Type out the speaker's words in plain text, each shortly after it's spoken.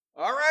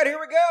All right, here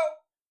we go.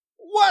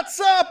 What's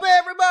up,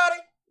 everybody?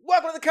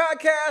 Welcome to the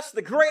Codcast,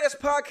 the greatest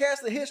podcast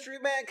in the history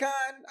of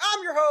mankind.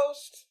 I'm your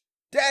host,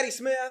 Daddy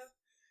Smith.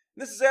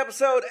 This is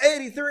episode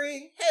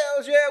 83.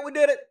 Hells yeah, we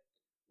did it.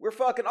 We're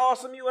fucking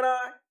awesome, you and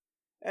I.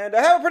 And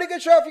I have a pretty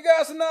good show for you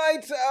guys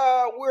tonight.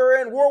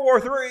 We're in World War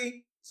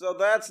III, so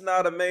that's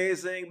not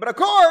amazing. But of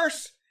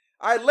course,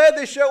 I led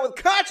this show with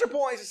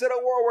ContraPoints instead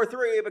of World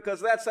War III because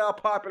that's how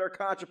popular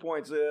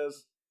ContraPoints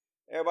is.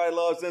 Everybody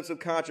loves them some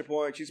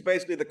ContraPoints. She's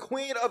basically the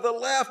queen of the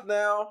left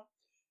now.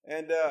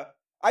 And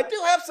I do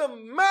have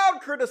some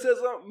mild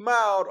criticism.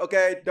 Mild,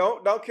 okay?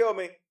 Don't kill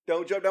me.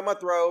 Don't jump down my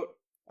throat.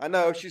 I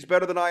know she's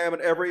better than I am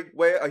in every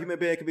way. A human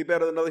being can be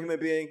better than another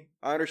human being.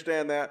 I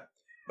understand that.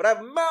 But I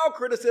have mild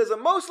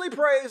criticism. Mostly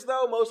praise,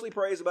 though. Mostly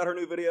praise about her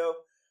new video.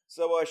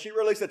 So she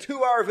released a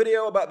 2-hour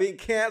video about being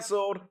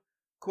canceled.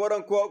 Quote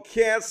unquote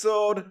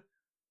canceled.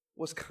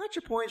 Was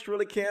ContraPoints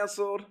really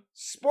canceled?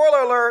 Spoiler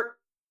alert.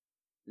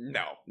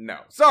 No.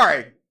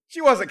 Sorry. She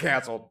wasn't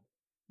canceled.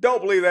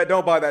 Don't believe that.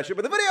 Don't buy that shit.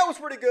 But the video was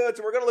pretty good,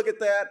 so we're going to look at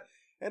that.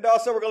 And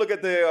also we're going to look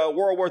at the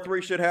World War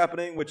III shit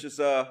happening, which is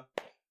not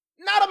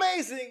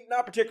amazing.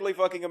 Not particularly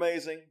fucking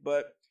amazing.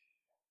 But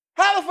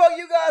how the fuck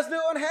you guys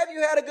doing? Have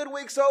you had a good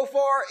week so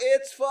far?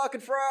 It's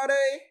fucking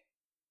Friday.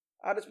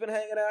 I just been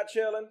hanging out,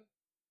 chilling.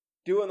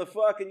 Doing the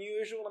fucking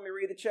usual. Let me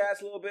read the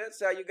chats a little bit.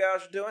 See how you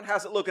guys are doing.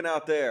 How's it looking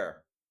out there?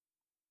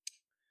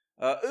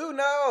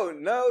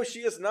 No, she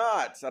is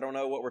not. I don't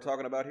know what we're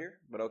talking about here,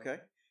 but okay.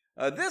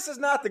 This is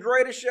not the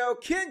greatest show.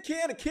 Ken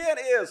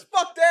is.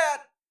 Fuck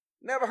that.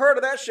 Never heard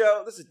of that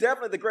show. This is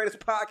definitely the greatest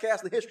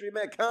podcast in the history of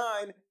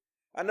mankind.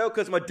 I know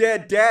because my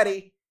dead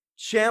daddy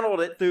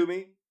channeled it through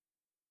me.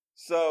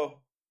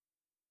 So,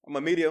 I'm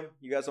a medium.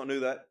 You guys don't know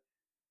that.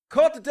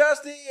 Cult of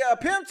Dusty,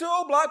 Pim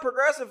Tool, Black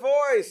Progressive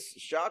Voice.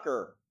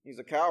 Shocker. He's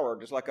a coward,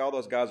 just like all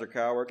those guys are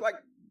cowards. Like,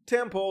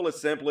 Tim Pool is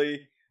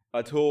simply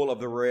a tool of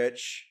the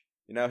rich.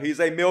 You know, he's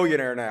a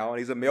millionaire now, and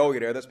he's a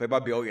millionaire that's paid by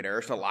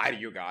billionaires to lie to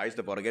you guys,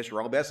 to vote against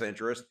your own best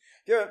interest.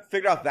 If you haven't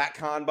figured out that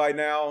con by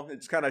now,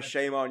 it's kind of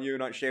shame on you,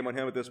 not shame on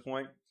him at this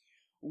point.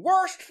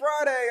 Worst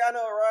Friday, I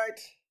know, right?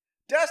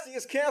 Dusty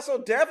is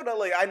canceled,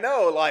 definitely. I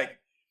know, like,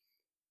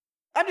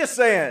 I'm just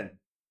saying,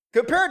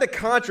 compared to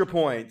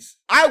ContraPoints,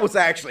 I was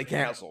actually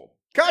canceled.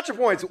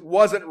 ContraPoints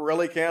wasn't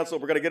really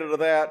canceled. We're going to get into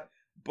that.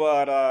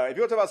 But if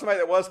you want to talk about somebody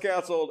that was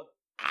canceled,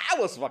 I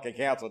was fucking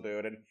canceled,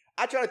 dude. And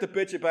I try not to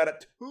bitch about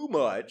it too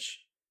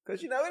much.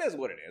 Because, you know, it is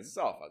what it is. It's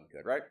all fucking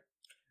good, right?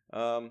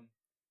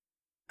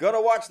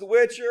 Gonna watch The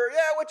Witcher.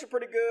 Yeah, Witcher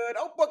pretty good.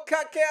 Oh, but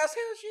Codcast.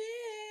 Hell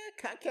yeah.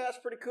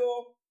 Codcast pretty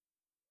cool.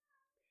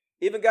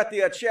 Even got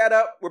the chat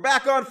up. We're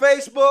back on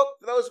Facebook.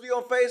 For those of you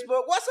on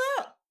Facebook, what's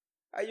up?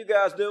 How you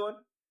guys doing?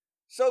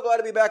 So glad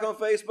to be back on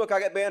Facebook. I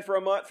got banned for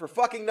a month for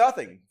fucking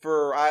nothing.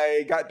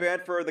 I got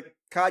banned for the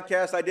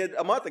Codcast I did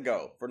a month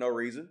ago for no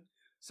reason.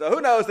 So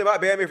who knows, they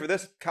might ban me for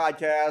this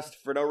Codcast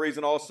for no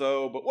reason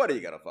also, but what are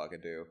you gonna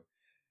fucking do?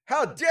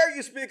 How dare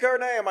you speak her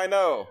name, I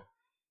know.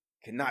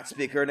 Cannot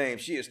speak her name,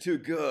 she is too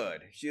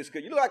good. She is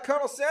good. You look like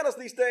Colonel Sanders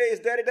these days,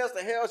 Daddy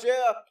Dusty. Hells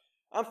yeah.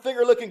 I'm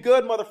finger looking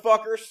good,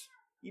 motherfuckers.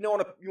 You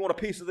want a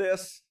piece of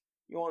this?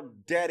 You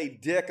want daddy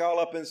dick all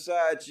up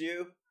inside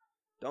you?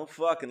 Don't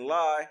fucking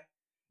lie.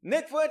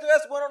 Nick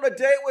Fuentes went on a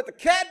date with the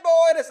cat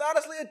boy. That's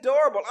honestly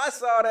adorable. I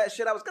saw that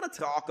shit. I was going to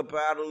talk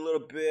about it a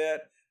little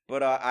bit,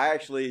 but I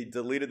actually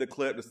deleted the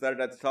clip, decided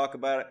not to talk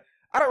about it.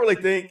 I don't really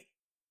think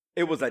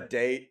it was a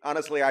date.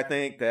 Honestly, I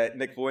think that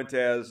Nick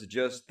Fuentes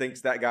just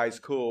thinks that guy's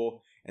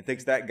cool and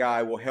thinks that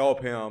guy will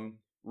help him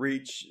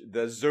reach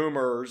the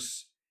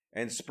Zoomers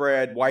and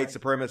spread white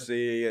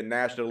supremacy and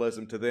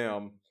nationalism to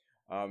them.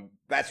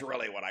 That's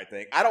really what I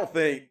think. I don't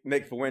think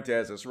Nick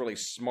Fuentes is really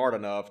smart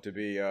enough to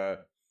be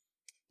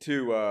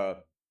too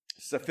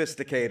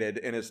sophisticated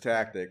in his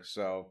tactics,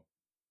 so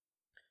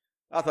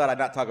I thought I'd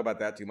not talk about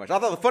that too much. I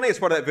thought the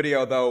funniest part of that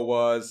video, though,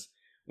 was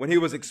when he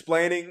was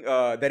explaining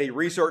that he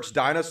researched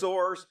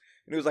dinosaurs,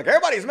 and he was like,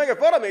 everybody's making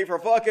fun of me for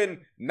fucking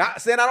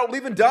not saying I don't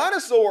believe in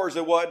dinosaurs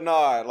and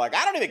whatnot. Like,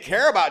 I don't even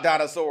care about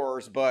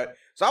dinosaurs, but...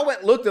 So I went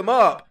and looked them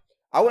up.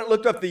 I went and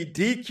looked up the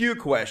DQ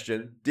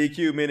question.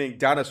 DQ meaning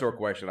dinosaur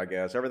question, I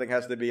guess. Everything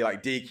has to be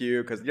like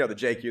DQ, because, you know, the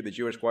JQ, the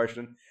Jewish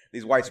question.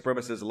 These white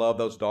supremacists love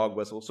those dog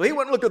whistles. So he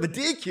went and looked at the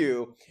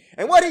DQ,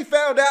 and what he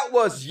found out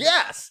was,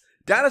 yes,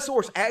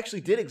 dinosaurs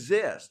actually did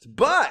exist,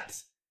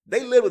 but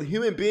they lived with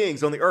human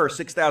beings on the earth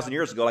 6,000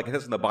 years ago, like it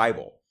says in the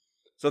Bible.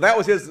 So that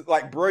was his,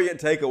 like, brilliant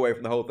takeaway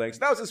from the whole thing. So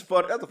that was his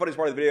fun. That's the funniest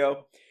part of the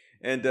video.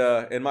 And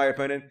in my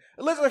opinion,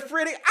 Elizabeth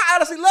Freedy, I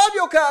honestly love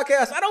your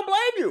podcast. I don't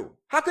blame you.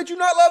 How could you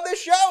not love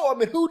this show? I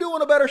mean, who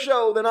doing a better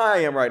show than I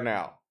am right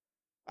now?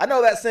 I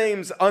know that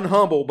seems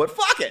unhumble, but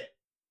fuck it.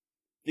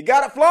 You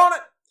got it, flaunt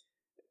it.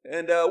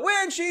 And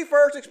when she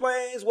first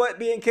explains what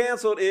being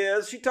canceled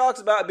is, she talks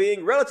about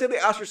being relatively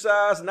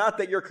ostracized. Not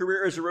that your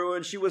career is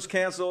ruined. She was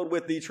canceled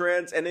with the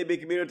trans and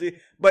NB community,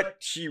 but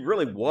she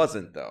really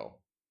wasn't, though.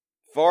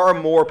 Far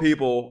more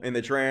people in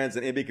the trans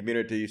and NB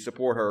community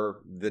support her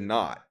than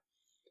not.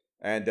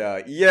 And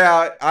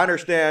yeah, I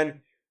understand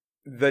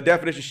the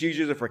definition she's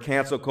using for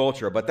cancel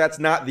culture, but that's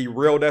not the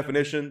real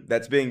definition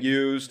that's being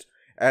used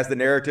as the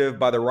narrative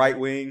by the right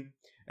wing.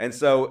 And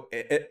so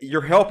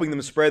you're helping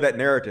them spread that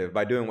narrative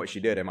by doing what she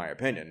did, in my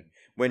opinion,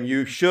 when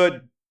you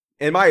should,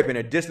 in my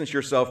opinion, distance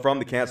yourself from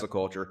the cancel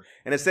culture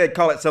and instead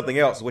call it something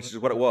else, which is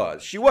what it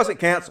was. She wasn't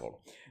canceled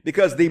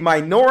because the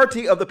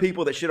minority of the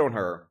people that shit on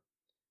her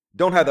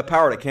don't have the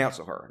power to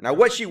cancel her. Now,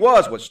 what she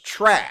was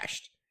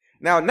trashed.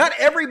 Now, not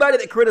everybody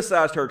that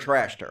criticized her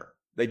trashed her.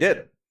 They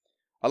didn't.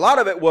 A lot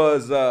of it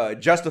was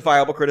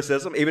justifiable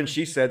criticism. Even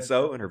she said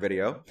so in her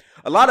video.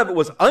 A lot of it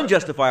was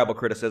unjustifiable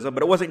criticism,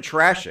 but it wasn't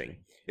trashing.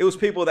 It was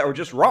people that were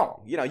just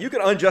wrong. You know, you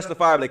can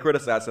unjustifiably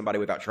criticize somebody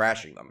without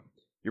trashing them.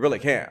 You really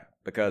can,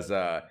 because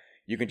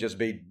you can just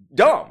be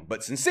dumb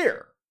but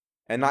sincere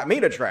and not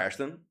mean to trash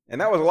them.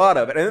 And that was a lot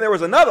of it. And then there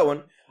was another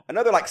one,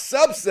 another like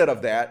subset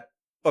of that,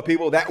 of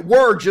people that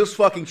were just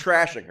fucking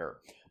trashing her.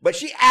 But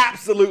she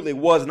absolutely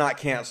was not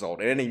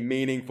canceled in any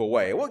meaningful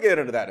way. We'll get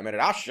into that in a minute.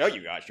 I'll show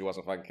you guys she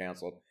wasn't fucking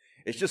canceled.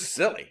 It's just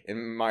silly,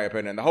 in my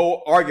opinion. The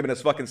whole argument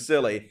is fucking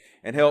silly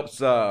and helps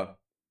the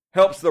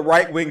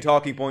right-wing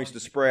talking points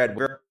to spread.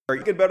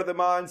 You get better than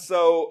mine.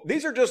 So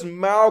these are just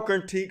mild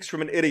critiques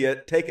from an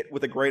idiot. Take it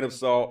with a grain of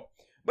salt.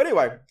 But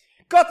anyway,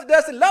 Cut to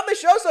Dustin, lovely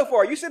show so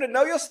far. You seem to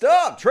know your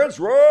stuff. Trends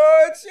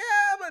roids.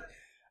 Yeah, but...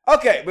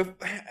 Okay, but...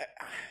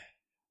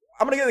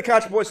 I'm going to get the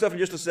ContraPoints stuff in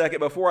just a second.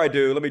 Before I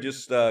do, let me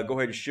just go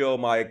ahead and show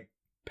my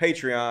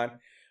Patreon.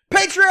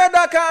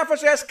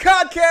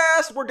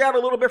 Patreon.com/Codcast. We're down a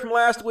little bit from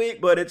last week,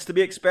 but it's to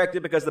be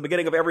expected because at the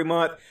beginning of every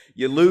month,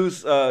 you lose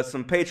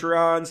some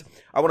Patreons.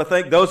 I want to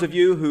thank those of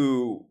you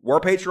who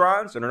were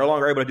Patrons and are no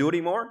longer able to do it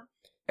anymore.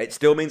 It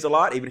still means a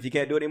lot, even if you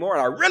can't do it anymore.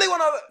 And I really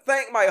want to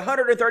thank my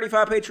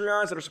 135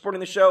 Patreons that are supporting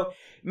the show. It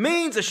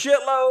means a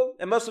shitload.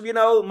 And most of you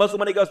know, most of the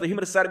money goes to the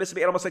Human Society of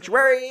Mississippi Animal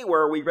Sanctuary,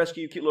 where we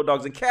rescue cute little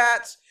dogs and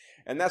cats.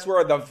 And that's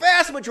where the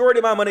vast majority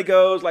of my money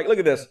goes. Like, look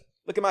at this.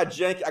 Look at my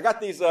janky. I got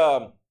these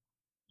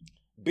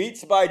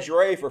Beats by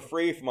Dre for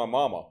free from my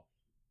mama.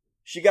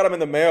 She got them in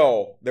the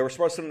mail. They were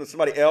supposed to send them to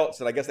somebody else,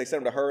 and I guess they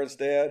sent them to her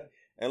instead.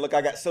 And look,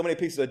 I got so many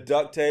pieces of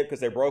duct tape because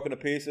they're broken to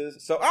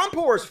pieces. So I'm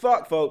poor as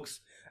fuck,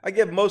 folks. I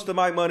give most of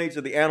my money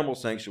to the Animal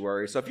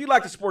Sanctuary. So if you'd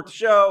like to support the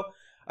show,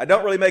 I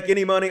don't really make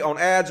any money on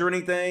ads or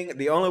anything.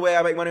 The only way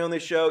I make money on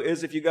this show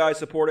is if you guys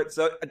support it.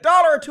 So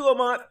 $1 or $2 a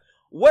month.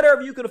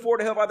 Whatever you can afford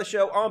to help out the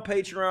show on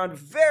Patreon,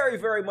 very,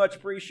 very much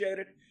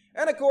appreciated.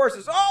 And of course,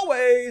 as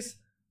always,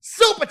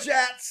 Super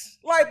Chats.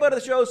 Lifeblood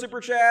of the show,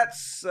 Super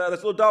Chats. This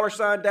little dollar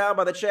sign down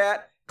by the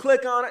chat.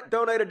 Click on it,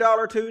 donate $1,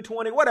 $2,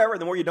 $20, whatever.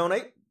 The more you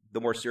donate,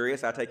 the more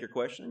serious I take your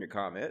question and your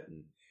comment.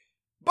 And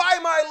buy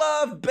my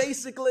love,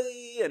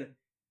 basically. And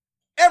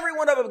every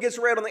one of them gets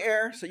read on the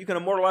air, so you can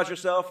immortalize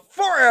yourself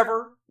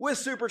forever with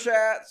Super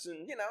Chats.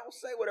 And, you know,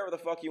 say whatever the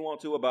fuck you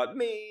want to about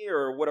me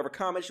or whatever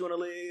comments you want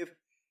to leave.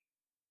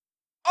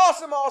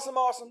 Awesome, awesome,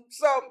 awesome.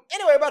 So,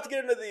 anyway, about to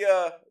get into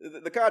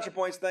the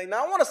ContraPoints thing.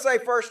 Now, I want to say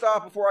first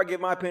off, before I give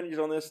my opinions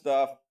on this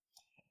stuff,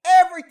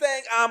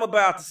 everything I'm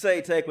about to say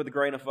take with a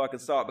grain of fucking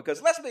salt.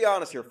 Because let's be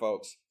honest here,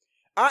 folks.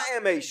 I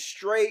am a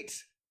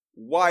straight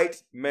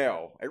white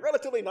male. A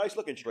relatively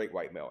nice-looking straight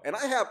white male. And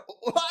I have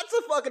lots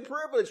of fucking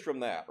privilege from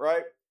that,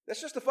 right?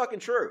 That's just the fucking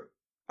truth.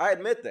 I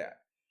admit that.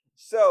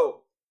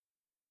 So,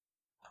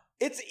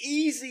 it's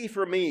easy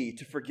for me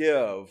to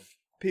forgive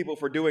people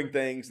for doing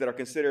things that are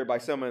considered by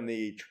some in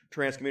the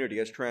trans community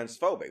as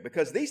transphobic,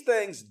 because these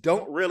things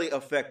don't really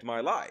affect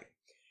my life.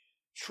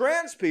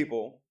 Trans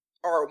people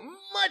are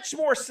much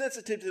more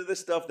sensitive to this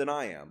stuff than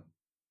I am,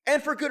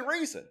 and for good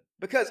reason,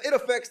 because it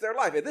affects their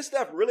life. If this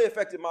stuff really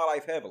affected my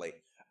life heavily,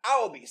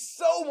 I would be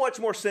so much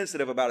more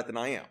sensitive about it than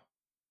I am.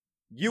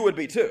 You would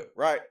be too,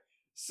 right?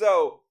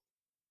 So,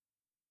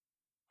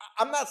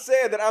 I'm not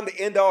saying that I'm the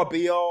end-all,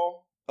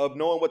 be-all of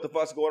knowing what the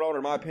fuck's going on,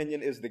 or my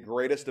opinion is the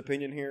greatest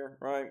opinion here,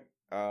 right?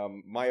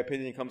 My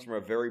opinion comes from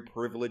a very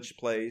privileged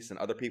place, and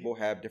other people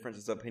have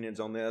differences of opinions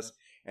on this,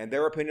 and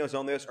their opinions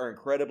on this are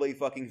incredibly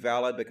fucking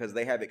valid because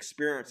they have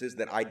experiences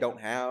that I don't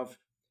have.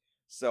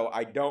 So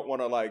I don't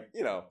want to, like,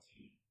 you know,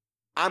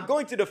 I'm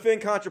going to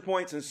defend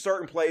ContraPoints in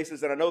certain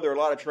places, and I know there are a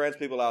lot of trans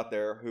people out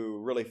there who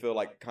really feel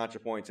like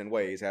ContraPoints in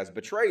ways has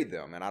betrayed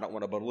them, and I don't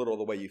want to belittle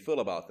the way you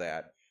feel about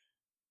that.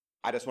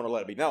 I just want to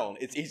let it be known.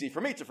 It's easy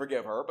for me to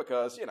forgive her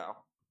because, you know,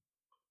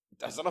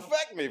 doesn't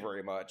affect me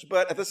very much.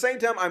 But at the same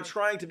time, I'm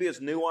trying to be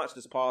as nuanced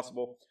as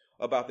possible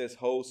about this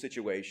whole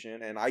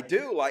situation. And I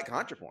do like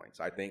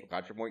ContraPoints. I think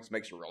ContraPoints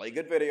makes really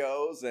good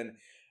videos. And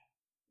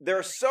there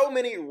are so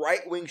many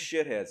right-wing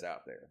shitheads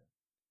out there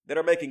that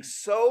are making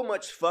so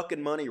much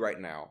fucking money right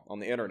now on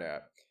the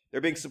internet.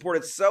 They're being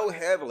supported so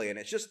heavily. And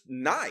it's just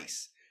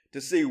nice to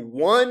see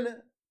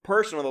one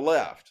person on the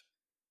left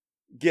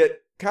get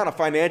kind of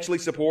financially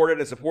supported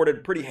and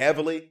supported pretty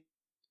heavily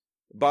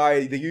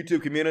by the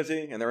YouTube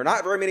community, and there are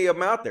not very many of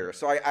them out there.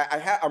 So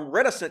I'm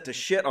reticent to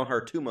shit on her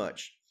too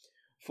much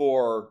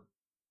for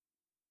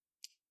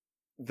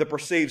the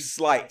perceived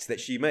slights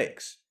that she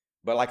makes.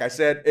 But like I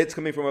said, it's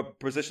coming from a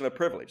position of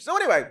privilege. So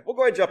anyway, we'll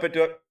go ahead and jump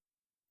into it.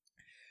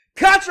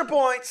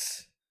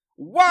 ContraPoints,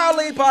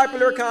 wildly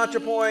popular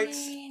ContraPoints.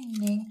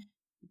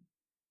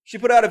 She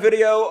put out a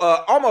video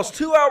almost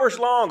 2 hours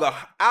long, 1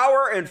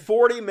 hour and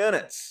 40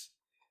 minutes,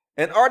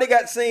 and already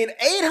got seen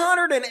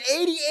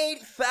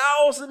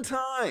 888,000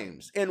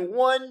 times in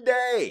one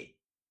day.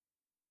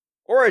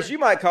 Or as you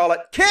might call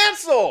it,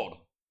 canceled.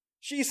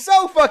 She's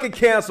so fucking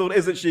canceled,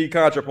 isn't she,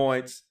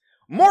 ContraPoints?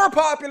 More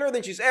popular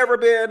than she's ever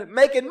been,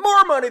 making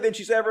more money than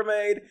she's ever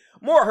made.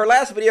 Her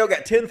last video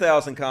got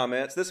 10,000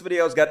 comments. This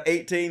video's got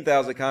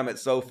 18,000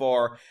 comments so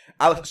far.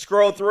 I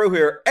scrolled through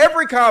here.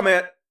 Every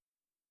comment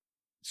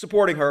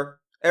supporting her.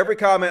 Every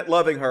comment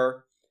loving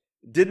her.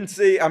 Didn't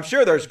see, I'm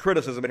sure there's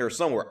criticism in here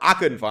somewhere. I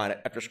couldn't find it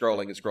after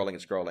scrolling and scrolling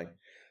and scrolling.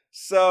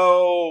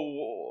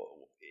 So,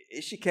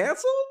 is she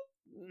canceled?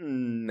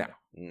 No,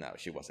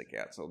 she wasn't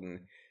canceled.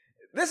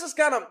 This is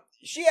kind of,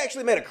 she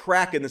actually made a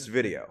crack in this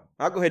video.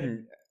 I'll go ahead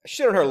and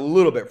shit on her a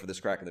little bit for this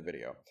crack in the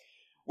video,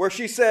 where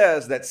she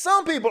says that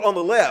some people on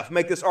the left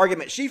make this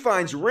argument she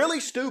finds really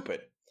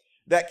stupid,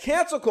 that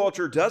cancel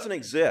culture doesn't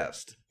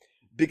exist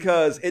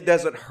because it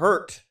doesn't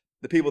hurt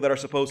the people that are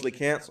supposedly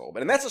canceled.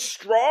 And that's a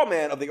straw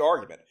man of the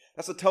argument.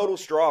 That's a total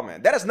straw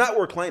man. That is not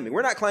what we're claiming.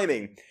 We're not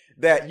claiming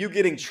that you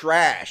getting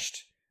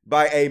trashed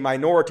by a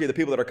minority of the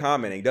people that are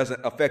commenting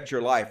doesn't affect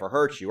your life or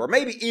hurt you, or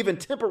maybe even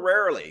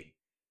temporarily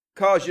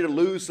cause you to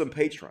lose some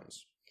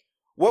patrons.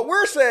 What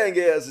we're saying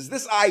is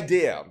this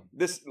idea,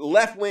 this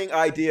left-wing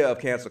idea of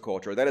cancel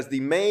culture, that is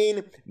the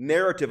main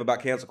narrative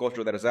about cancel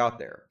culture that is out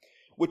there,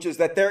 which is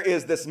that there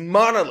is this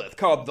monolith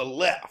called the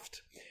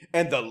left,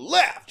 and the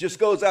left just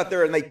goes out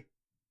there and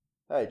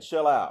hey,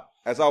 chill out.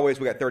 As always,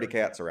 we got 30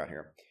 cats around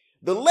here.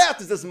 The left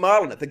is this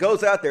monolith that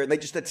goes out there and they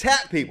just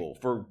attack people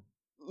for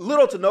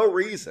little to no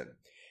reason.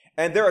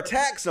 And their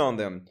attacks on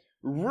them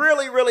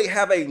really, really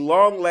have a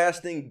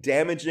long-lasting,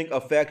 damaging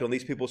effect on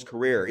these people's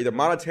career, either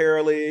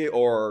monetarily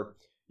or,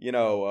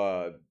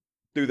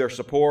 through their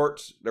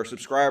support, their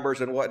subscribers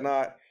and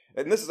whatnot.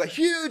 And this is a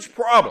huge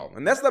problem.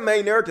 And that's the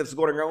main narrative that's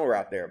going on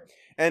out there.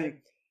 And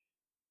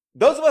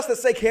those of us that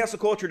say cancel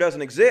culture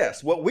doesn't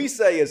exist, what we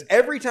say is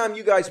every time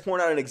you guys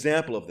point out an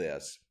example of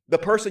this, the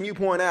person you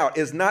point out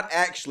is not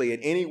actually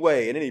in any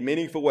way, in any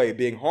meaningful way,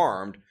 being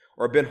harmed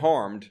or been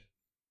harmed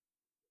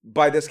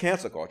by this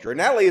cancel culture. And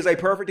Natalie is a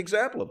perfect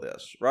example of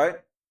this, right?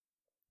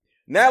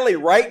 Natalie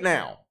right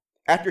now,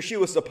 after she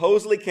was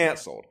supposedly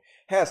canceled,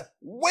 has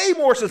way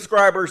more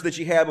subscribers than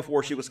she had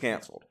before she was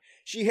canceled.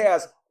 She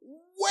has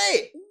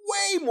way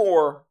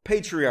more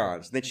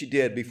Patreons than she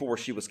did before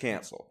she was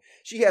canceled.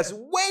 She has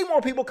way more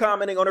people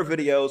commenting on her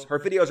videos. Her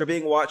videos are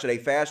being watched at a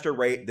faster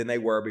rate than they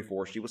were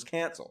before she was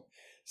canceled.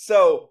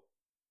 So,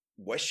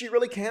 was she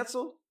really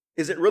canceled?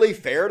 Is it really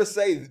fair to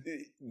say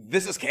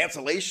this is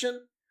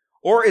cancellation?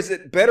 Or is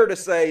it better to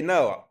say,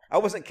 no, I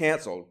wasn't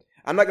canceled.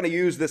 I'm not going to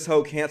use this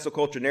whole cancel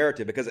culture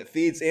narrative because it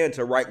feeds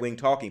into right-wing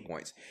talking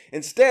points.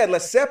 Instead,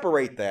 let's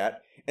separate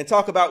that and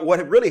talk about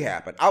what really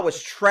happened. I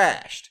was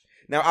trashed.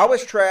 Now, I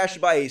was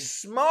trashed by a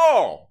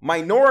small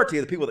minority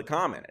of the people that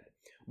commented.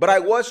 But I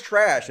was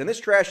trashed, and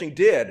this trashing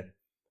did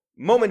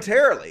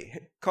momentarily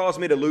cause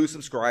me to lose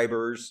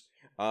subscribers.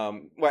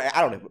 I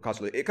don't know if it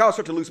caused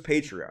her to lose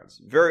Patreons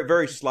very,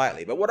 very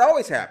slightly. But what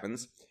always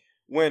happens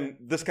when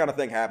this kind of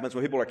thing happens,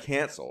 when people are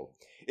canceled,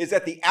 is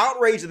that the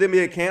outrage of them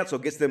being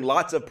canceled gets them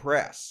lots of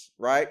press,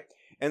 right?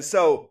 And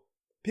so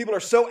people are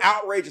so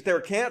outraged that they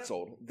were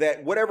canceled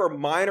that whatever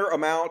minor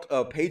amount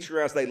of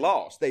Patreons they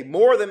lost, they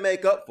more than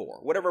make up for.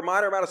 Whatever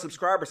minor amount of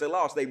subscribers they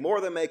lost, they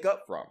more than make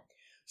up from.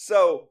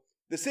 So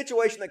the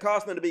situation that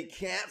caused them to be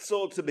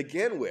canceled to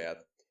begin with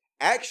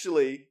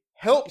actually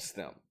helps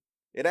them.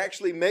 It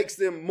actually makes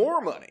them more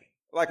money.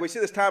 Like we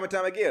see this time and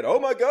time again. Oh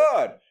my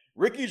God,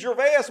 Ricky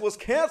Gervais was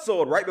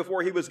canceled right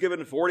before he was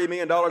given $40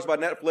 million by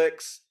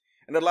Netflix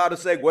and allowed to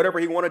say whatever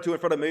he wanted to in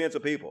front of millions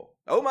of people.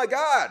 Oh my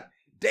God,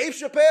 Dave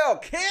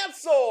Chappelle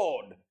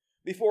canceled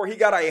before he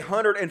got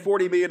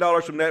 $140 million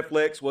from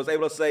Netflix, was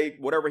able to say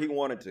whatever he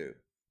wanted to.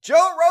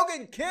 Joe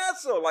Rogan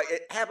canceled. Like,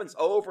 it happens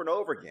over and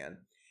over again.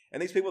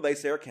 And these people they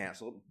say are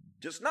canceled,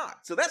 just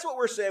not. So that's what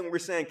we're saying when we're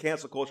saying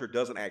cancel culture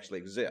doesn't actually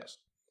exist,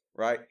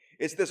 right?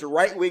 It's this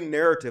right-wing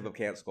narrative of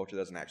cancel culture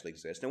doesn't actually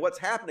exist. And what's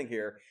happening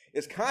here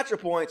is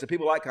ContraPoints and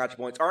people like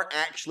ContraPoints aren't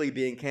actually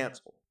being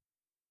canceled.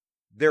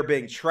 They're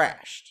being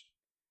trashed.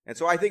 And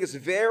so I think it's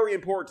very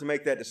important to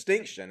make that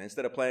distinction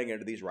instead of playing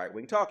into these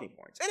right-wing talking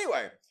points.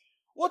 Anyway,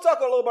 we'll talk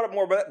a little bit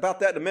more about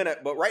that in a minute,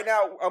 but right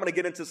now I'm going to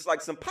get into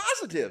like some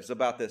positives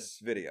about this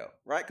video,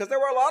 right? Because there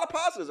were a lot of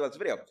positives about this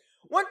video.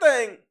 One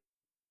thing,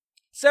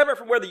 separate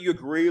from whether you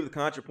agree with the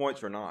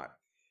ContraPoints or not,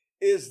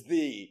 is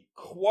the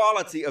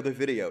quality of the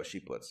video she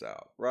puts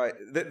out, right?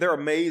 They're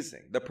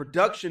amazing. The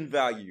production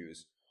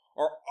values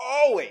are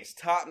always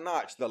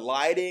top-notch. The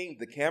lighting,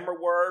 the camera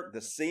work,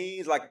 the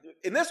scenes. Like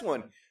in this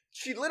one,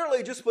 she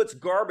literally just puts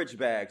garbage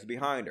bags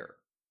behind her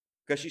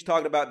because she's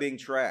talking about being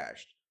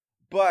trashed.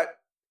 But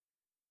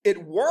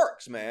it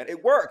works, man.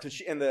 It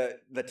works. And the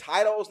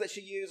titles that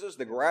she uses,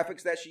 the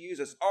graphics that she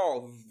uses,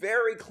 all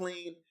very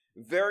clean,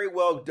 very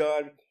well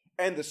done.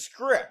 And the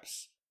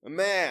scripts,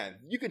 man,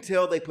 you can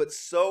tell they put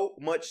so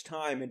much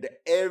time into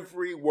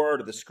every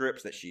word of the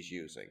scripts that she's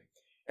using.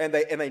 And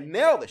they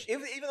nail this.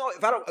 Even though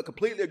if I don't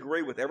completely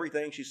agree with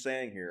everything she's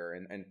saying here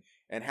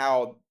and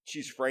how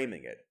she's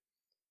framing it,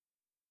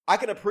 I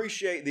can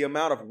appreciate the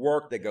amount of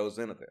work that goes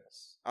into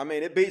this. I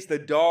mean, it beats the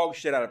dog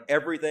shit out of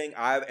everything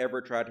I've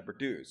ever tried to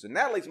produce. And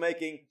Natalie's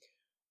making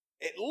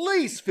at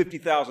least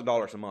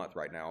 $50,000 a month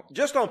right now,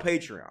 just on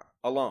Patreon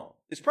alone.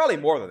 It's probably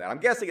more than that. I'm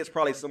guessing it's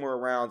probably somewhere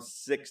around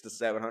 $600,000 to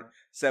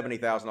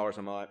 $70,000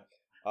 a month.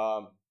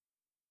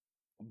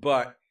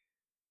 But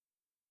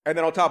and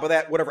then on top of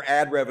that, whatever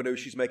ad revenue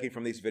she's making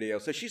from these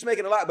videos. So she's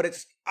making a lot, but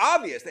it's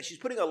obvious that she's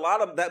putting a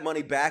lot of that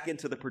money back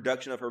into the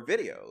production of her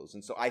videos.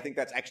 And so I think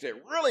that's actually a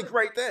really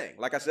great thing.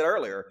 Like I said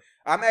earlier,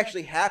 I'm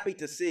actually happy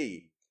to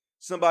see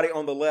somebody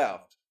on the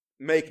left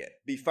make it,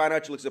 be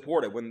financially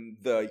supported when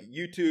the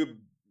YouTube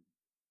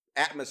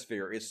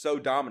atmosphere is so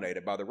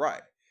dominated by the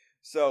right.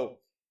 So,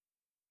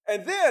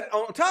 and then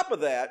on top of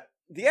that,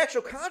 the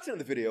actual content of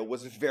the video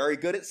was very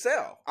good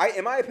itself.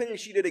 In my opinion,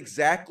 she did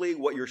exactly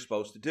what you're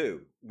supposed to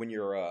do when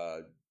you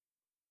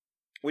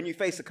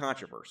face a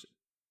controversy,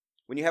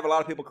 when you have a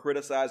lot of people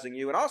criticizing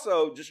you and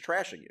also just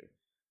trashing you.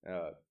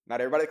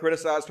 Not everybody that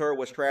criticized her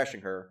was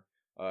trashing her.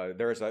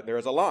 There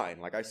is a line,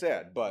 like I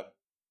said, but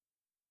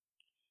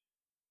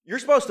you're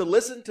supposed to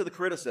listen to the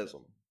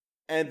criticism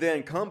and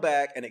then come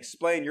back and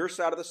explain your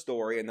side of the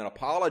story and then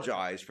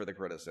apologize for the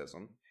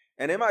criticism.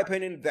 And in my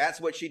opinion, that's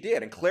what she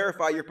did, and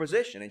clarify your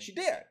position. And she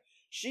did.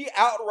 She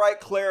outright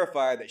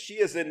clarified that she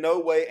is in no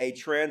way a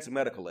trans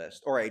medicalist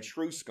or a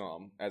true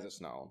scum, as it's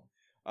known.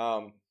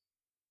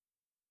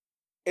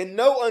 In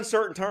no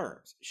uncertain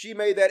terms. She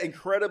made that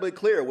incredibly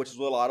clear, which is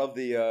a lot of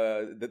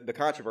the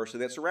controversy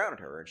that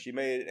surrounded her.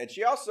 And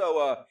she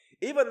also,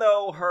 even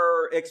though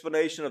her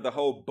explanation of the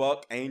whole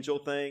Buck Angel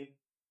thing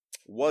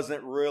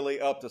wasn't really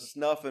up to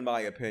snuff, in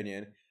my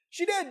opinion,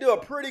 she did do a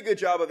pretty good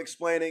job of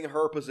explaining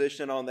her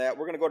position on that.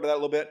 We're going to go into that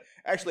a little bit.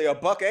 Actually, a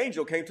Buck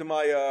Angel came to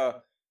my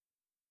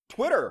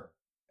Twitter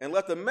and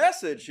left a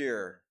message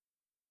here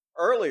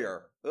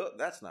earlier. Oh,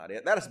 that's not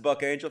it. That is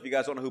Buck Angel. If you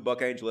guys don't know who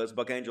Buck Angel is,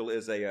 Buck Angel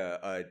is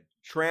a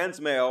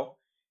trans male.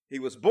 He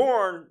was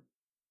born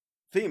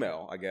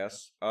female, I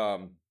guess.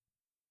 And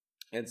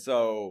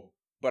so,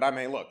 but I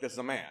mean, look, this is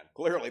a man.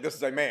 Clearly, this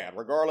is a man,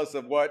 regardless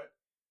of what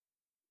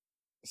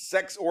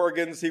sex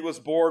organs he was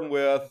born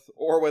with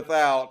or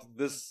without.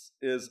 This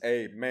is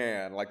a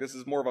man. Like, this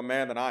is more of a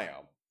man than I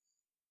am.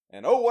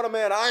 And oh, what a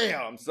man I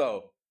am.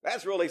 So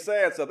that's really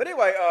saying something. But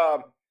anyway,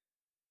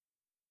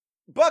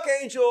 Buck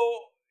Angel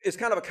is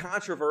kind of a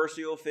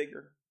controversial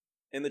figure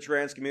in the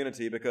trans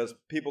community because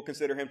people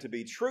consider him to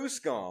be true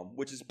scum,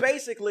 which is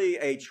basically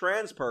a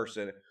trans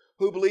person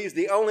who believes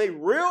the only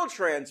real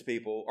trans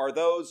people are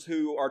those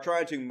who are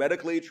trying to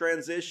medically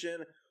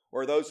transition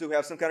or those who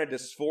have some kind of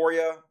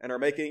dysphoria and are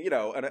making,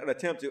 an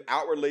attempt to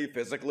outwardly,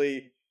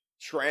 physically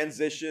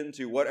transition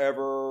to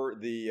whatever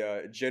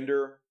the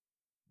gender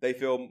they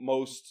feel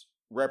most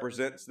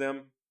represents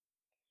them.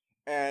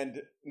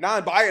 And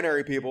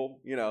non-binary people,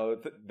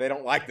 they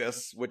don't like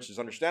this, which is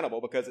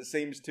understandable because it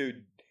seems to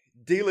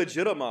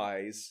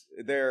delegitimize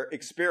their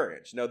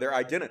experience, their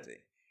identity.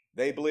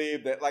 They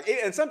believe that,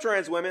 and some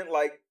trans women,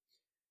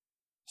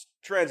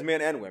 trans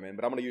men and women,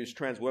 but I'm going to use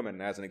trans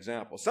women as an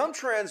example. Some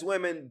trans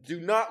women do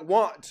not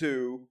want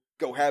to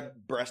go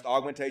have breast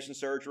augmentation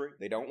surgery.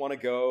 They don't want to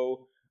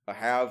go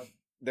have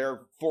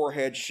their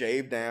forehead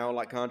shaved down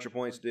like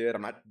ContraPoints did.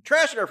 I'm not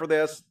trashing her for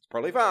this. It's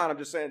probably fine. I'm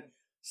just saying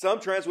some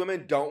trans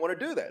women don't want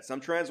to do that. Some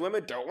trans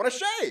women don't want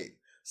to shave.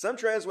 Some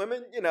trans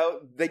women,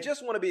 they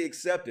just want to be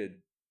accepted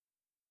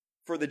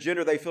for the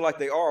gender they feel like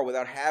they are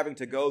without having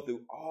to go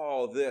through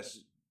all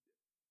this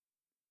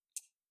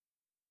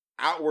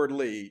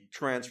outwardly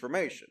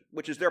transformation,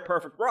 which is their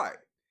perfect right.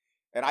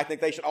 And I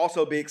think they should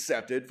also be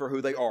accepted for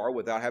who they are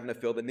without having to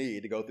feel the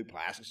need to go through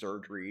plastic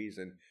surgeries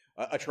and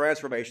a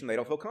transformation they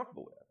don't feel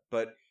comfortable with.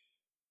 But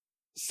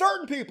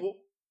certain people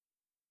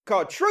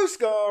called true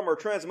scum or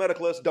trans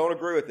medicalists don't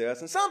agree with this.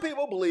 And some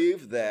people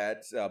believe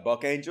that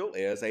Buck Angel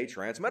is a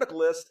trans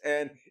medicalist.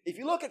 And if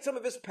you look at some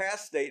of his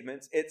past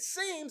statements, it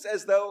seems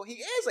as though he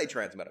is a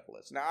trans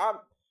medicalist. Now,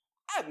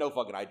 I have no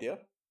fucking idea.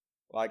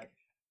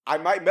 I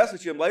might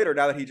message him later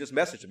now that he just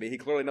messaged me. He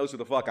clearly knows who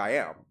the fuck I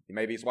am.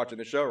 Maybe he's watching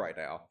the show right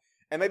now.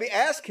 And maybe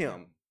ask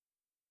him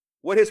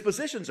what his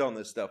positions on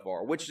this stuff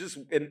are, which is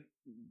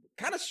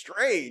kind of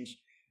strange.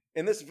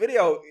 In this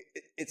video,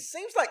 it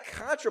seems like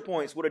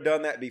ContraPoints would have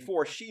done that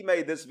before she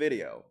made this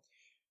video.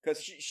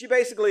 Because she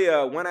basically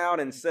went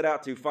out and set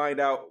out to find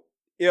out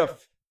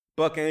if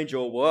Buck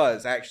Angel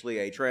was actually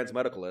a trans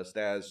medicalist,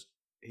 as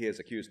he is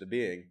accused of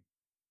being.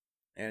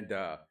 And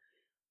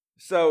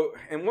so,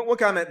 and one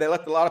comment that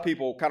left a lot of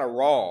people kind of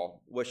raw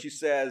was she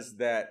says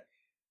that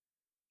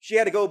she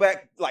had to go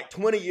back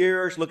 20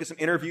 years, look at some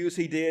interviews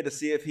he did to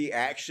see if he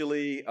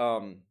actually,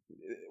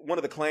 one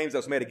of the claims that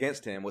was made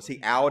against him was he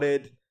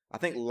outed, I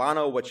think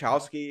Lana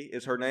Wachowski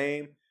is her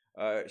name.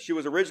 She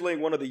was originally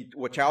one of the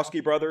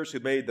Wachowski brothers who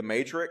made The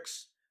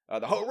Matrix.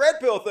 The whole red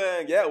pill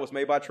thing, yeah, it was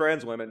made by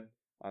trans women.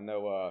 I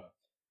know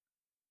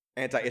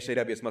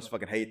anti-SJWs must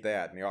fucking hate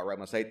that, and the alt-right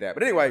must hate that.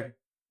 But anyway,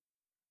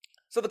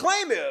 so the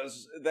claim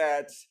is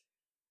that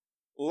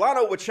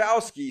Lana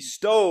Wachowski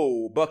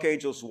stole Buck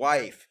Angel's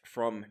wife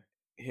from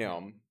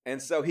him,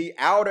 and so he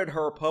outed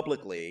her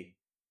publicly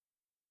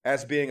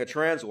as being a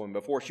trans woman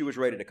before she was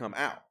ready to come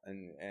out.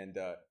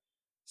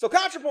 So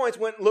ContraPoints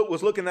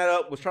was looking that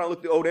up, was trying to look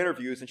at the old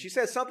interviews, and she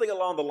said something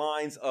along the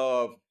lines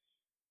of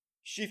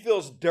she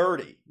feels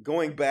dirty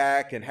going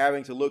back and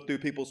having to look through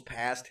people's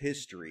past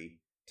history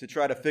to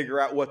try to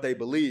figure out what they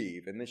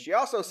believe. And then she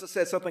also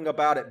said something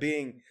about it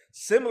being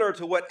similar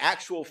to what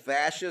actual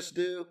fascists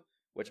do,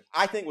 which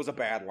I think was a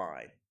bad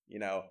line. You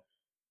know,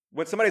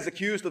 when somebody's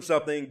accused of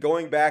something,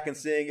 going back and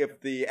seeing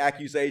if the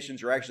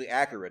accusations are actually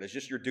accurate is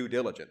just your due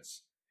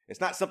diligence. It's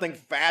not something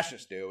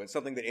fascists do. It's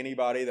something that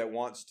anybody that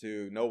wants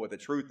to know what the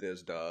truth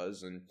is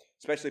does, and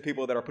especially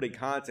people that are putting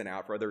content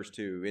out for others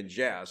to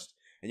ingest,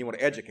 and you want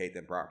to educate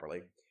them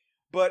properly.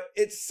 But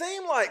it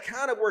seemed like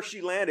kind of where she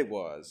landed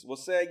was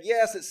saying,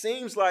 yes, it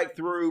seems like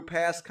through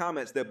past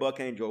comments that Buck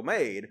Angel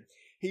made,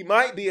 he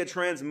might be a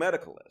trans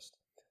medicalist,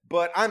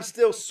 but I'm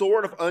still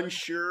sort of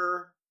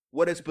unsure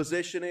what his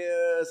position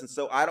is, and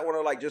so I don't want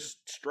to like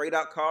just straight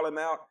out call him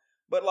out.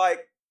 But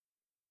like,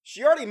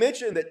 she already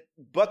mentioned that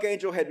Buck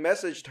Angel had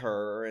messaged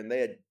her and they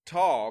had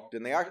talked,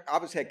 and they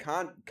obviously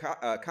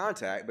had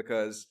contact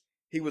because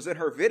he was in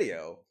her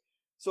video.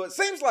 So it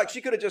seems like she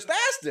could have just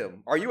asked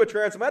him, are you a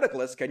trans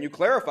medicalist? Can you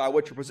clarify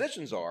what your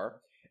positions are?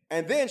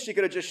 And then she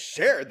could have just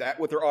shared that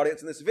with her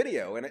audience in this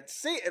video. And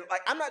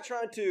I'm not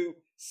trying to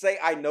say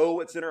I know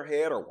what's in her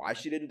head or why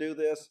she didn't do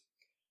this.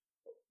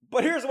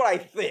 But here's what I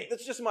think.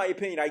 That's just my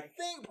opinion. I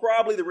think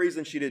probably the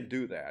reason she didn't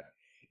do that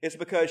is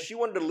because she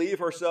wanted to leave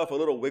herself a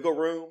little wiggle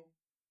room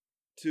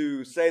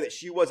to say that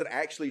she wasn't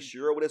actually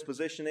sure what his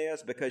position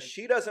is, because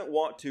she doesn't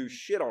want to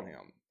shit on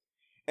him.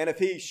 And if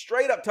he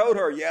straight up told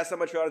her, yes,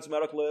 I'm a trans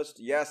medicalist,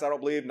 yes, I don't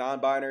believe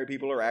non-binary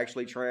people are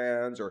actually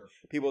trans, or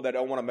people that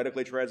don't want to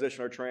medically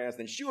transition are trans,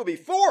 then she would be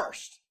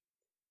forced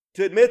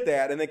to admit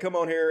that, and then come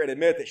on here and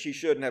admit that she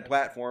shouldn't have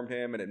platformed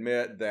him, and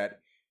admit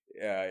that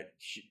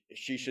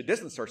she should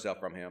distance herself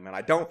from him. And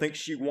I don't think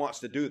she wants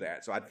to do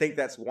that. So I think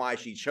that's why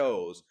she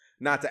chose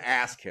not to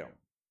ask him.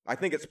 I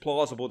think it's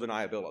plausible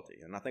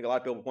deniability. And I think a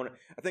lot of people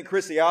I think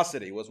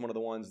Chrisiosity was one of the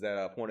ones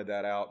that pointed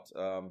that out.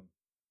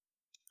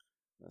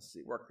 Let's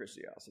see, where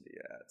Chrisiosity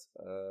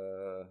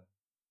at?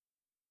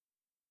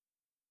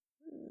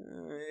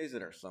 He's in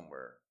there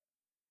somewhere.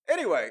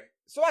 Anyway,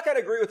 so I kind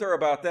of agree with her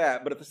about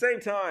that. But at the same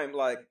time,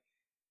 like,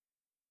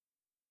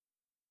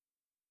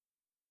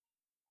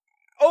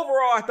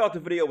 overall, I thought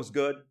the video was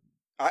good.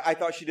 I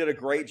thought she did a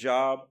great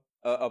job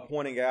of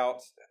pointing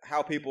out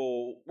how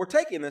people were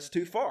taking this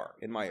too far,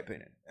 in my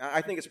opinion.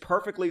 I think it's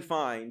perfectly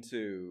fine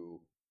to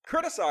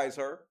criticize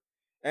her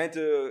and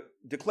to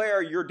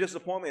declare your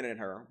disappointment in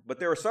her. But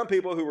there are some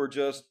people who were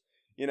just,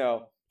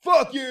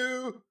 fuck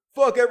you,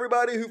 fuck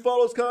everybody who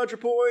follows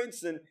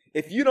ContraPoints. And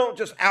if you don't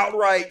just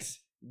outright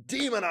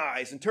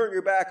demonize and turn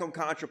your back on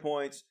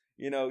ContraPoints,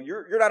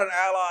 you're not an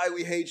ally,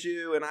 we hate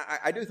you. And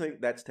I do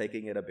think that's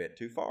taking it a bit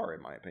too far,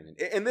 in my opinion.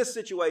 In this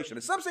situation,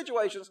 in some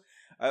situations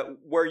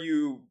where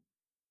you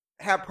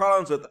have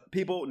problems with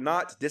people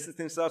not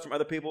distancing themselves from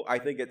other people, I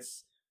think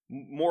it's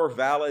more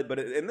valid. But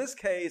in this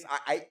case,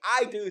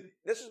 I do,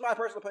 this is my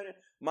personal opinion,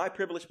 my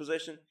privileged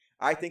position,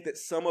 I think that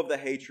some of the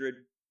hatred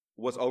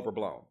was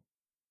overblown.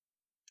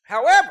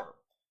 However,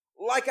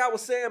 like I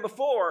was saying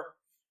before,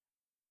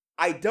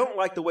 I don't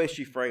like the way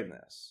she framed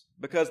this,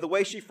 because the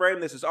way she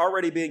framed this is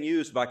already being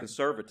used by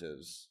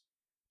conservatives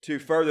to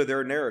further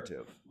their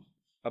narrative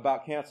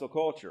about cancel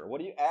culture.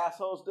 What are you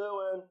assholes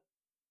doing?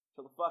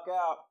 Chill the fuck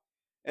out.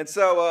 And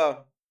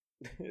so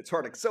it's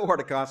so hard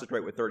to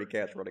concentrate with 30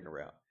 cats running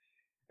around.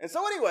 And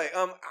so anyway,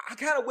 I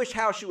kind of wish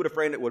how she would have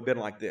framed it would have been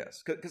like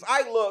this. Because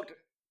I looked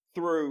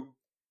through,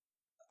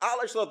 I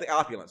just love the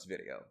Opulence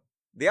video.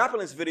 The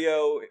Opulence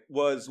video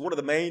was one of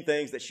the main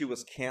things that she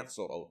was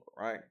canceled over,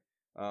 right?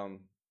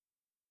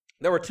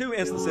 There were two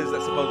instances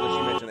that supposedly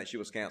she mentioned that she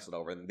was canceled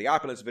over, and the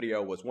Opulence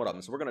video was one of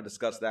them. So we're going to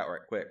discuss that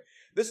right quick.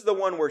 This is the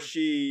one where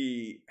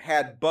she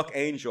had Buck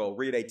Angel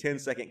read a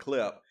 10-second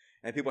clip,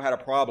 and people had a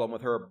problem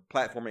with her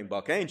platforming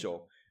Buck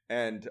Angel.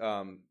 And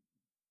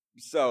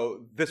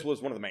so this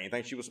was one of the main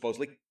things she was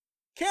supposedly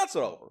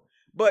canceled over.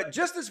 But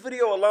just this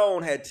video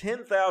alone had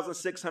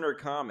 10,600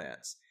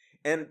 comments.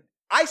 And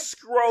I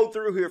scrolled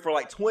through here for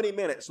like 20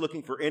 minutes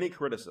looking for any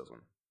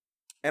criticism,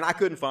 and I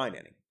couldn't find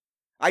any.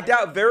 I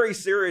doubt very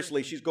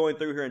seriously she's going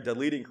through here and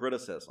deleting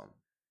criticism.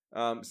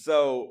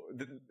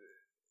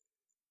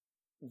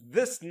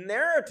 This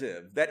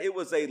narrative that it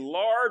was a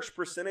large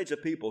percentage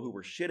of people who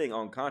were shitting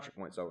on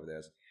ContraPoints over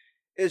this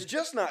is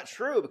just not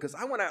true, because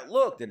I went out and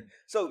looked. And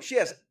so she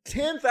has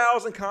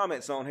 10,000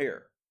 comments on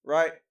here,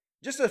 right?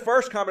 Just the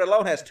first comment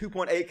alone has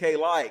 2.8K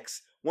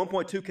likes,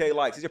 1.2K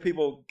likes. These are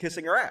people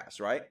kissing her ass,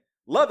 right?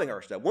 Loving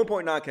her stuff,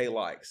 1.9K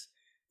likes.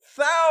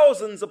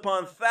 Thousands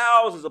upon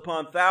thousands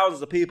upon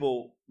thousands of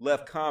people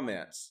left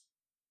comments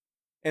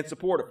in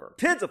support of her.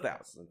 Tens of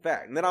thousands, in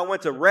fact. And then I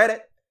went to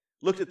Reddit,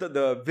 looked at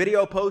the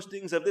video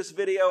postings of this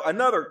video.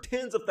 Another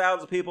tens of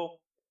thousands of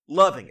people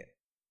loving it,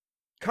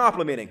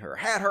 complimenting her,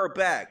 had her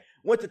back.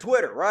 Went to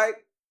Twitter, right?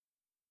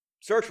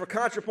 Search for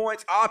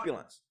ContraPoints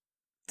opulence.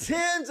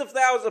 Tens of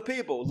thousands of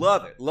people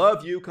love it.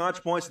 Love you.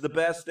 ContraPoints is the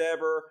best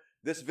ever.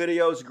 This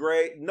video is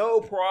great.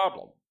 No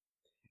problem.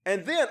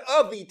 And then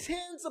of the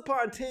tens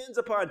upon tens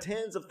upon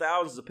tens of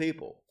thousands of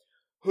people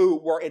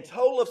who were in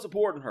total of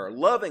supporting her,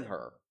 loving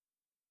her,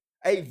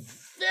 a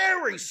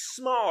very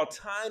small,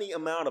 tiny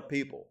amount of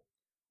people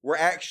were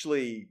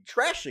actually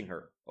trashing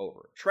her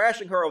over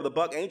the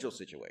Buck Angel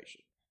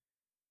situation.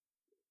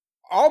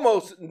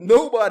 Almost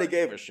nobody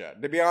gave a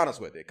shit, to be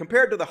honest with you,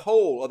 compared to the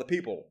whole of the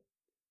people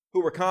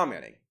who were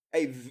commenting.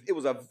 It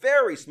was a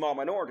very small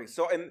minority.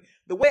 So, and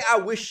the way I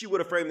wish she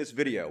would have framed this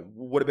video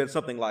would have been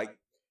something like,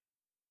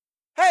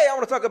 hey, I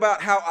want to talk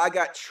about how I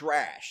got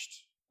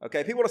trashed.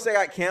 Okay, people want to say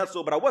I got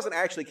canceled, but I wasn't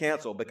actually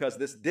canceled because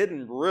this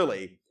didn't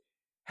really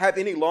have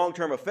any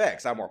long-term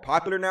effects. I'm more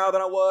popular now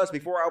than I was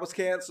before I was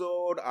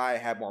canceled. I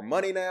have more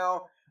money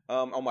now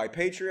on my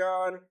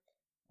Patreon.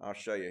 I'll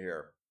show you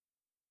here.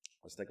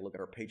 Let's take a look at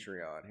her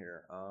Patreon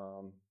here.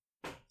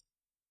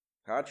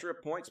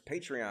 ContraPoints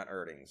Patreon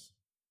earnings.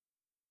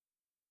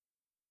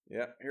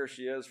 Yeah, here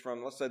she is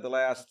from, let's say, the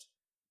last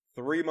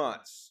 3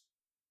 months.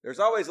 There's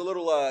always a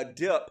little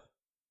dip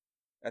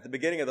at the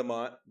beginning of the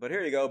month, but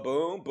here you go.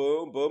 Boom,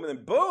 boom, boom, and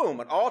then boom,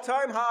 an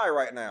all-time high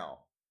right now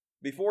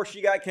before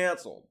she got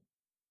canceled.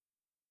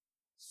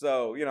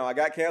 So, you know, I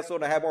got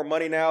canceled. I have more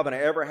money now than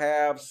I ever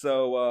have.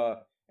 So,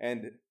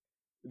 and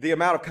the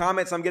amount of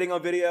comments I'm getting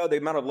on video, the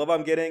amount of love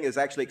I'm getting is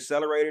actually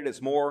accelerated.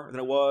 It's more than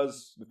it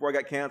was before I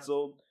got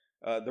canceled.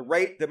 The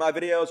rate that my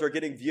videos are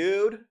getting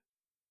viewed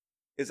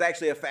is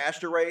actually a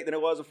faster rate than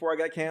it was before I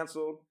got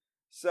canceled.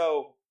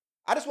 So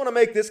I just want to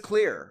make this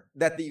clear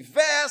that the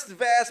vast,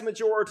 vast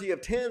majority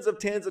of tens of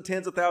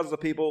thousands of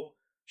people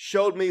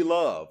showed me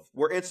love,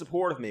 were in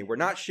support of me, were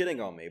not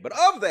shitting on me. But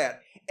of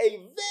that, a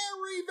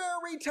very,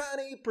 very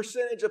tiny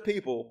percentage of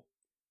people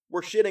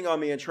were shitting on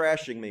me and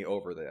trashing me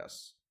over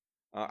this.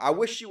 I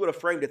wish she would have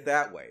framed it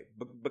that way,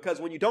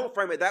 because when you don't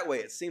frame it that way,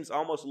 it seems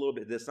almost a little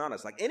bit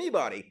dishonest. Like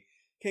anybody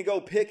can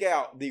go pick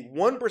out the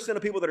 1%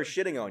 of people that are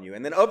shitting on you,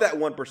 and then of that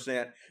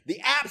 1%,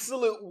 the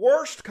absolute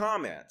worst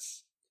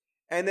comments,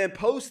 and then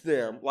post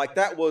them like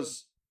that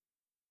was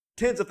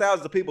tens of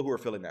thousands of people who are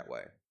feeling that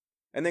way,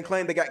 and then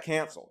claim they got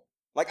canceled.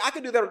 Like I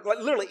can do that, like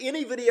literally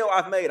any video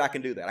I've made, I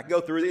can do that. I can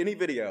go through any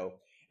video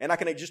and I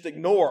can just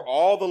ignore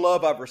all the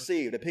love I've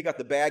received and pick out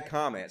the bad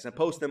comments and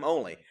post them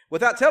only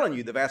without telling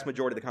you the vast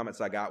majority of the comments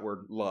I got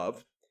were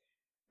love.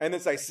 And then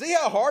say, see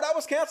how hard I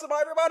was canceled by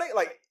everybody?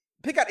 Like,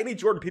 pick out any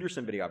Jordan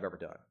Peterson video I've ever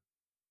done.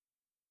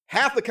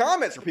 Half the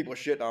comments are people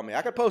shitting on me.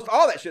 I could post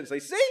all that shit and say,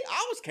 see,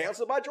 I was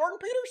canceled by Jordan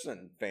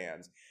Peterson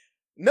fans.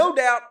 No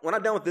doubt, when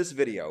I'm done with this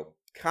video,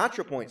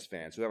 ContraPoints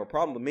fans who have a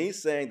problem with me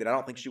saying that I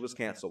don't think she was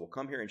canceled will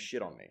come here and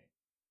shit on me.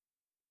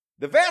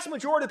 The vast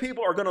majority of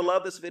people are going to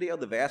love this video.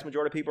 The vast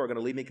majority of people are going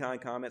to leave me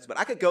kind comments. But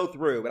I could go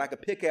through and I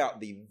could pick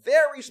out the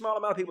very small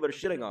amount of people that are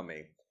shitting on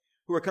me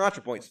who are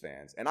ContraPoints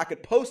fans. And I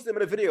could post them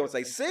in a video and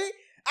say, see,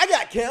 I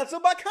got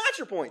canceled by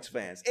ContraPoints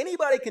fans.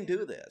 Anybody can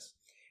do this.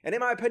 And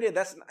in my opinion,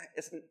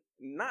 it's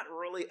not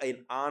really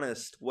an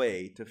honest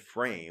way to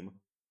frame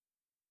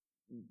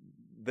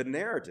the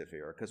narrative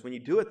here. Because when you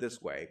do it this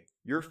way,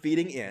 you're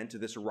feeding into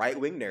this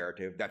right-wing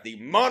narrative that the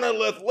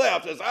monolith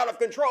left is out of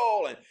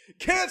control and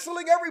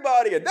canceling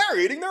everybody, and they're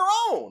eating their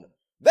own.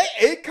 They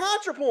ate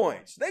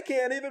ContraPoints. They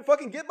can't even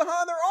fucking get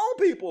behind their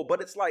own people. But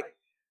it's like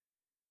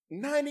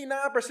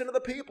 99% of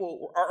the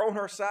people are on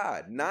her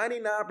side.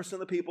 99% of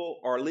the people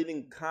are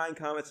leaving kind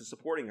comments and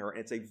supporting her. And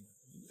it's a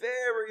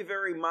very,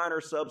 very minor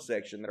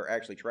subsection that are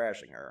actually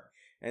trashing her.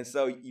 And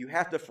so you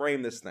have to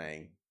frame this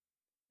thing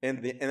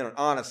in an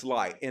honest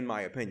light, in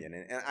my opinion.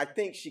 And I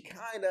think she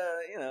kind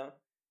of,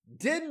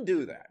 didn't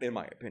do that, in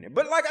my opinion.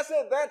 But like I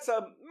said, that's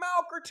a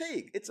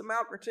malcritique. It's a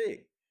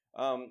malcritique.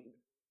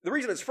 The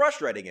reason it's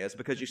frustrating is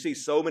because you see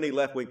so many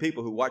left-wing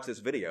people who watch this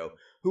video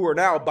who are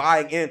now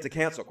buying into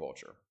cancel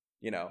culture.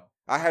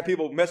 I had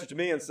people message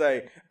me and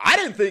say, I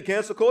didn't think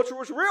cancel culture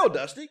was real,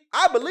 Dusty.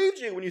 I believed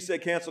you when you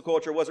said cancel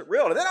culture wasn't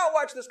real. And then I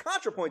watched this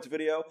ContraPoints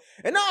video,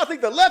 and now I think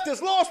the left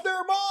has lost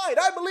their mind.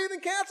 I believe in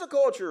cancel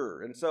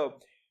culture. And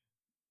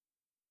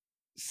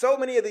so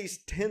many of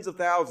these tens of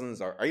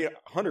thousands or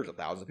hundreds of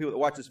thousands of people that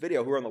watch this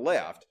video who are on the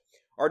left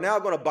are now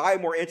going to buy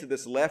more into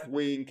this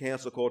left-wing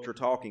cancel culture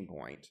talking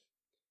point,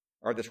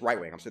 or this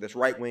right-wing, this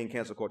right-wing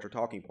cancel culture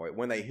talking point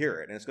when they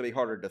hear it, and it's going to be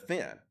harder to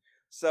defend.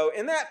 So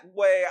in that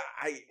way,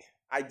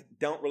 I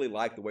don't really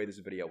like the way this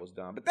video was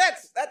done. But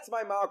that's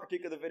my mild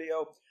critique of the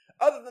video.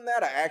 Other than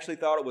that, I actually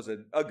thought it was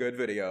a good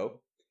video.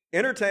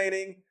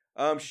 Entertaining.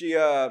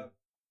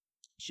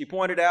 She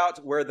pointed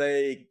out where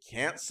they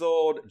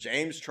canceled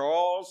James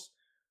Charles,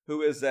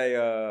 who is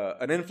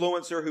an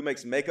influencer who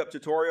makes makeup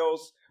tutorials.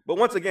 But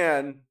once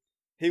again,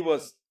 he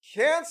was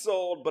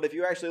canceled, but if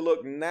you actually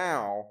look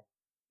now,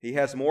 he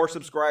has more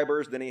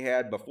subscribers than he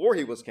had before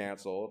he was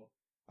canceled.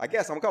 I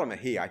guess I'm calling him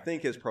a he. I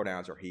think his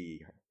pronouns are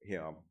he,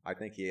 him. I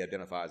think he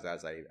identifies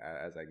as a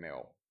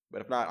male.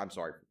 But if not, I'm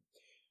sorry.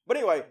 But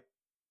anyway,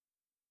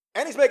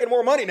 and he's making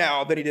more money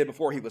now than he did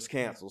before he was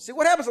canceled. See,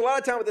 what happens a lot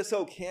of time with this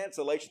whole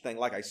cancellation thing,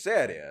 like I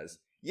said, is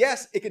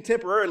yes, it can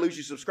temporarily lose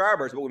you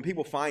subscribers, but when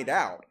people find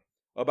out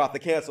about the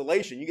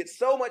cancellation, you get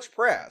so much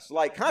press.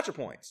 Like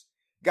ContraPoints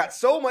got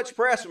so much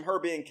press from her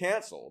being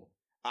canceled.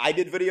 I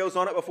did videos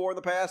on it before in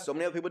the past. So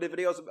many other people did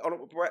videos on it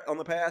on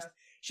the past.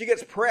 She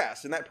gets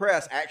press, and that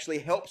press actually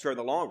helps her in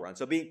the long run.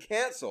 So being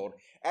canceled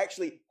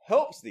actually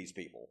helps these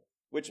people,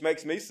 which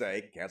makes me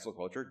say cancel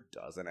culture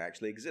doesn't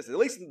actually exist. At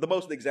least the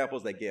most of the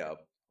examples they give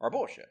are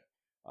bullshit.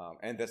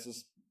 And this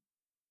is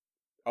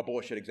a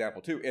bullshit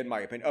example, too, in my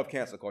opinion, of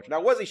cancel culture.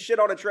 Now, was he shit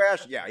on and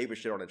trashed? Yeah, he was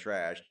shit on and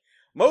trashed.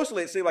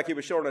 Mostly, it seemed like he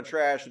was shit on and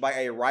trashed by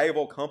a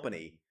rival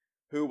company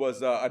who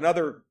was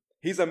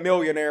he's a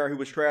millionaire who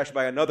was trashed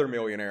by another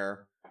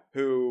millionaire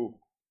who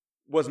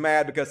was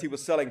mad because he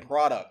was selling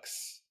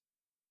products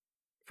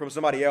from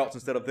somebody else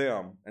instead of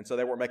them, and so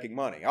they weren't making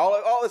money.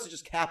 All this is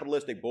just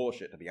capitalistic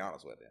bullshit, to be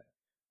honest with you.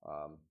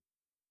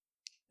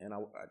 And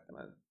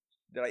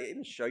did I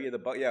even show you the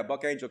Buck? Yeah,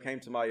 Buck Angel came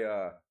to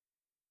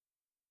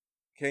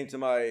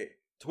my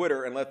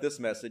Twitter and left this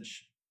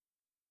message.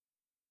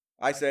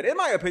 I said, in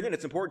my opinion,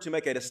 it's important to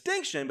make a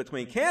distinction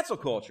between cancel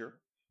culture,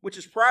 which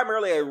is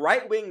primarily a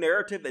right-wing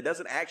narrative that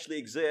doesn't actually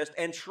exist,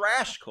 and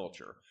trash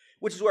culture,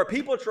 which is where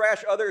people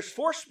trash others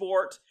for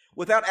sport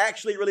without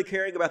actually really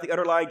caring about the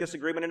underlying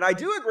disagreement. And I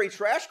do agree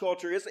trash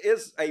culture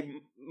is a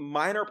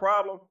minor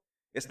problem.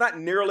 It's not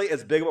nearly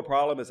as big of a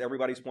problem as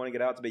everybody's pointing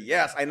it out to be.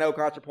 Yes, I know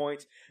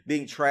ContraPoints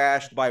being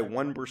trashed by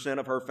 1%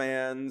 of her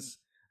fans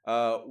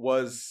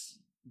was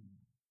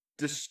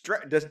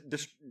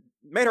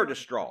made her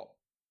distraught,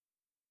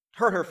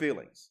 hurt her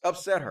feelings,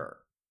 upset her.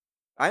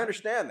 I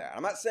understand that.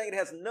 I'm not saying it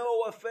has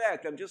no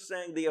effect. I'm just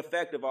saying the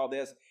effect of all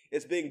this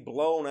is being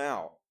blown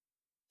out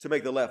to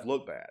make the left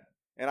look bad.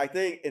 And I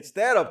think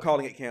instead of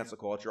calling it cancel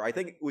culture, I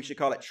think we should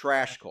call it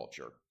trash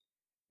culture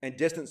and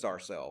distance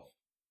ourselves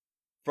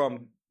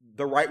from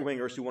the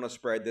right-wingers who want to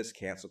spread this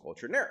cancel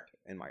culture narrative,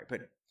 in my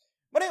opinion.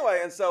 But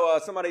anyway, and so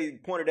somebody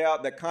pointed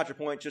out that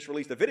ContraPoint just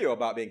released a video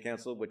about being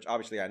canceled, which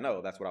obviously I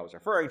know that's what I was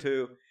referring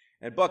to.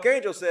 And Buck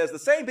Angel says, the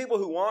same people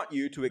who want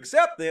you to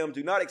accept them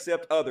do not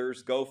accept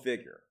others, go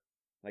figure.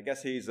 I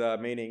guess he's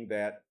meaning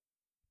that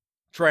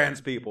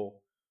trans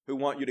people who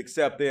want you to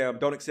accept them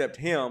don't accept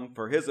him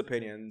for his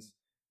opinions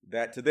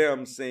that to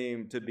them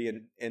seem to be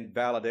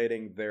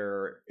invalidating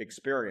their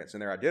experience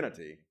and their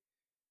identity.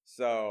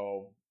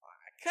 So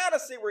I kind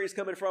of see where he's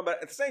coming from,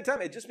 but at the same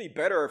time, it'd just be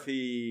better if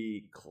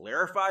he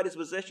clarified his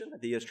position,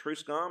 if he is true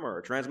scum or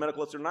a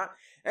transmedicalist or not.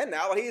 And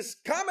now that he's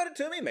commented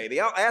to me, maybe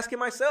I'll ask him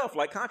myself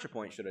like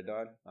ContraPoint should have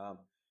done.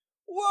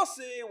 We'll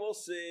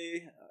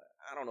see.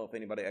 I don't know if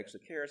anybody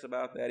actually cares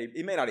about that.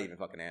 He may not even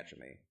fucking answer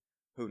me.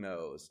 Who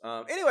knows?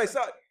 Anyway,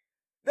 so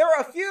there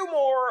are a few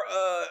more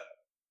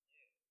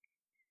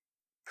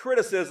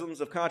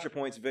criticisms of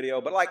ContraPoint's video,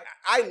 but like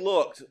I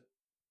looked,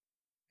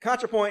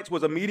 ContraPoints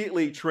was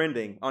immediately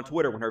trending on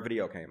Twitter when her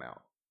video came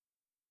out,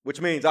 which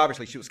means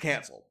obviously she was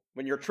canceled.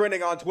 When you're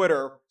trending on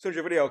Twitter, as soon as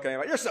your video came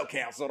out, you're so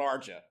canceled,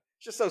 aren't you?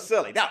 It's just so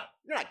silly. No,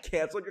 you're not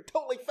canceled. You're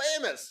totally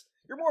famous.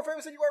 You're more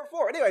famous than you were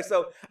before. Anyway,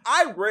 so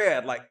I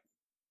read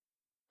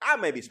I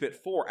maybe spent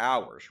 4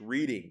 hours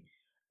reading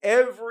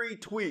every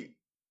tweet.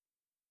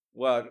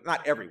 Well,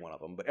 not every one of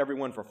them, but every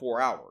one for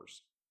 4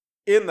 hours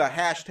in the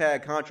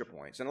hashtag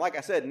ContraPoints. And like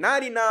I said,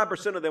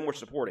 99% of them were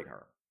supporting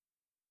her.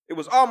 It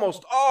was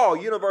almost all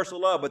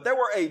universal love, but there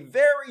were a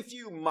very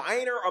few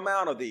minor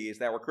amount of these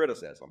that were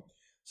criticism.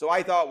 So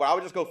I thought, well, I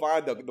would just go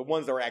find the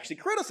ones that were actually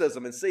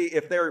criticism and see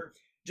if they're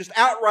just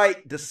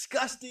outright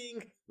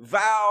disgusting,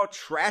 vile,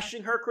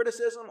 trashing her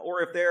criticism,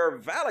 or if they're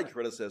valid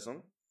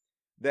criticism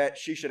that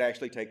she should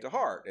actually take to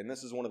heart. And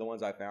this is one of the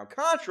ones I found.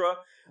 Contra,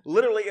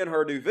 literally in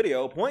her new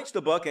video, points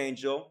to Buck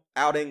Angel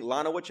outing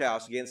Lana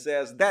Wachowski and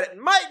says that it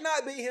might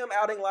not be him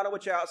outing Lana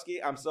Wachowski.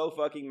 I'm so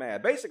fucking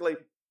mad. Basically,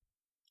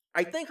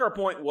 I think her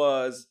point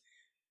was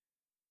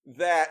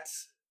that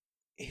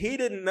he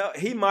didn't know,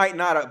 he might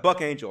not have,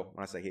 Buck Angel,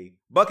 when I say he,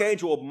 Buck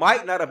Angel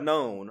might not have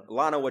known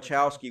Lana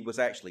Wachowski was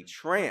actually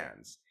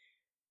trans.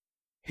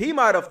 He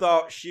might have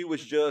thought she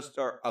was just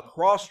a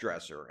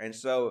cross-dresser, and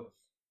so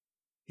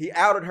he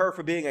outed her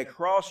for being a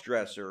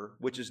cross-dresser,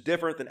 which is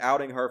different than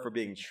outing her for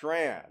being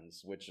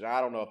trans, which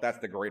I don't know if that's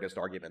the greatest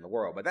argument in the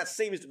world, but that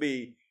seems to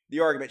be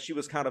the argument she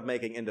was kind of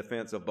making in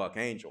defense of Buck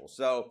Angel.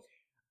 So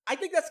I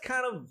think that's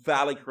kind of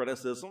valid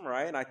criticism,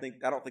 right? And I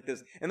don't think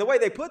this, and the way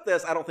they put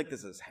this, I don't think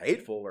this is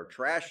hateful or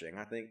trashing.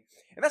 I think,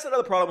 and that's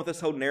another problem with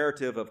this whole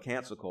narrative of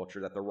cancel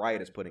culture that the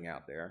right is putting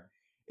out there,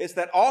 is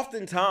that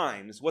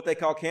oftentimes what they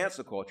call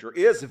cancel culture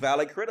is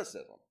valid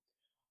criticism.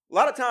 A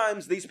lot of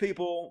times these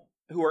people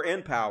who are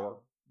in power,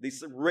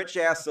 these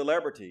rich-ass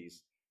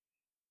celebrities,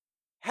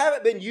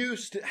 haven't been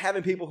used to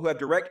having people who have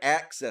direct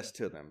access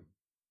to them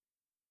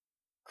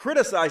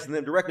criticizing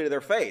them directly to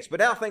their face. But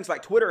now things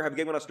like Twitter have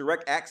given us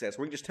direct access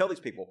where we can just tell these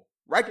people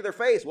right to their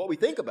face what we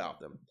think about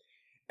them.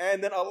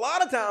 And then a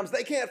lot of times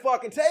they can't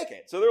fucking take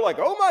it. So they're like,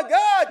 oh my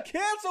God,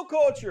 cancel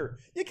culture.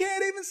 You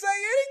can't even say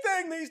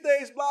anything these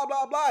days, blah,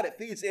 blah, blah. And it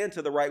feeds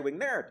into the right-wing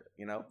narrative,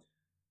 you know.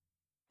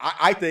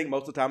 I think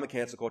most of the time when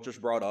cancel culture is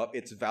brought up,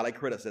 it's valid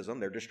criticism.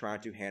 They're just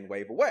trying to hand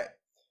wave away.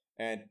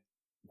 And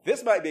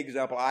this might be an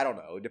example. I don't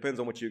know. It depends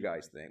on what you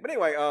guys think. But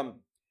anyway,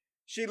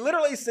 she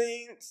literally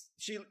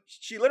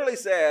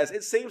says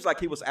it seems like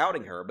he was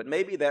outing her, but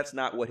maybe that's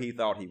not what he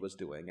thought he was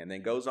doing, and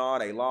then goes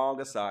on a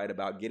long aside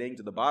about getting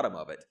to the bottom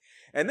of it,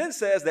 and then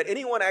says that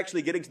anyone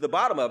actually getting to the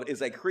bottom of it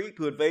is a creep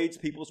who invades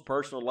people's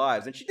personal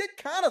lives. And she did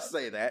kind of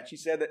say that. She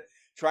said that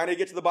trying to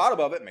get to the bottom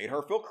of it made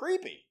her feel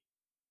creepy.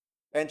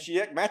 And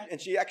she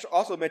actually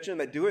also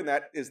mentioned that doing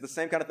that is the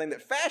same kind of thing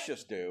that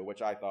fascists do,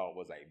 which I thought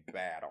was a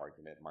bad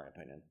argument, in my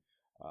opinion.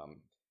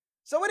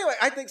 So anyway,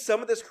 I think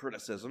some of this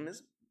criticism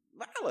is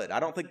valid. I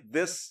don't think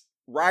this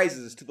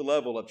rises to the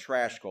level of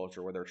trash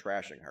culture where they're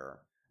trashing her.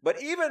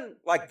 But even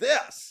like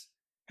this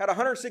had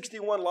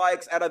 161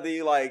 likes out of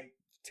the like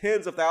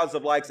tens of thousands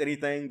of likes,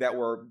 anything that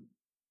were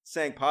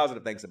saying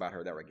positive things about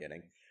her that we're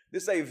getting.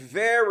 This is a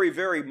very,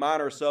 very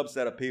minor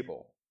subset of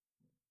people.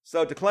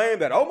 So to claim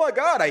that, oh my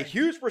God, a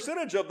huge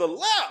percentage of the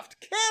left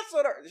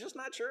canceled her, it's just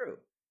not true.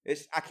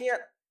 I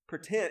can't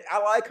pretend. I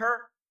like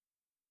her.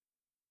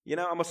 You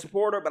know, I'm a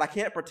supporter, but I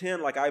can't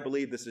pretend like I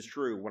believe this is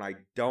true when I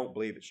don't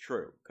believe it's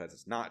true, because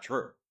it's not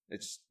true.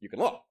 You can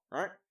look,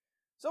 right?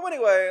 So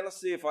anyway, let's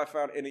see if I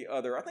found any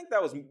other. I think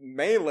that was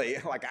mainly,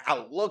 like,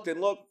 I looked and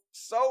looked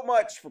so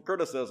much for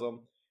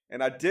criticism,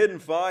 and I didn't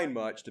find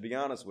much, to be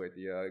honest with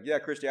you. Yeah,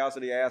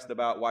 Christianity asked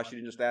about why she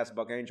didn't just ask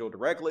Buck Angel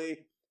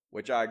directly,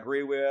 which I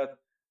agree with.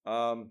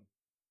 Yeah,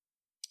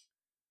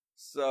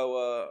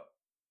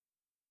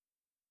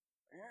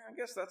 I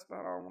guess that's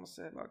about all I want to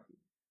say about it.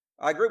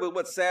 I agree with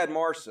what Sad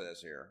Marsh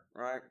says here,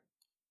 right?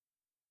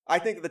 I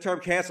think that the term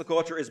cancel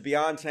culture is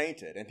beyond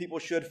tainted, and people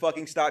should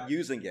fucking stop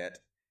using it,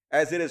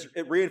 as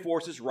it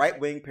reinforces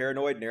right-wing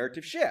paranoid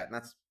narrative shit. And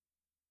that's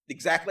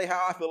exactly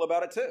how I feel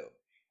about it too.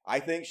 I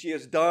think she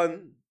has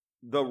done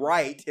the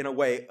right, in a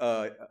way,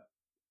 a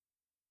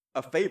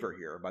favor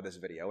here by this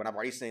video. And I've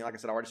already seen, like I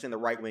said, I've already seen the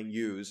right-wing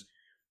use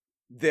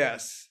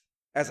this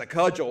as a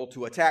cudgel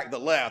to attack the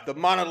left, the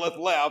monolith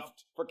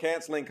left, for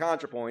canceling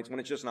ContraPoints when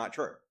it's just not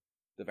true.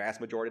 The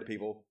vast majority of the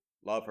people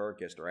love her,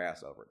 kissed her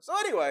ass over it. So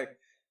anyway,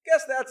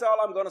 guess that's all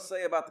I'm going to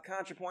say about the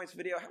ContraPoints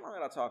video. How long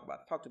did I talk about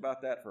it? I talked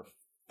about that for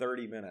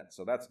 30 minutes,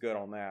 so that's good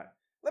on that.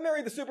 Let me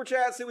read the super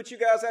chat, see what you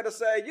guys had to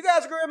say. You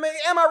guys agree with me?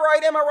 Am I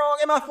right? Am I wrong?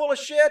 Am I full of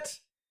shit?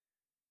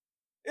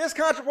 Is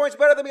ContraPoints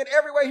better than me in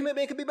every way? Human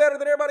being can be better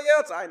than everybody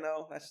else. I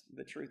know. That's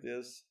the truth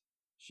is.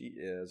 She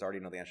is. I already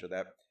know the answer to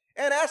that.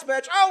 Ann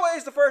Aspatch,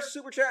 always the first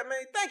super chat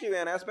made. Thank you,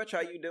 Ann Aspatch.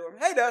 How you doing?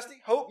 Hey, Dusty.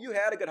 Hope you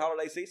had a good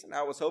holiday season.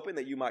 I was hoping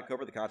that you might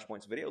cover the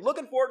ContraPoints video.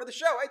 Looking forward to the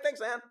show. Hey,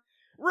 thanks, Ann.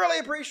 Really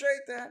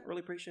appreciate that.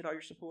 Really appreciate all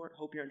your support.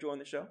 Hope you're enjoying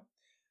the show.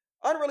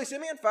 Unruly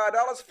Simeon,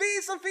 $5.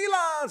 Feed some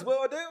felines.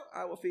 Will do.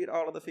 I will feed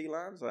all of the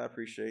felines. I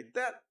appreciate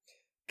that.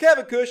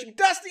 Kevin Cushing,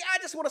 Dusty, I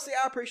just want to say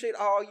I appreciate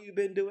all you've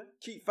been doing.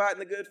 Keep fighting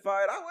the good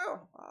fight. I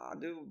will. I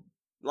do.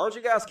 As long as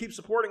you guys keep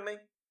supporting me.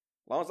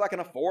 As long as I can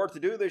afford to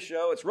do this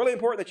show. It's really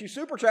important that you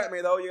super chat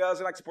me, though. You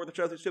guys like to support the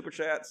show through super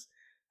chats.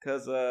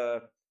 Because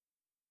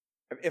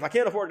if I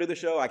can't afford to do the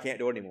show, I can't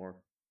do it anymore.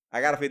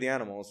 I got to feed the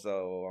animals.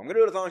 So I'm going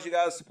to do it as long as you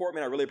guys support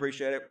me. And I really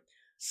appreciate it.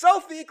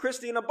 Sophie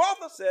Christina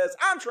Baltha says,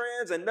 I'm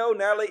trans and no,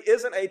 Natalie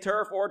isn't a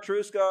TERF or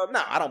true scum.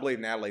 No, I don't believe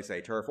Natalie's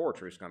a TERF or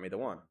true scum, either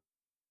one.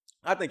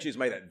 I think she's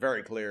made that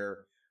very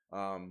clear.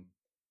 And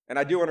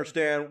I do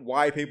understand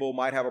why people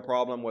might have a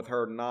problem with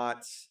her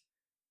not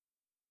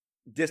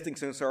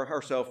distancing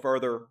herself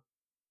further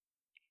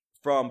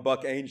from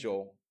Buck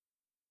Angel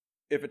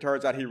if it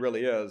turns out he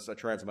really is a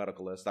trans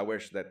medicalist. I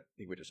wish that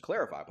he would just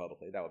clarify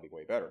publicly. That would be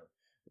way better.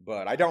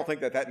 But I don't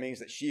think that means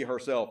that she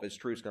herself is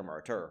true scum or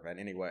a TERF in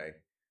any way.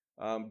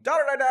 $1.99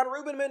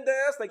 Ruben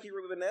Mendez. Thank you,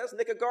 Ruben Mendez.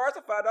 Nick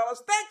Garza, $5.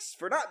 Thanks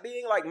for not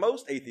being like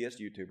most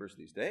atheist YouTubers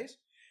these days.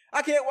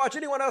 I can't watch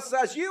anyone else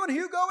besides you and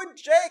Hugo and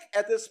Jake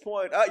at this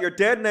point. You're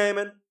dead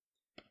naming.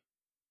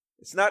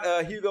 It's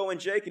not Hugo and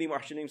Jake anymore.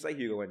 I shouldn't even say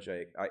Hugo and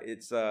Jake.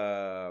 It's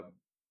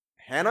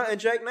Hannah and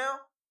Jake now.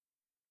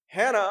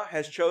 Hannah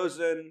has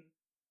chosen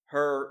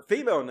her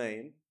female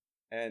name,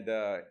 and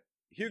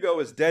Hugo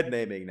is dead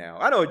naming now.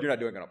 I know you're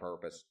not doing it on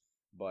purpose,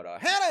 but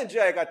Hannah and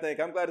Jake, I think.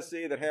 I'm glad to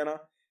see that Hannah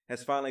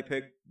has finally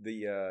picked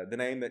the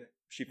name that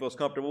she feels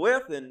comfortable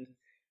with, and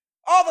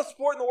all the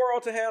support in the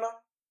world to Hannah.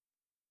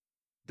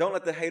 Don't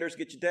let the haters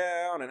get you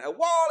down. And a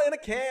wall in a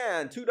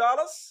can, $2.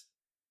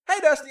 Hey,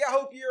 Dusty, I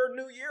hope your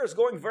new year is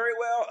going very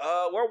well.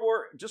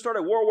 Just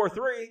started World War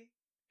III.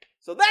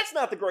 So that's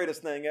not the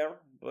greatest thing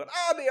ever. But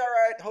I'll be all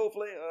right,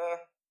 hopefully.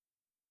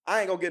 I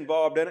ain't going to get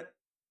involved in it.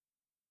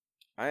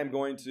 I am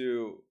going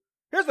to...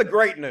 Here's the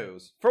great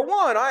news. For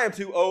one, I am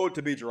too old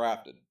to be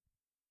drafted.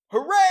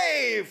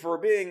 Hooray for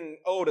being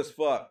old as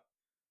fuck.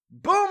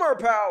 Boomer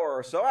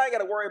power. So I ain't got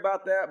to worry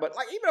about that. But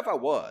like, even if I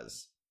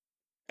was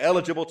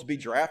eligible to be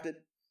drafted,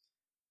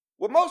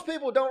 what most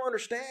people don't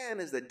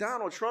understand is that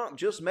Donald Trump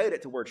just made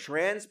it to where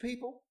trans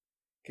people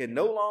can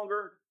no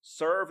longer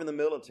serve in the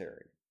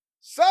military.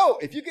 So,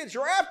 if you get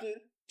drafted,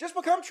 just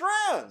become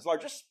trans. Like,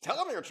 just tell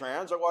them you're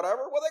trans or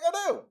whatever. What they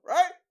gonna do,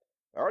 right?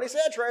 I already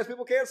said trans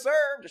people can't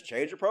serve. Just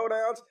change your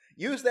pronouns.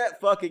 Use that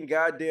fucking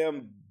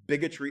goddamn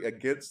bigotry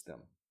against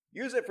them.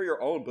 Use it for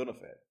your own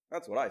benefit.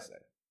 That's what I say.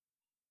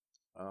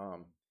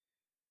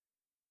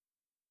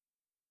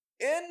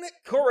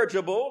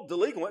 Incorrigible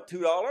delinquent,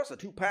 $2 or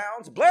 2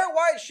 pounds. Blair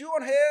White, shoe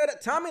on head.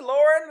 Tommy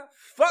Lauren,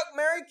 fuck,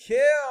 marry, kill.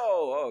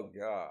 Oh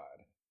God.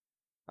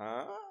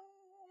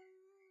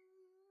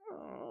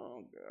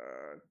 Oh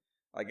God.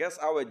 I guess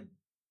I would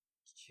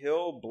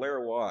kill Blair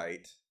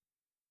White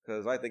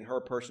because I think her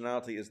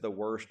personality is the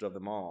worst of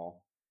them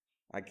all.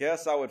 I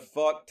guess I would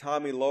fuck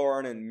Tommy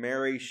Lauren and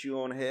marry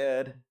shoe on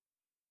head.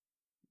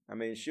 I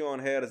mean, shoe on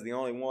head is the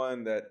only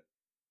one that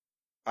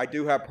I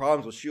do have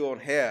problems with shoe on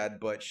head,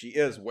 but she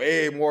is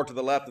way more to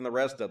the left than the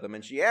rest of them,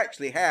 and she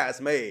actually has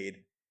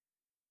made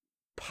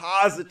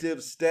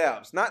positive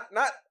steps. Not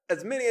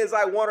as many as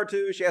I want her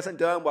to. She hasn't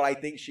done what I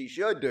think she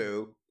should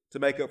do to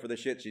make up for the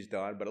shit she's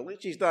done, but at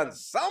least she's done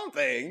some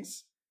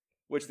things,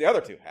 which the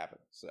other two haven't.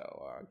 So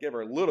give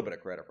her a little bit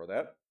of credit for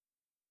that.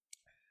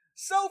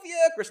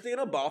 Sophia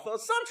Christina Botha.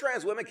 Some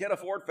trans women can't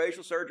afford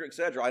facial surgery,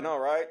 etc. I know,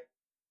 right?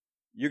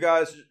 You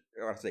guys,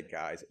 I say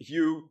guys,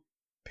 you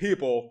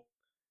people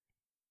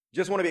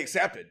just want to be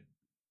accepted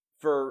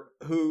for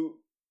who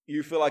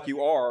you feel like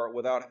you are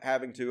without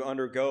having to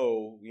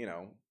undergo,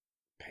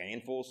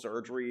 painful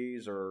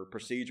surgeries or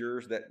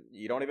procedures that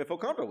you don't even feel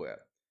comfortable with.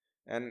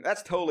 And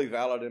that's totally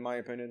valid in my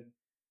opinion.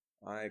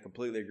 I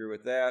completely agree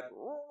with that.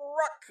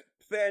 Ruck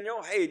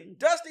Nathaniel. Hey,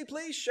 Dusty,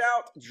 please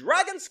shout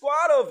Dragon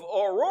Squad of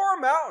Aurora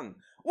Mountain.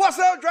 What's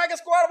up, Dragon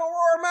Squad of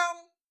Aurora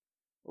Mountain?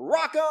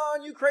 Rock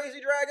on, you crazy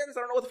dragons.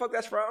 I don't know what the fuck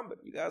that's from, but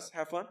you guys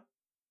have fun.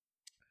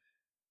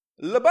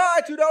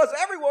 Labai, $2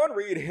 everyone.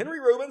 Read Henry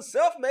Rubin's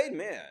Self-Made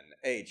Men,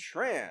 a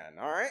Tran.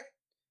 All right.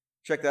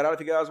 Check that out if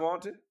you guys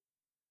want to.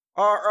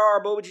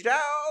 RR Bobichitao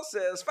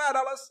says $5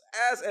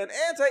 as an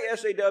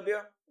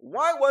anti-SJW.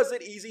 Why was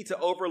it easy to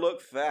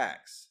overlook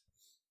facts?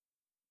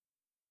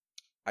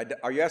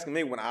 Are you asking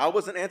me when I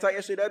was an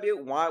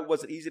anti-SJW? Why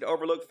was it easy to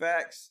overlook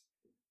facts?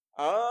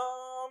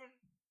 I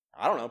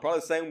don't know.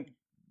 Probably the same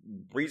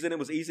reason it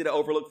was easy to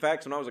overlook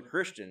facts when I was a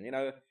Christian.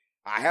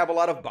 I have a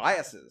lot of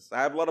biases.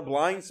 I have a lot of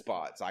blind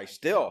spots. I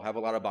still have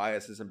a lot of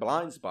biases and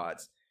blind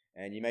spots.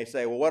 And you may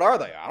say, well, what are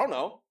they? I don't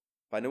know.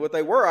 If I knew what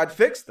they were, I'd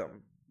fix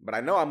them. But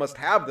I know I must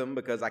have them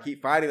because I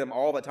keep finding them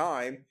all the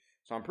time.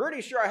 So I'm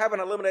pretty sure I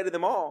haven't eliminated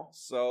them all.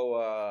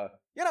 So,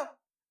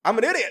 I'm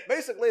an idiot.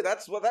 Basically,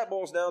 that's what that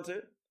boils down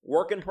to.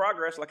 Work in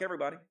progress like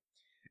everybody.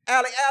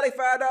 Allie,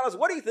 $5.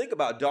 What do you think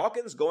about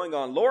Dawkins going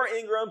on Laura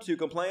Ingraham to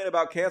complain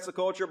about cancel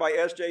culture by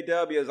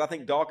SJWs? I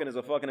think Dawkins is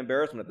a fucking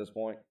embarrassment at this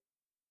point.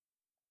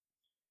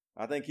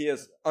 I think he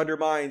has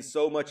undermined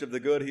so much of the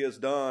good he has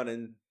done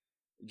and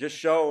just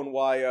shown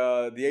why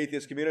the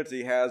atheist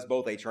community has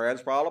both a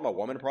trans problem, a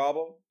woman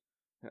problem.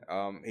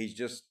 He's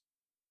just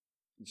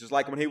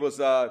like when he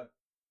was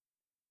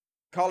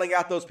calling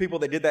out those people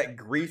that did that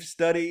grief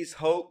studies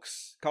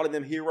hoax, calling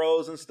them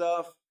heroes and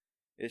stuff.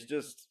 It's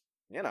just,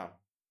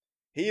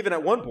 he even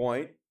at one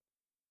point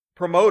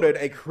promoted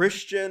a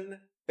Christian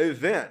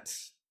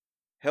event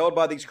held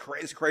by these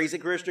crazy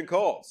Christian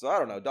cults. So I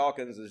don't know.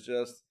 Dawkins is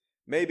just,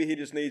 maybe he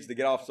just needs to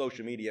get off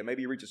social media.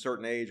 Maybe he reached a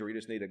certain age where you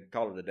just need to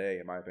call it a day,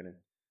 in my opinion.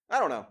 I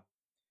don't know.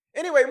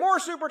 Anyway, more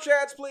super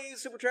chats,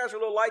 please. Super chats are a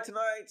little light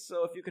tonight,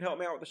 so if you could help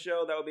me out with the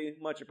show, that would be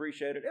much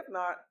appreciated. If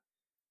not,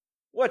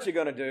 what you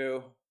gonna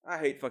do? I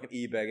hate fucking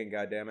e-begging,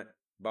 goddammit.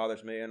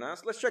 Bothers me. And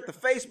let's check the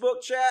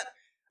Facebook chat.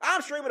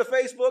 I'm streaming to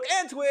Facebook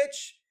and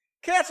Twitch.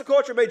 Cancel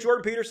culture made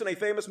Jordan Peterson a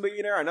famous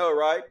millionaire. I know,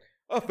 right?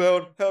 I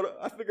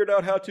figured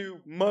out how to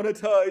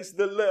monetize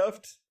the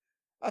left.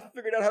 I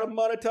figured out how to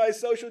monetize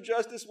social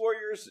justice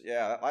warriors.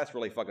 Yeah, that's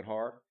really fucking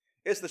hard.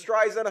 It's the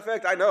Streisand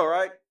effect. I know,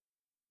 right?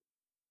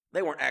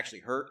 They weren't actually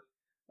hurt.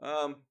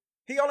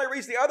 He only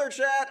reads the other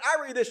chat. I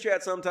read this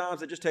chat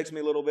sometimes. It just takes me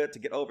a little bit to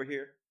get over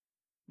here.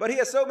 But he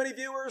has so many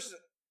viewers.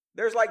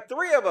 There's like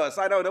 3 of us.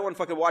 I know no one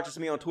fucking watches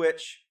me on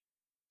Twitch.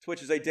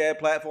 Twitch is a dead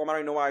platform. I don't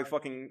even know why I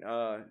fucking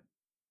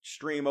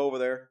stream over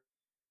there.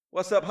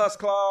 What's up,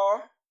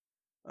 Husklaw?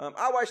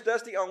 I watched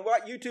Dusty on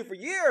YouTube for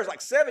years,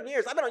 like 7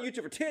 years. I've been on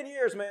YouTube for 10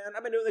 years, man.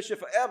 I've been doing this shit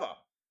forever.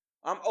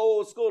 I'm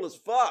old school as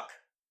fuck.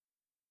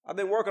 I've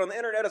been working on the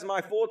internet as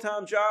my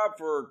full-time job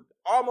for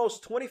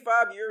almost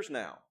 25 years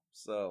now.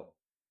 So,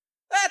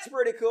 that's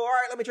pretty cool. All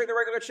right, let me check the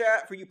regular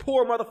chat for you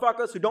poor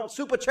motherfuckers who don't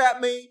super chat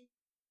me.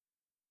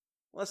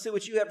 Let's see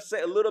what you have to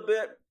say a little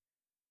bit.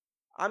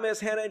 I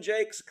miss Hannah and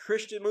Jake's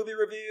Christian movie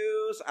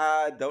reviews.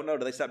 I don't know.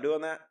 Do they stop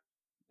doing that?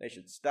 They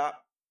should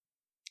stop.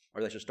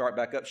 Or they should start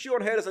back up. Shoe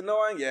on head is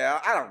annoying. Yeah,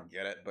 I don't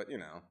get it, but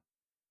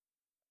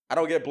I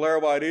don't get Blair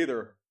White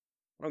either.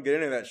 I don't get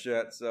any of that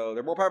shit. So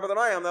they're more popular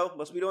than I am, though.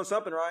 Must be doing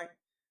something right.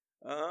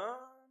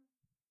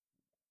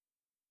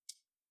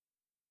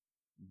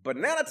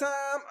 Banana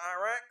time.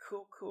 All right.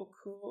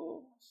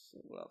 Cool. Let's see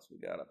what else we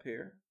got up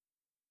here.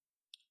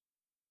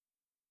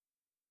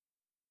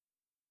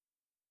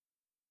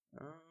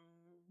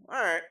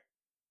 All right.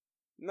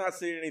 Not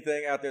seeing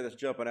anything out there that's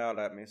jumping out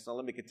at me, so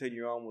let me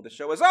continue on with the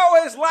show. As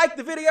always, like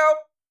the video.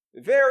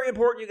 Very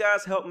important you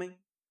guys help me.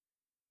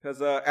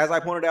 Because as I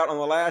pointed out on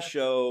the last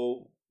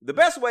show, the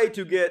best way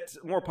to get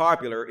more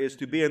popular is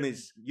to be in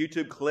these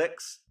YouTube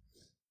cliques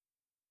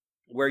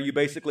where you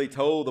basically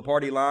toe the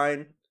party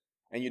line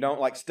and you don't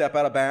like step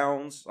out of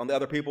bounds on the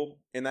other people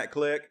in that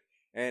clique.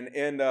 And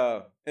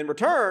in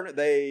return,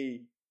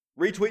 they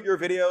retweet your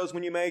videos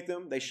when you make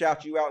them. They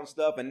shout you out and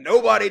stuff, and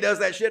nobody does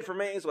that shit for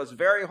me, so it's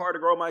very hard to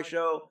grow my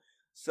show.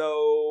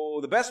 So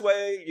the best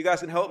way you guys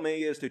can help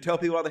me is to tell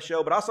people about the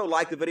show, but also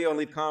like the video and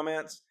leave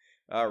comments.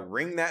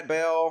 Ring that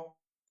bell.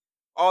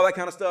 All that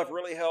kind of stuff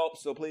really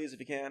helps, so please, if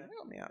you can,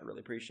 help me out. I really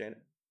appreciate it.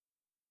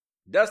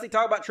 Dusty,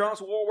 talk about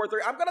Trump's World War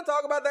III. I'm going to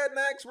talk about that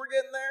next. We're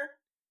getting there.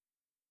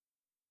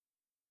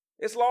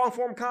 It's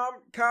long-form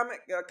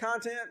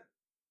content.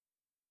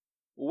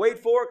 Wait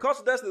for it.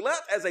 Coastal Dusty, the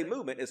left as a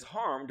movement is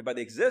harmed by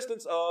the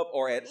existence of,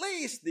 or at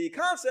least the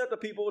concept of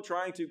people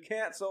trying to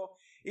cancel,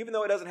 even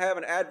though it doesn't have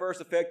an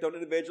adverse effect on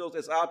individuals.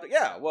 It's optics.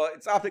 Yeah, well,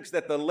 it's optics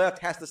that the left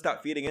has to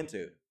stop feeding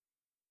into.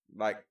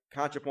 Like,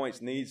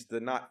 ContraPoints needs to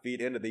not feed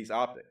into these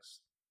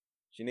optics.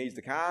 She needs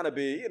to kind of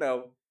be,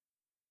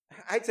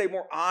 I'd say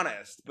more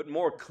honest, but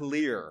more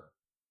clear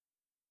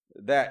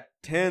that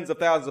tens of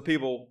thousands of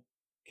people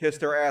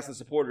kissed her ass and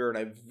supported her, and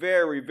a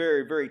very,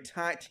 very, very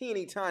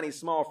teeny, tiny,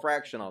 small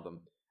fraction of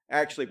them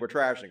actually were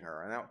trashing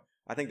her. And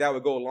I think that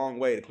would go a long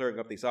way to clearing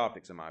up these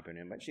optics, in my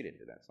opinion, but she didn't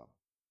do that, so.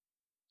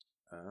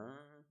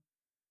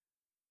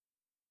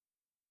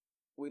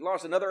 We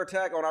launched another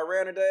attack on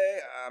Iran today.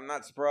 I'm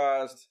not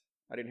surprised.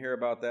 I didn't hear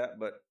about that,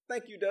 but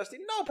thank you, Dusty.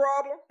 No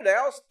problem. Today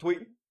I was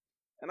tweeting,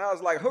 and I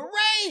was like,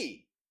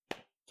 hooray!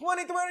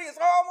 2020 is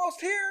almost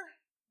here.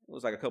 It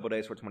was like a couple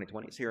days for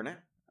 2020. It's here now.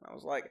 And I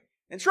was like,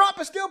 and Trump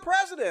is still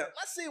president.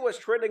 Let's see what's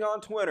trending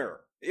on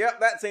Twitter. Yep,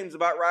 that seems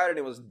about right. And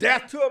it was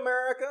death to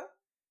America.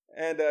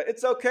 And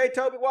it's okay,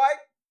 Toby White.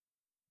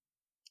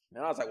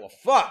 And I was like, well,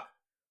 fuck.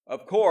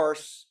 Of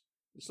course.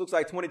 This looks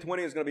like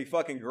 2020 is going to be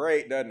fucking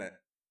great, doesn't it?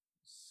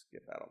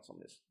 Skip out on some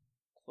of this.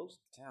 Close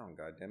down,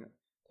 goddammit.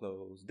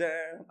 Close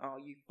down all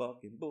you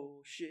fucking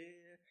bullshit.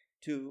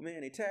 Too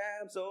many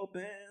tabs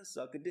open.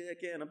 Suck a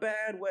dick in a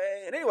bad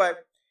way. And anyway,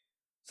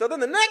 so then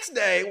the next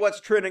day, what's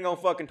trending on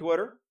fucking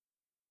Twitter?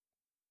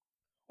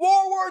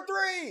 World War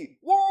III!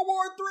 World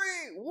War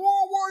III!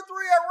 World War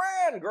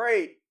III Iran!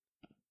 Great.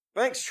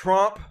 Thanks,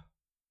 Trump.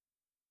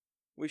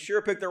 We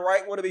sure picked the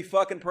right one to be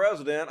fucking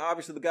president.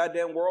 Obviously, the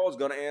goddamn world's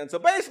going to end. So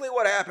basically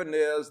what happened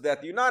is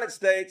that the United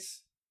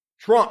States,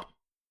 Trump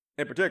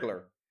in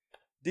particular,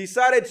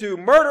 decided to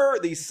murder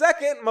the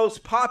second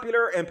most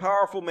popular and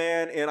powerful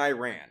man in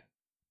Iran.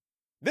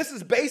 This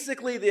is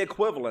basically the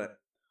equivalent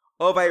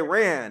of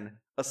Iran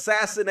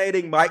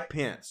assassinating Mike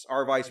Pence,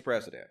 our vice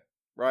president,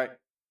 right?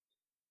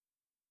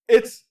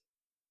 It's,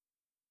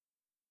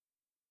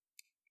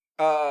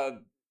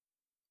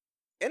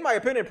 in my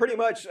opinion, pretty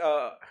much,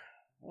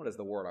 what is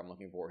the word I'm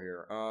looking for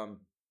here?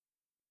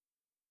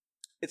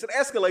 It's an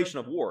escalation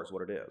of war is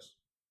what it is.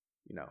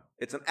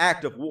 It's an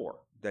act of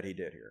war that he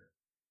did here.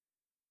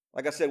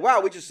 Like I said,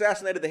 wow, we just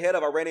assassinated the head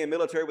of Iranian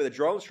military with a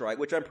drone strike,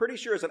 which I'm pretty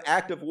sure is an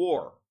act of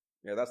war.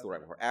 Yeah, that's the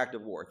right word, act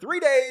of war. 3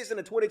 days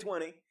into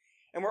 2020,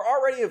 and we're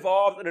already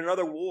involved in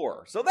another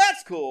war. So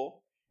that's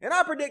cool. And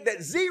I predict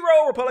that 0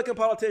 Republican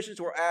politicians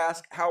will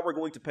ask how we're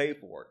going to pay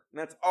for it. And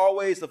that's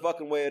always the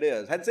fucking way it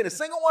is. I hadn't seen a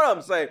single one of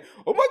them say,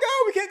 oh my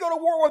God, we can't go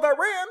to war with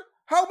Iran.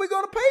 How are we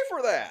going to pay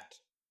for that?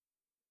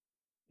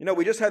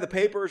 We just had the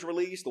papers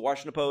released. The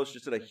Washington Post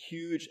just did a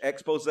huge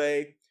expose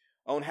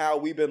on how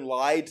we've been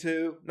lied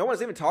to. No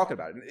one's even talking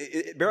about it.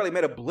 It barely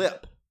made a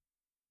blip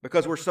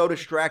because we're so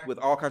distracted with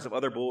all kinds of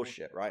other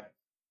bullshit, right?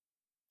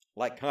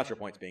 Like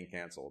ContraPoints being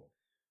canceled.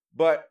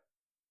 But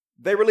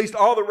they released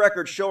all the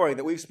records showing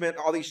that we've spent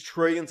all these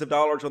trillions of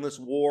dollars on this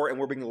war and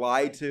we're being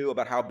lied to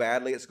about how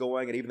badly it's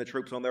going, and even the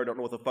troops on there don't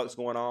know what the fuck's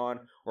going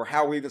on or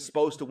how we're even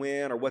supposed to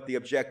win or what the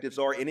objectives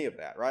are, any of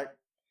that, right?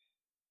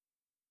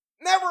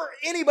 Never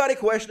anybody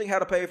questioning how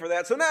to pay for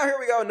that. So now here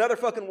we go, another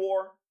fucking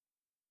war.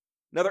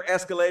 Another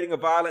escalating of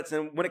violence.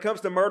 And when it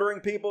comes to murdering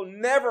people,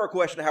 never a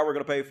question of how we're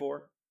going to pay for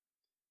it.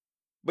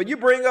 But you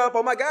bring up,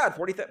 oh my God,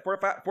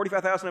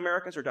 45,000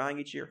 Americans are dying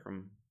each year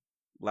from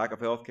lack of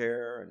health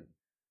care. And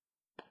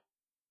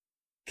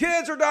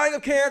kids are dying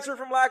of cancer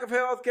from lack of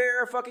health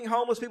care. Fucking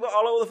homeless people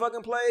all over the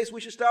fucking place.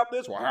 We should stop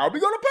this. Well, how are we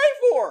going to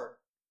pay for it?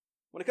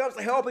 When it comes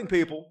to helping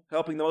people,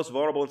 helping the most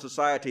vulnerable in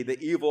society, the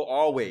evil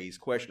always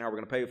question how we're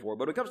going to pay for it.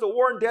 But when it comes to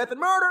war and death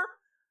and murder,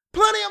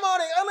 plenty of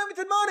money,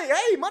 unlimited money.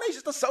 Hey, money's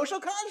just a social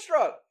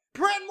construct.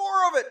 Print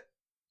more of it.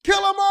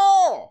 Kill them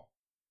all.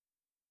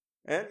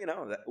 And,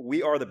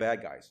 we are the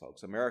bad guys,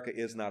 folks. America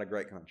is not a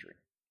great country.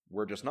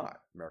 We're just not.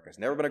 America's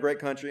never been a great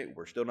country.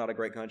 We're still not a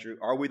great country.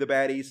 Are we the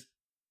baddies?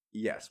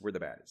 Yes, we're the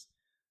baddies.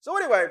 So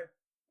anyway,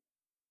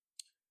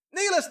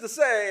 needless to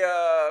say,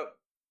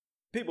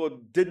 people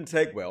didn't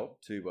take well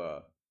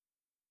to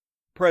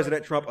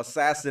President Trump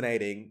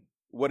assassinating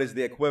what is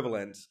the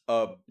equivalent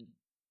of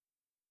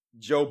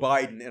Joe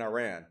Biden in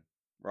Iran,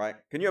 right?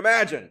 Can you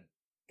imagine?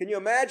 Can you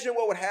imagine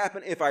what would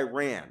happen if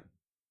Iran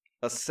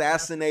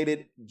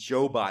assassinated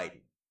Joe Biden?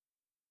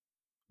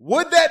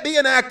 Would that be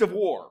an act of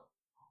war?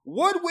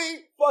 Would we'd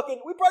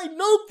probably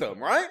nuke them,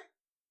 right?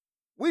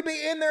 We'd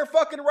be in there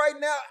fucking right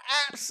now.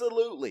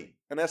 Absolutely.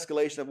 An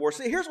escalation of war.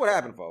 See, here's what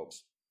happened,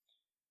 folks.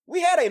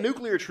 We had a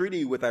nuclear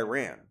treaty with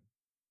Iran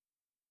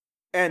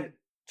And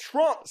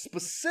Trump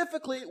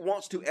specifically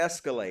wants to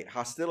escalate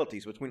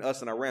hostilities between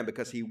us and Iran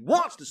because he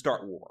wants to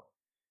start war.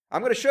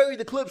 I'm going to show you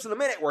the clips in a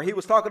minute where he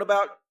was talking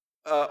about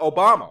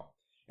Obama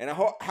and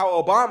how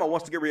Obama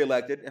wants to get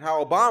reelected and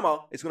how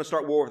Obama is going to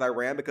start war with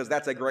Iran because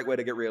that's a great way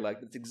to get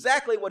reelected. It's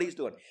exactly what he's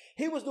doing.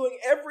 He was doing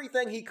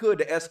everything he could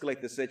to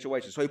escalate this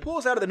situation. So he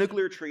pulls out of the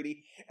nuclear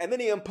treaty and then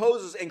he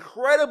imposes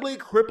incredibly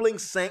crippling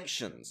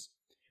sanctions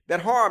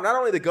that harm not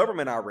only the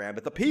government of Iran,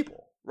 but the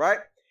people, right?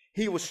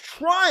 He was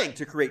trying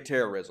to create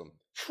terrorism,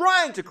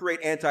 trying to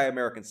create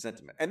anti-American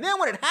sentiment. And then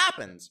when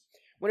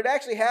it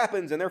actually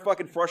happens and they're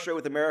fucking frustrated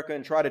with America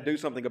and try to do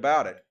something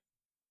about it,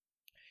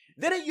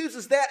 then he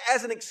uses that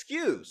as an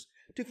excuse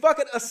to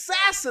fucking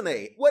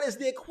assassinate what is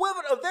the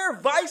equivalent of their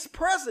vice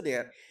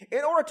president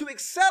in order to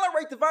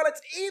accelerate the violence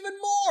even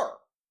more.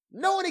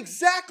 Knowing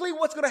exactly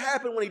what's going to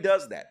happen when he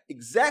does that.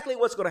 Exactly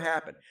what's going to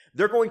happen.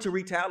 They're going to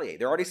retaliate.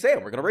 They're already saying,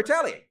 we're going to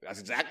retaliate.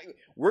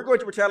 We're going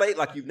to retaliate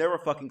like you've never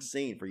fucking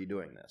seen for you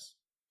doing this.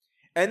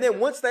 And then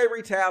once they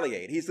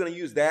retaliate, he's going to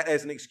use that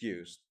as an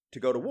excuse to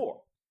go to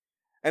war.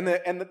 And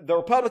the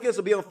Republicans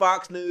will be on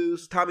Fox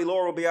News. Tommy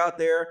Lahren will be out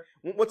there.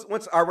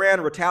 Once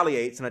Iran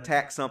retaliates and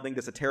attacks something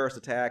that's a terrorist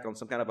attack on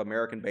some kind of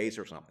American base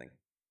or something,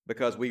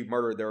 because we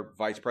murdered their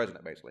vice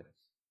president, basically.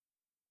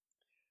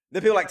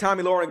 Then people like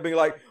Tommy Lahren can be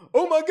like,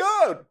 oh my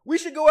God, we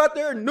should go out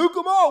there and nuke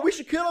them all. We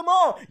should kill them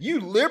all.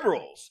 You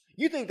liberals,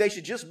 you think they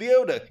should just be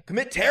able to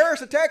commit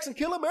terrorist attacks and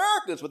kill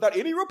Americans without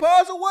any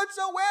reprisal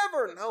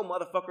whatsoever? No,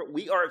 motherfucker,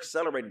 we are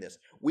accelerating this.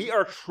 We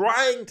are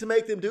trying to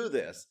make them do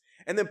this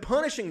and then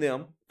punishing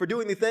them for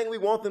doing the thing we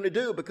want them to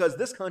do because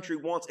this country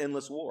wants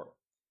endless war.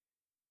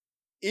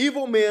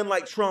 Evil men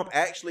like Trump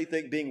actually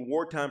think being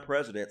wartime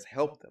presidents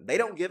help them. They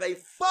don't give a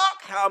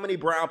fuck how many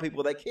brown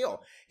people they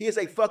kill. He is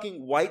a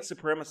fucking white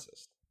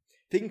supremacist.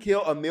 If he can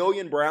kill 1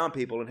 million brown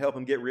people and help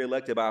him get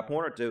reelected by a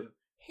point or two,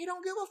 he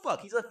don't give a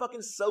fuck. He's a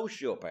fucking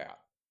sociopath.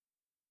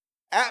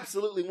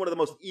 Absolutely one of the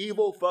most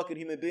evil fucking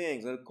human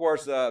beings. And of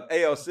course,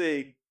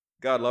 AOC,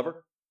 God love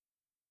her,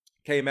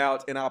 came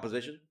out in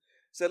opposition.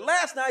 Said,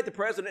 last night the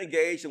president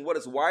engaged in what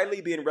is widely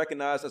being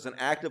recognized as an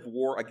act of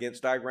war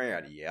against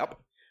Iran. Yep.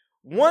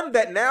 One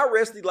that now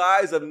risks the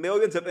lives of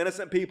millions of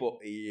innocent people.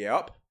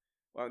 Yep.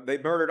 They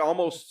murdered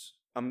almost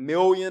 1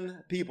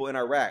 million people in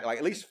Iraq. Like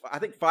at least, I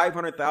think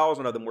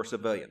 500,000 of them were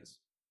civilians.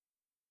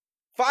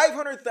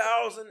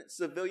 500,000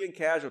 civilian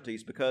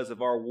casualties because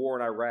of our war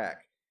in Iraq.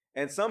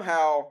 And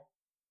somehow,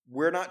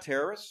 we're not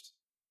terrorists?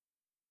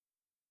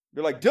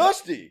 They're like,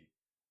 Dusty,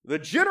 the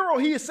general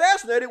he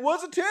assassinated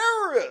was a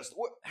terrorist.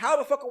 How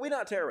the fuck are we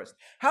not terrorists?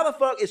 How the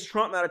fuck is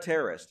Trump not a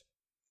terrorist?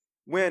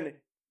 When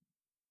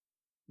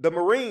the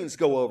Marines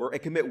go over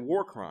and commit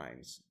war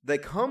crimes, they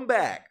come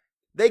back,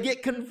 they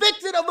get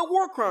convicted of the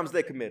war crimes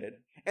they committed,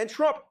 and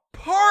Trump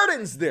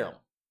pardons them.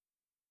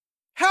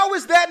 How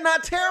is that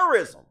not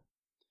terrorism?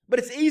 But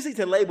it's easy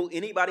to label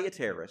anybody a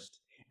terrorist,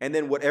 and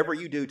then whatever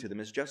you do to them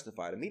is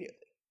justified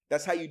immediately.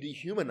 That's how you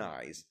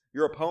dehumanize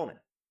your opponent.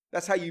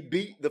 That's how you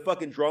beat the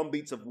fucking drum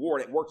beats of war,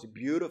 and it works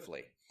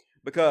beautifully.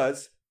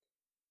 Because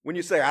when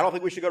you say, I don't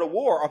think we should go to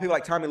war, all people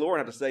like Tommy Lahren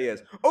have to say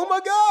is, oh my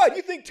God,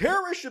 you think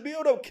terrorists should be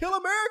able to kill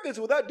Americans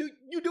without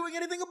you doing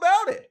anything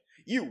about it?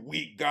 You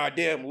weak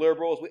goddamn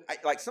liberals.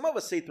 Like some of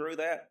us see through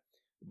that,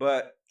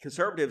 but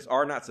conservatives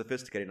are not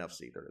sophisticated enough to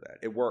see through that.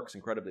 It works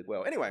incredibly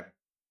well. Anyway,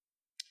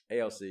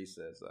 ALC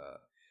says,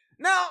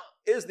 now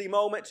is the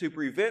moment to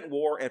prevent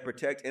war and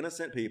protect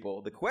innocent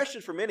people. The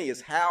question for many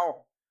is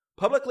how,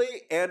 publicly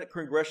and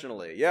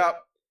congressionally. Yep.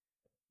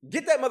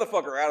 Get that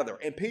motherfucker out of there.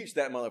 Impeach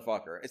that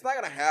motherfucker. It's not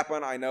going to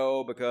happen, I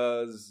know,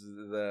 because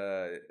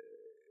the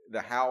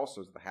House,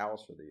 or the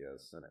House or the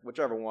Senate,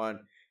 whichever one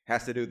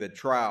has to do the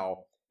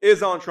trial,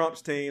 is on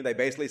Trump's team. They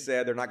basically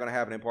said they're not going to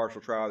have an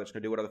impartial trial. They're just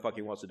going to do whatever the fuck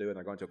he wants to do, and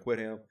they're going to acquit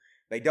him.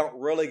 They don't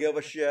really give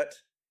a shit.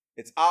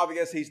 It's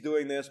obvious he's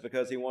doing this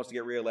because he wants to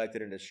get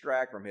reelected and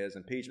distract from his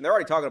impeachment. They're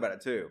already talking about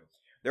it, too.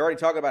 They're already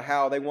talking about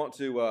how they want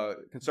to,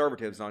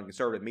 conservatives on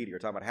conservative media are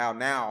talking about how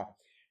now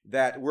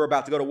that we're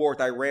about to go to war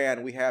with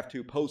Iran, we have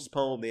to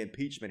postpone the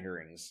impeachment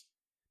hearings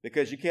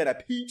because you can't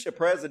impeach a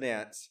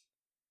president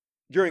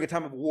during a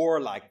time of war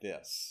like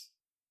this.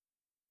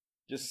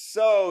 Just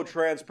so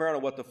transparent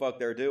on what the fuck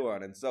they're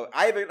doing. And so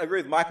I even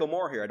agree with Michael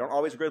Moore here. I don't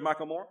always agree with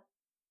Michael Moore,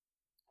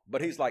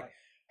 but he's like,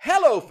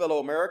 hello, fellow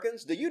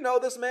Americans. Do you know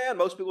this man?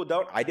 Most people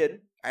don't. I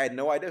didn't. I had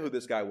no idea who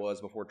this guy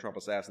was before Trump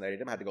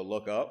assassinated him. I had to go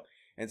look up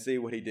and see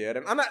what he did.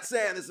 And I'm not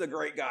saying this is a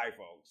great guy,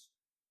 folks.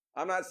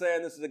 I'm not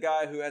saying this is a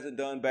guy who hasn't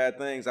done bad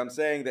things. I'm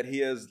saying that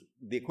he is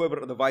the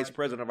equivalent of the vice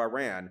president of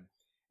Iran.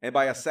 And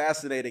by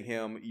assassinating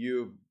him,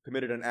 you've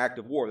committed an act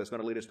of war that's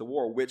going to lead us to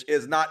war, which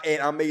is not an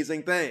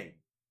amazing thing.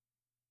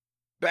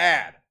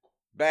 Bad.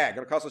 Bad.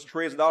 Going to cost us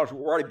trillions of dollars.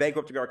 We're already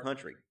bankrupting our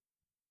country.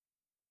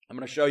 I'm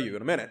going to show you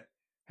in a minute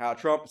how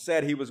Trump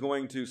said he was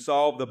going to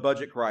solve the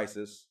budget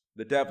crisis,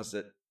 the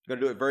deficit,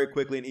 going to do it very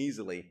quickly and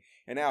easily.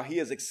 And now he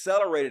has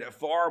accelerated it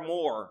far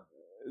more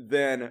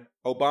than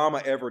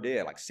Obama ever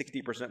did, like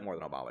 60% more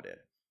than Obama did.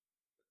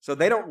 So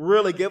they don't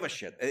really give a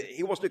shit.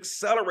 He wants to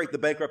accelerate the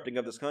bankrupting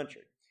of this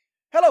country.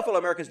 Hello, fellow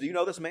Americans. Do you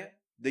know this man?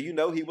 Do you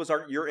know he was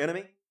your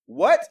enemy?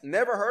 What?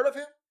 Never heard of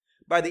him?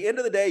 By the end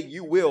of the day,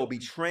 you will be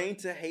trained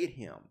to hate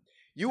him.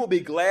 You will be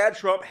glad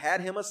Trump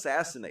had him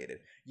assassinated.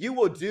 You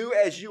will do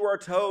as you are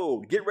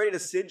told. Get ready to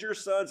send your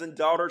sons and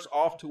daughters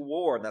off to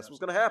war. And that's what's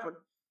going to happen.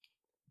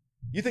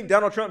 You think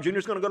Donald Trump Jr.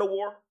 is going to go to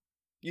war?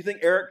 You think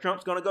Eric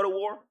Trump's going to go to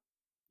war?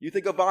 You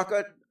think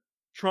Ivanka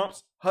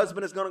Trump's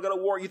husband is going to go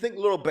to war? You think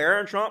little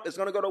Barron Trump is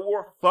going to go to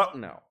war? Fuck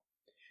no.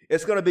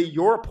 It's going to be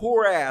your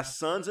poor ass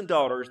sons and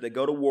daughters that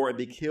go to war and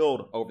be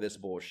killed over this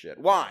bullshit.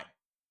 Why?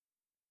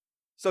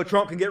 So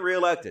Trump can get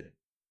reelected.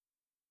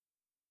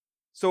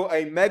 So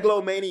a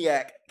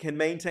megalomaniac can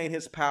maintain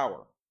his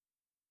power.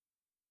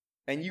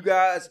 And you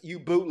guys, you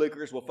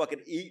bootlickers, will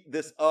fucking eat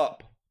this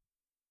up.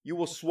 You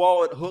will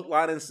swallow it hook,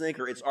 line, and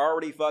sinker. It's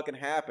already fucking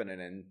happening.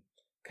 And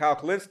Kyle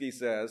Kulinski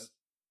says,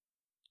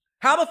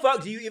 how the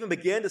fuck do you even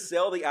begin to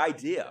sell the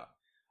idea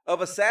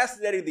of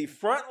assassinating the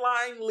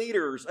frontline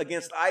leaders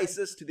against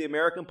ISIS to the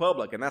American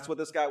public? And that's what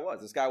this guy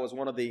was. This guy was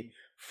one of the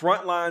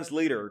frontlines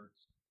leaders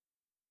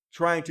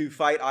trying to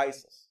fight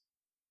ISIS.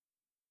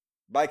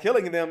 By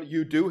killing them,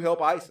 you do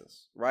help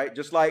ISIS, right?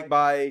 Just like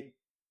by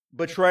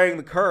betraying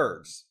the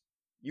Kurds,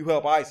 you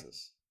help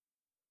ISIS.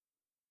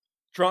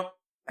 Trump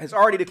has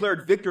already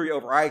declared victory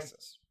over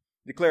ISIS.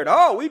 Declared,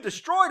 oh, we've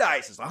destroyed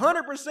ISIS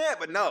 100%.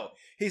 But no,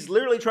 he's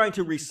literally trying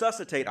to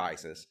resuscitate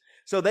ISIS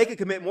so they could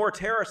commit more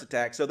terrorist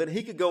attacks so that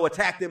he could go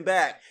attack them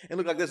back and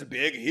look like this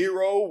big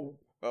hero,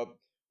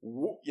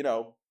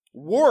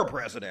 war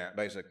president,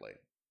 basically.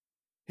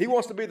 He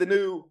wants to be the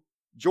new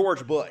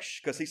George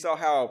Bush because he saw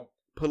how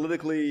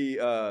politically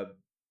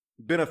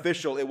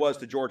beneficial it was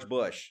to George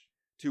Bush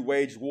to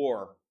wage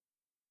war.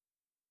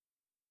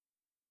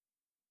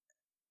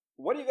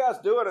 What are you guys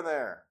doing in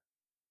there?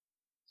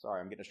 Sorry,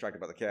 I'm getting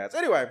distracted by the cats.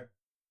 Anyway,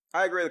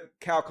 I agree with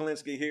Kyle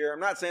Kulinski here. I'm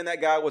not saying that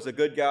guy was a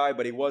good guy,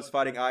 but he was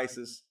fighting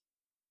ISIS.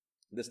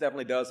 This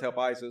definitely does help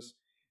ISIS.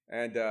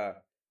 And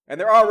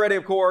they're already,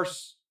 of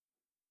course,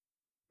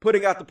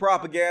 putting out the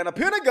propaganda.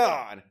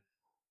 Pentagon!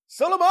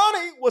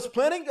 Soleimani was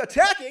planning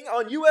attacking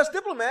on U.S.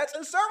 diplomats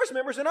and service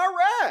members in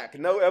Iraq.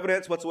 No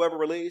evidence whatsoever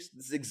released.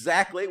 This is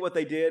exactly what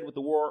they did with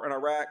the war in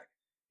Iraq.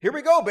 Here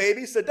we go,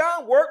 baby.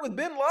 Saddam worked with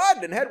bin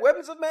Laden and had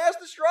weapons of mass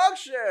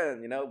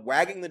destruction.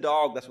 Wagging the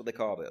dog, that's what they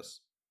call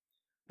this.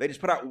 They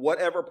just put out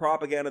whatever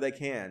propaganda they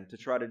can to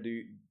try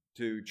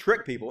to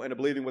trick people into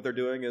believing what they're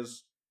doing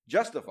is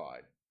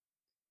justified.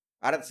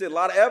 I didn't see a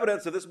lot of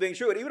evidence of this being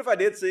true. And even if I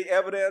did see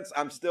evidence,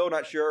 I'm still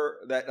not sure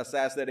that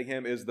assassinating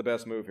him is the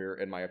best move here,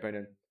 in my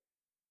opinion.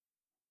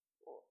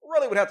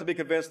 Really would have to be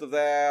convinced of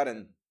that.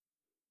 And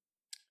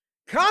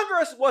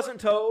Congress wasn't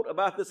told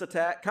about this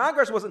attack.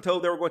 Congress wasn't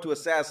told they were going to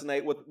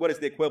assassinate what is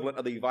the equivalent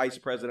of the vice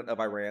president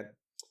of Iran.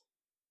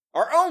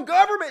 Our own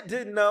government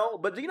didn't know.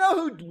 But do you know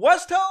who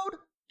was told?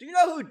 Do you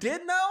know who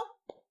did know?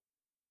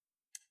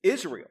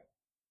 Israel.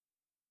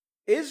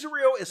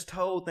 Israel is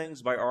told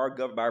things by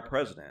our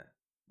president,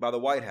 by the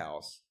White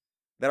House,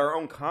 that our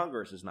own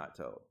Congress is not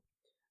told.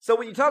 So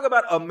when you talk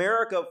about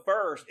America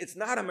first, it's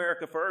not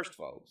America first,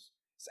 folks.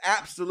 It's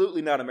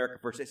absolutely not America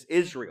first. It's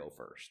Israel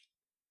first.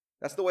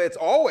 That's the way it's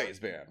always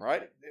been,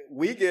 right?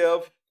 We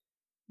give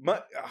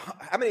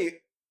how many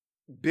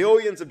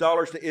billions of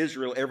dollars to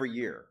Israel every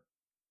year?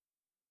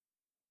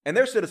 And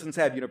their citizens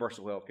have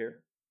universal health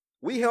care.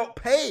 We help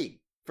pay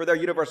for their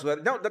universal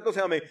health care. Don't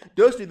tell me,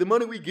 Dusty, the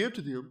money we give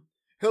to them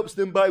helps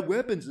them buy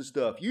weapons and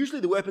stuff.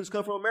 Usually the weapons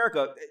come from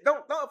America.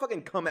 Don't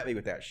fucking come at me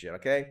with that shit,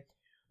 okay?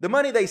 The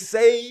money they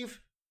save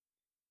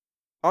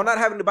on not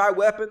having to buy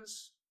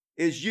weapons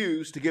is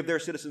used to give their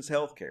citizens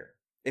health care.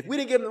 If we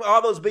didn't give them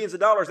all those billions of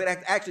dollars, they'd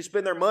have to actually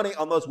spend their money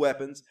on those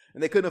weapons,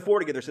 and they couldn't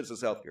afford to give their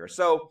citizens health care.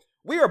 So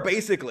we are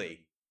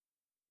basically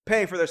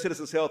paying for their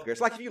citizens' health care.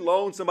 It's like if you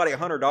loan somebody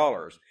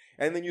 $100,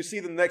 and then you see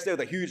them the next day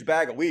with a huge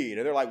bag of weed,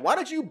 and they're like, why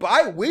did you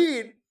buy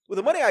weed with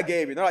the money I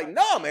gave you? And they're like,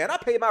 no, man, I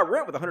paid my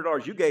rent with the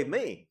 $100 you gave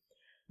me.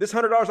 This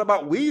 $100 I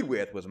bought weed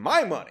with was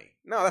my money.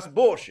 No, that's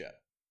bullshit.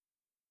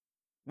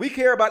 We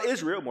care about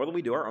Israel more than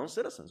we do our own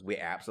citizens. We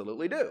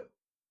absolutely do.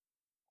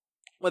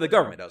 Well, the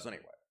government does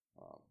anyway.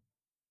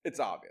 It's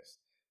obvious.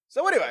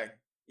 So anyway,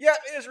 yeah,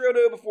 Israel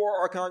knew before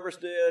our Congress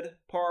did.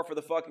 Par for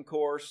the fucking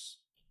course.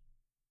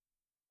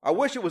 I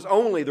wish it was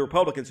only the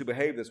Republicans who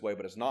behave this way,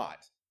 but it's not.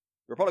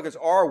 The Republicans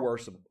are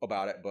worse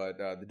about it, but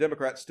the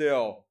Democrats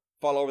still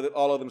fall over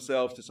all of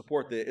themselves to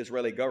support the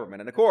Israeli government.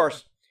 And of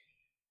course,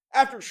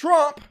 after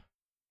Trump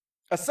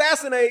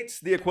assassinates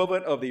the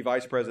equivalent of the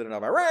vice president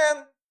of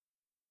Iran,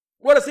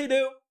 what does he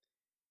do?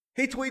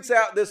 He tweets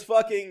out this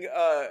fucking,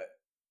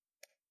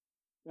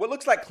 what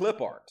looks like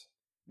clip art.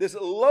 This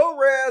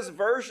low-res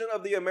version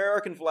of the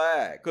American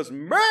flag. Because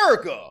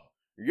America,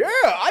 yeah,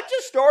 I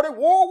just started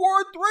World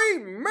War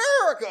III,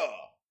 America.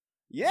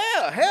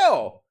 Yeah,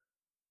 hell,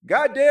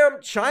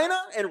 goddamn China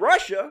and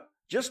Russia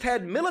just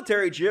had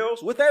military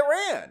drills with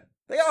Iran.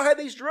 They all had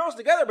these drills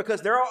together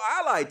because they're all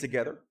allied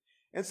together.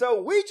 And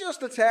so we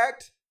just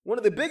attacked one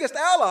of the biggest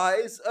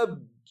allies of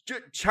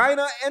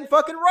China and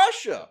fucking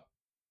Russia.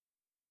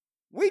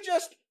 We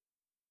just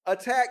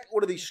attacked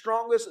one of the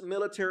strongest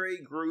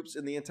military groups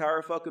in the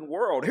entire fucking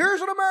world.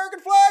 Here's an American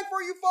flag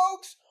for you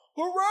folks.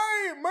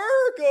 Hooray,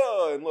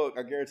 America. And look,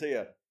 I guarantee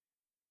you,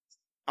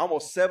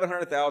 almost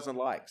 700,000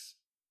 likes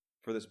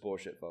for this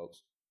bullshit,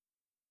 folks.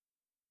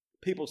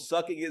 People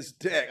sucking his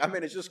dick. I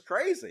mean, it's just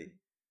crazy.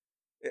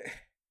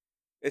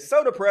 It's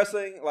so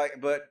depressing,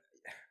 but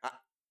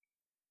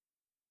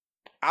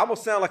I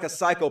almost sound like a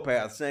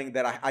psychopath saying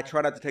that I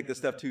try not to take this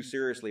stuff too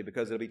seriously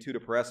because it'll be too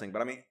depressing.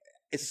 But I mean,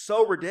 it's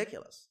so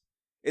ridiculous.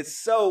 It's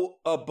so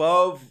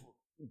above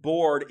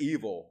board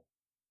evil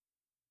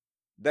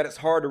that it's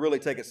hard to really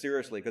take it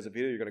seriously, because if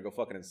you do, you're going to go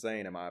fucking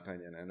insane, in my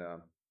opinion. And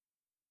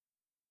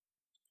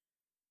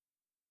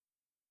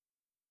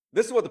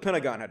this is what the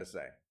Pentagon had to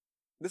say.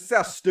 This is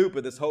how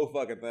stupid this whole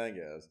fucking thing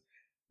is.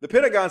 The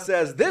Pentagon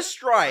says this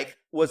strike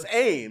was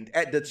aimed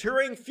at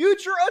deterring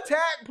future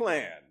attack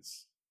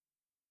plans.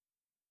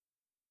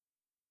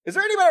 Is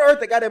there anybody on earth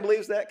that goddamn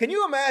believes that? Can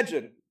you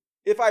imagine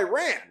if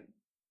Iran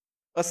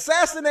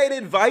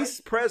assassinated Vice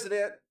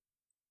President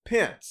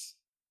Pence,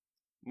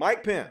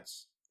 Mike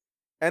Pence,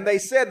 and they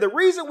said the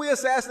reason we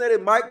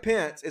assassinated Mike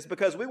Pence is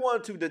because we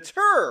wanted to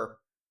deter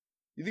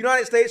the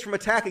United States from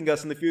attacking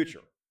us in the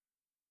future?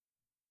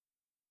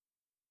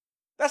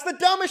 That's the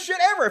dumbest shit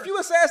ever. If you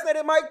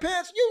assassinated Mike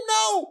Pence, you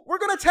know we're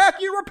going to attack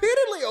you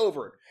repeatedly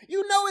over it.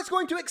 You know it's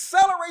going to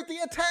accelerate the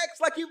attacks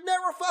like you've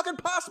never fucking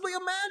possibly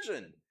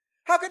imagined.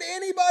 How could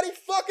anybody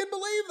fucking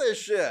believe this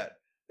shit?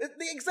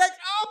 The exact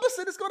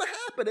opposite is going to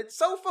happen. It's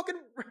so fucking...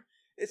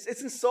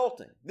 It's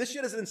insulting. This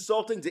shit is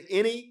insulting to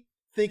any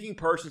thinking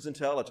person's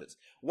intelligence.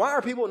 Why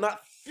are people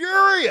not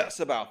furious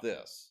about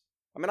this?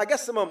 I mean, I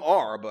guess some of them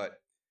are, but...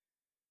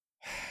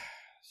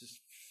 it's just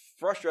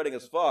frustrating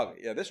as fuck.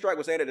 Yeah, this strike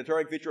was aimed at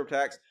deterring future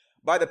attacks.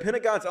 By the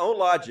Pentagon's own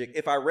logic,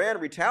 if Iran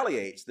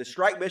retaliates, the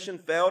strike mission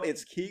failed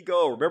its key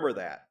goal. Remember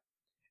that.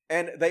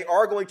 And they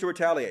are going to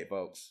retaliate,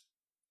 folks.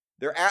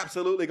 They're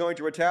absolutely going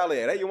to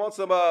retaliate. Hey, you want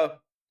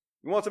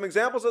some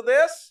examples of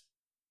this?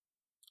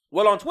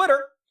 Well, on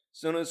Twitter, as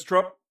soon as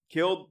Trump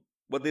killed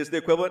what is the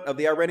equivalent of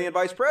the Iranian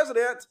vice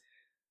president,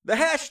 the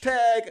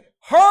hashtag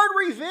hard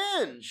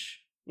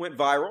revenge went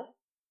viral.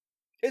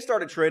 It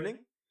started trending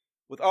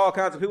with all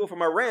kinds of people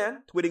from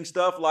Iran tweeting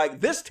stuff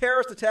like, this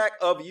terrorist attack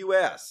of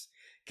U.S.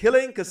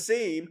 killing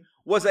Qasem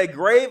was a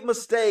grave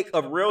mistake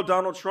of real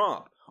Donald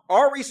Trump.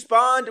 Our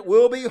response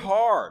will be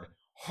hard.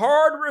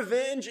 Hard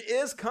revenge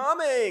is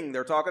coming.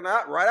 They're talking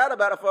right out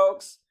about it,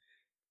 folks.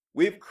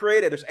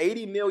 There's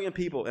 80 million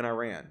people in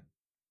Iran.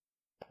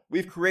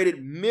 We've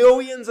created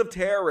millions of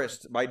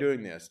terrorists by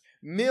doing this.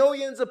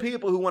 Millions of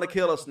people who want to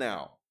kill us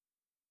now.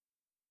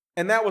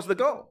 And that was the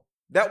goal.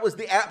 That was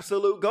the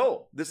absolute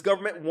goal. This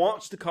government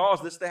wants to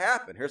cause this to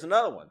happen. Here's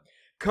another one.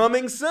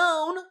 Coming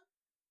soon.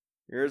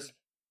 Here's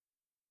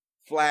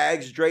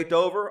flags draped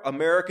over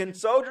American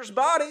soldiers'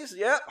 bodies.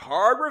 Yep,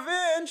 hard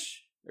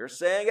revenge. They're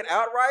saying it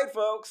outright,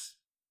 folks.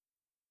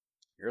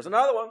 Here's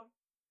another one.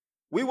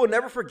 We will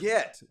never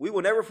forget. We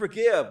will never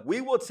forgive.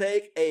 We will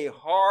take a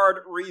hard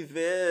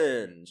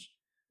revenge.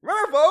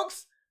 Remember,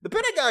 folks, the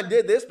Pentagon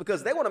did this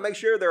because they want to make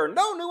sure there are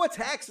no new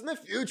attacks in the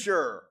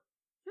future.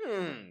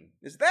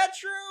 Is that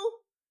true?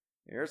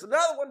 Here's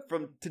another one.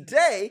 From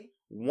today,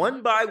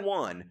 one by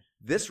one,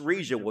 this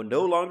region will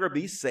no longer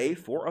be safe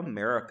for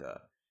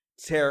America,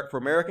 for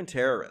American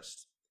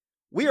terrorists.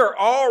 We are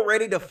all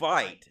ready to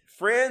fight.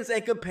 Friends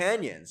and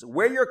companions,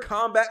 wear your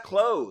combat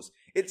clothes.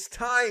 It's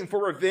time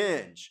for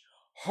revenge.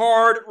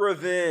 Hard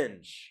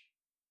revenge.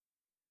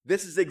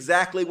 This is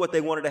exactly what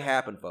they wanted to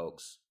happen,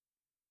 folks.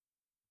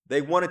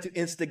 They wanted to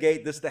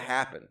instigate this to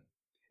happen.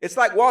 It's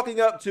like walking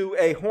up to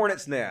a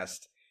hornet's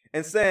nest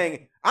and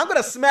saying, I'm going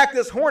to smack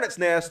this hornet's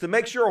nest to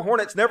make sure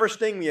hornets never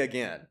sting me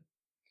again.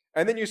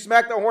 And then you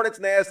smack the hornet's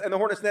nest and the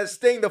hornet's nest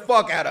sting the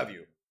fuck out of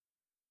you.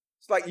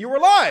 It's like you were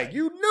lying.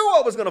 You knew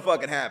what was going to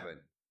fucking happen.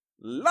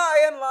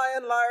 Lying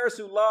liars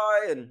who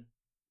lie. And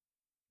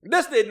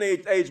this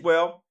didn't age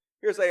well.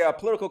 Here's a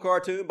political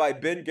cartoon by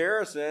Ben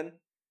Garrison.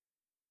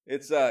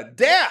 It's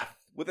Death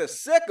with a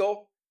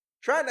sickle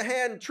trying to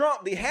hand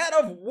Trump the hat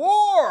of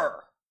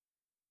war.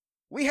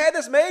 We had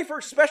this made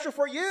special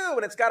for you,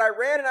 and it's got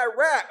Iran and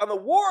Iraq on the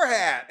war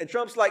hat. And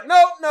Trump's like,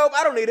 nope,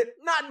 I don't need it.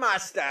 Not my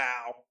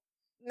style.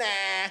 Nah,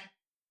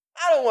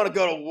 I don't want to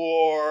go to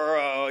war.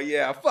 Oh,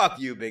 yeah, fuck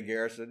you, Ben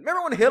Garrison.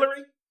 Remember when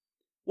Hillary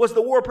was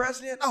the war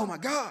president? Oh, my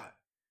God.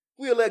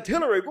 We elect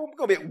Hillary. We're going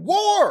to be at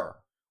war.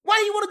 Why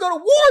do you want to go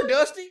to war,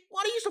 Dusty?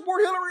 Why do you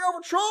support Hillary over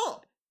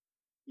Trump?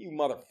 You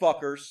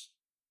motherfuckers.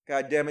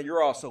 God damn it,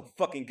 you're all so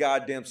fucking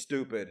goddamn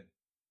stupid.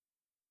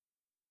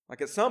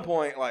 Like, at some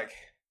point,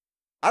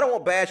 I don't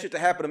want bad shit to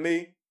happen to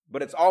me,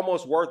 but it's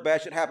almost worth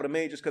bad shit happen to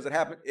me just because it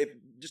happened.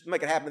 Just to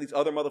make it happen to these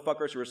other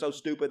motherfuckers who are so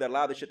stupid that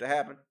allow this shit to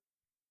happen.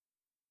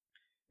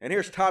 And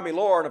here's Tommy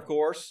Lauren, of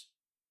course.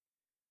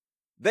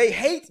 They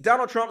hate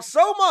Donald Trump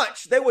so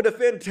much they would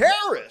defend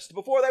terrorists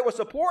before they would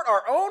support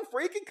our own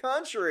freaking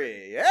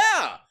country.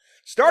 Yeah.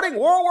 Starting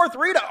World War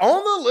III to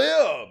own the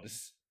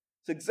libs.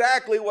 It's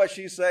exactly what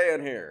she's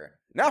saying here.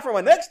 Now for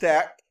my next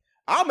tack,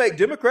 I'll make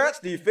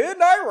Democrats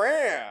defend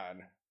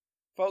Iran.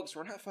 Folks,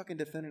 we're not fucking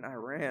defending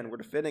Iran. We're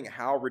defending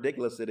how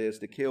ridiculous it is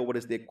to kill what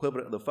is the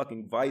equivalent of the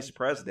fucking vice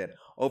president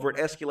over an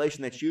escalation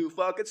that you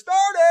fucking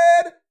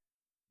started.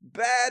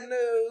 Bad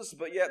news.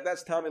 But yeah,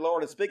 that's Tomi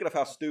Lahren. And speaking of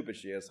how stupid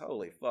she is,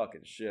 holy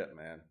fucking shit,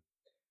 man.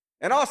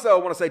 And also, I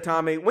want to say,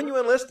 Tommy, when you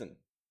enlisting,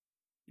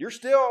 you're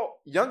still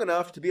young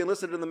enough to be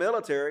enlisted in the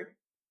military.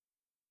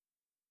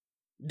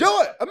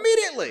 Do it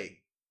immediately.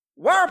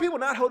 Why are people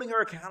not holding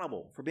her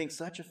accountable for being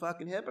such a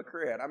fucking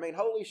hypocrite? I mean,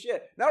 holy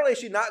shit. Not only is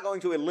she not going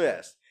to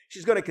enlist,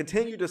 she's going to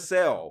continue to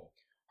sell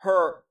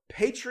her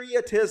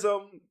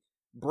patriotism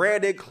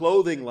branded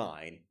clothing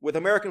line with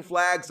American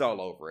flags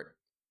all over it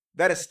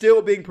that is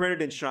still being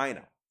printed in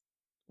China,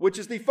 which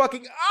is the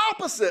fucking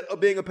opposite of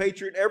being a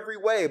patriot in every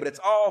way, but it's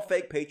all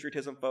fake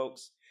patriotism,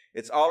 folks.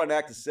 It's all an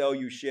act to sell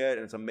you shit,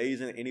 and it's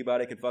amazing that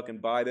anybody can fucking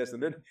buy this.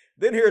 And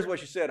then here's what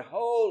she said.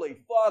 Holy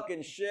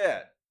fucking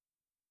shit.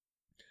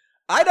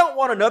 I don't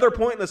want another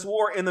pointless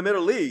war in the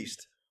Middle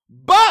East,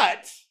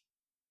 but,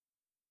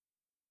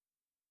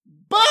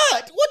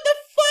 what the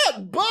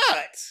fuck,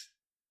 but,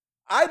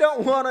 I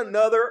don't want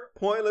another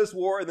pointless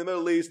war in the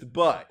Middle East,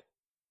 but.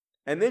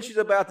 And then she's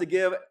about to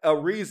give a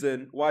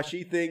reason why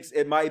she thinks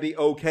it might be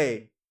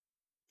okay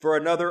for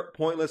another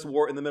pointless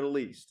war in the Middle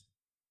East.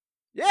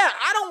 Yeah,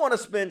 I don't want to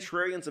spend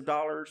trillions of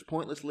dollars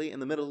pointlessly in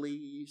the Middle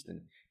East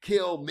and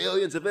kill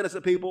millions of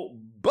innocent people,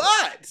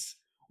 but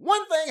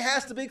one thing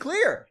has to be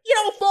clear. You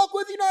don't fuck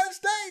with the United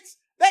States.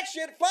 That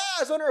shit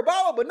flies under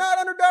Obama, but not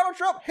under Donald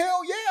Trump.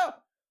 Hell yeah.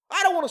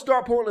 I don't want to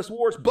start pointless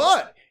wars,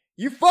 but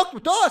you fucked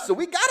with us, so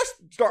we got to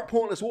start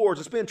pointless wars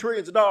and spend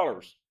trillions of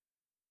dollars.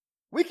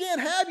 We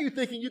can't have you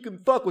thinking you can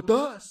fuck with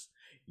us.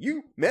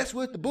 You mess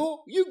with the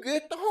bull, you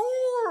get the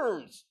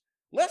horns.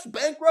 Let's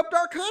bankrupt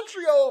our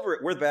country over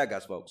it. We're the bad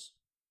guys, folks.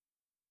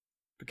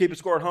 To keep a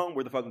score at home,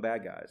 we're the fucking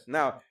bad guys.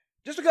 Now,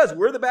 just because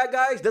we're the bad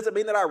guys doesn't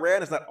mean that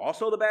Iran is not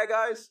also the bad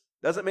guys.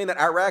 Doesn't mean that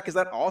Iraq is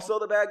not also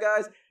the bad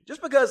guys.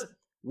 Just because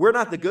we're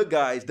not the good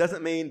guys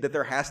doesn't mean that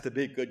there has to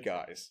be good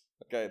guys.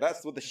 Okay,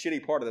 that's what the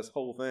shitty part of this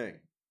whole thing.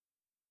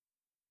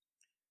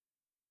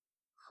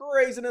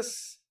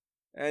 Craziness.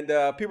 And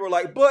people are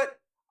like, but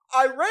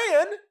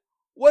Iran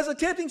was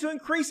attempting to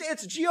increase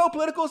its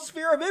geopolitical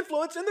sphere of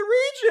influence in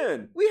the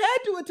region. We had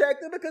to attack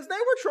them because they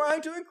were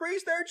trying to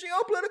increase their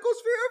geopolitical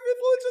sphere of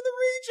influence in the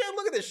region.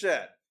 Look at this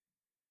shit.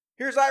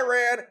 Here's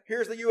Iran.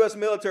 Here's the U.S.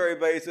 military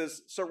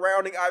bases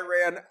surrounding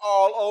Iran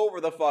all over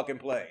the fucking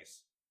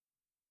place.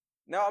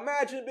 Now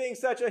imagine being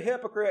such a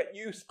hypocrite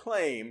you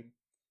claim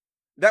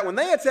that when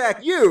they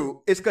attack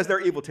you, it's because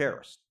they're evil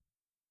terrorists.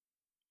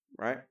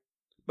 Right?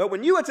 But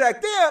when you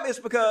attack them, it's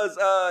because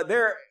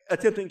they're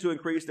attempting to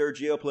increase their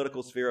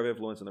geopolitical sphere of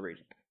influence in the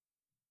region.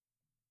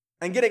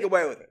 And getting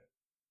away with it.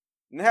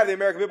 And have the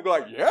American people go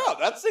like, yeah,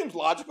 that seems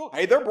logical.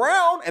 Hey, they're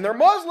brown and they're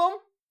Muslim.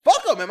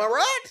 Fuck them, am I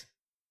right?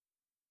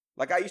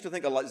 Like, I used to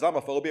think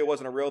Islamophobia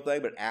wasn't a real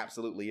thing, but it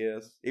absolutely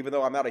is. Even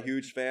though I'm not a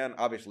huge fan,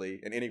 obviously,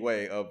 in any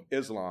way, of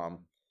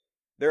Islam,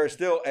 there is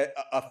still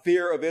a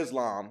fear of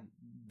Islam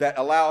that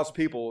allows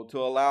people to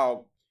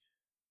allow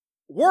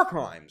war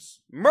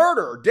crimes,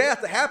 murder,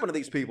 death to happen to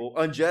these people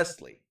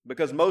unjustly.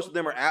 Because most of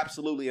them are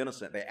absolutely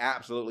innocent. They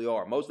absolutely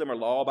are. Most of them are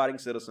law-abiding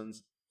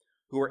citizens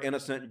who are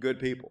innocent, good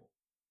people.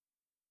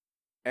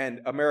 And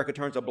America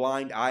turns a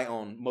blind eye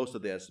on most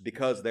of this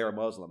because they're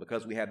Muslim,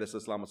 because we have this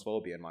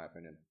Islamophobia, in my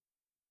opinion.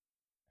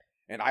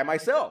 And I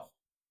myself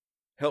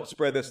helped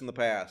spread this in the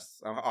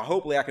past.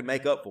 Hopefully I can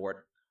make up for it.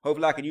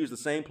 Hopefully I can use the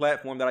same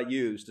platform that I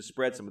used to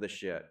spread some of this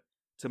shit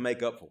to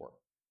make up for it.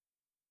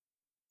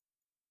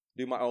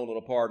 Do my own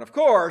little part. And of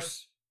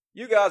course,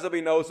 you guys will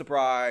be no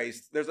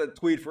surprise. There's a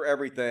tweet for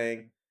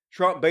everything.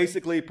 Trump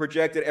basically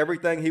projected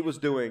everything he was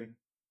doing,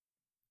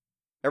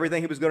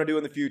 everything he was going to do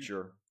in the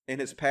future in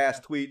his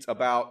past tweets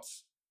about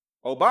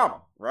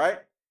Obama, right?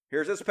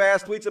 Here's his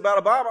past tweets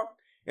about Obama.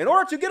 In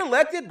order to get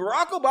elected,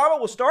 Barack Obama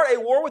will start a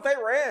war with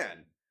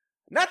Iran.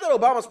 Now that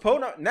Obama's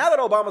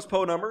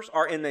poll numbers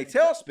are in a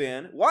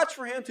tailspin, watch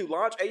for him to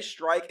launch a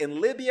strike in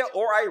Libya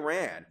or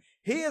Iran.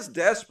 He is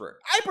desperate.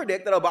 I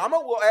predict that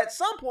Obama will at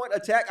some point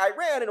attack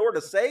Iran in order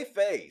to save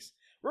face.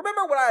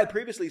 Remember what I had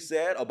previously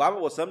said? Obama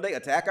will someday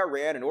attack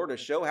Iran in order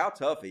to show how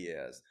tough he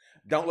is.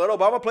 Don't let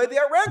Obama play the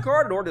Iran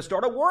card in order to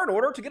start a war in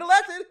order to get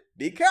elected.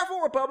 Be careful,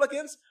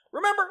 Republicans.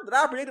 Remember that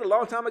I predicted a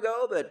long time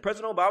ago that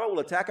President Obama will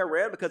attack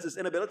Iran because of his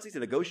inability to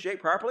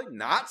negotiate properly?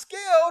 Not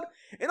skilled.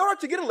 In order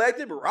to get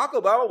elected, Barack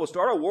Obama will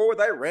start a war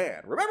with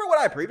Iran. Remember what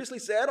I previously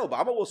said?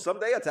 Obama will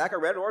someday attack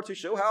Iran in order to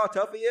show how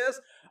tough he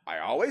is? I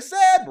always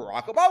said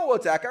Barack Obama will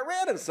attack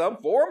Iran in some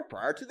form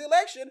prior to the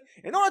election.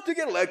 In order to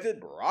get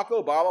elected, Barack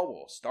Obama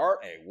will start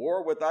a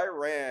war with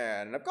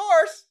Iran. And of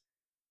course,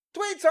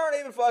 tweets aren't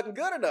even fucking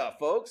good enough,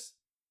 folks.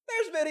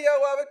 There's video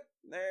of it.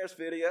 There's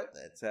video.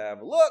 Let's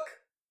have a look.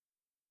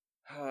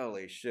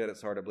 Holy shit,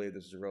 it's hard to believe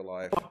this is real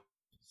life.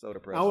 So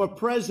depressing. Our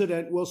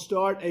president will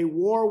start a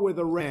war with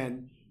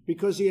Iran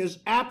because he has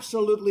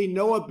absolutely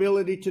no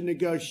ability to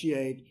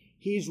negotiate.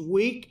 He's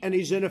weak and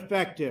he's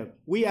ineffective.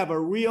 We have a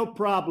real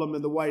problem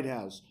in the White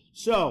House.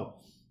 So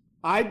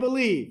I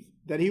believe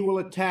that he will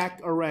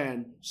attack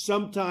Iran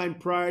sometime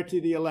prior to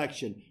the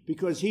election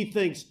because he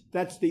thinks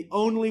that's the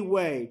only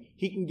way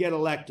he can get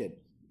elected.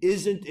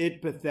 Isn't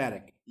it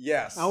pathetic?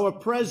 Yes. Our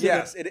president...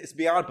 Yes, it is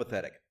beyond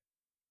pathetic.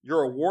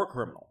 You're a war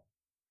criminal.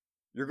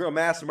 You're going to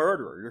mass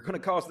murderer. You're going to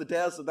cause the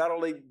deaths of not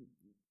only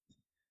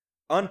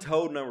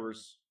untold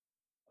numbers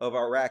of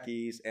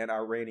Iraqis and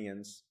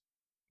Iranians,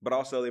 but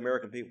also the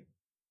American people.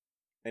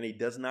 And he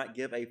does not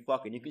give a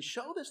fuck. And you can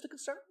show this to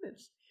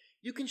conservatives.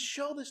 You can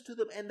show this to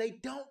them, and they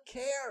don't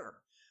care.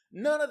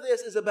 None of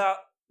this is about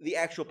the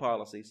actual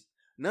policies.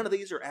 None of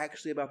these are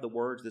actually about the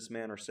words this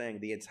man are saying.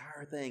 The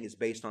entire thing is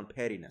based on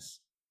pettiness.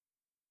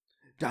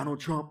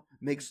 Donald Trump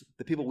makes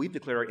the people we've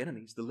declared our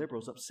enemies, the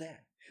liberals,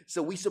 upset.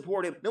 So we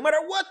support him no matter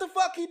what the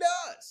fuck he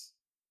does.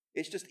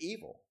 It's just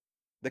evil.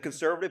 The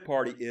conservative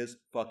party is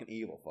fucking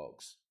evil,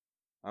 folks.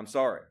 I'm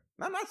sorry.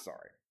 I'm not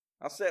sorry.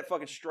 I'll say it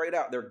fucking straight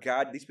out.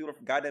 These people are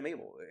goddamn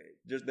evil.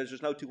 There's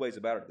just no two ways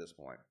about it at this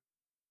point.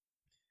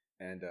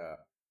 And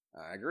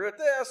I agree with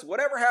this.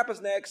 Whatever happens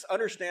next,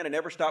 understand and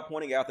never stop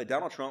pointing out that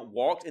Donald Trump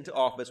walked into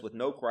office with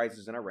no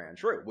crisis in Iran.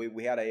 True.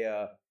 We had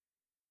a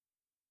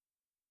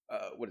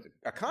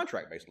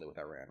contract basically with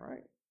Iran,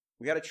 right?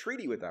 We had a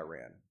treaty with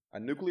Iran, a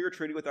nuclear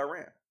treaty with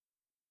Iran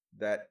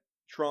that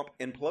Trump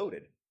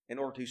imploded in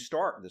order to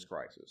start this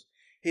crisis.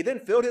 He then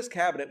filled his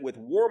cabinet with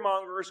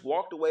warmongers,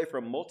 walked away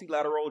from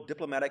multilateral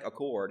diplomatic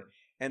accord,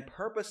 and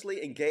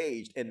purposely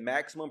engaged in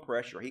maximum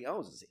pressure. He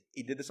owns this.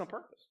 He did this on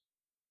purpose.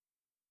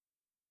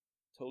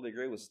 Totally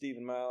agree with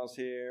Stephen Miles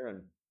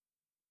here,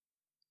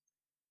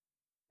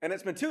 and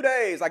it's been 2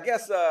 days. I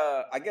guess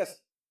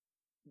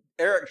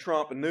Eric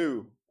Trump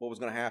knew what was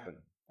going to happen.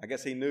 I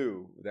guess he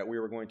knew that we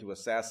were going to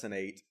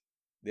assassinate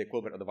the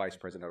equivalent of the vice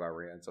president of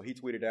Iran. So he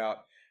tweeted out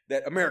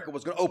that America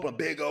was going to open a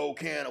big old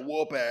can of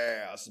whoop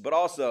ass. But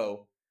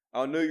also,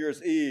 on New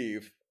Year's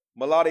Eve,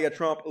 Melania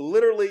Trump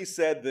literally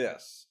said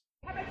this.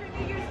 How about your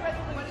New Year's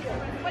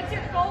resolution? What's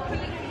your goal for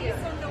the new year?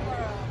 Peace on the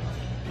world.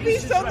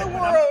 Peace on the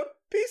world.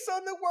 Peace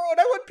on the world.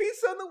 I want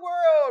peace on the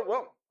world.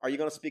 Well, are you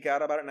going to speak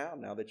out about it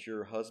now that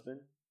your husband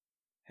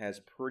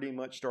has pretty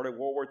much started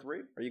World War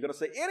III? Are you going to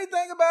say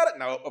anything about it?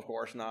 No, of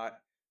course not.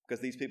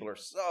 Because these people are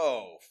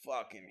so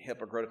fucking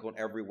hypocritical in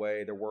every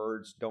way. Their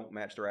words don't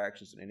match their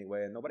actions in any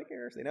way, and nobody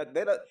cares. They know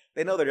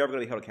they're never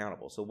going to be held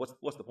accountable. So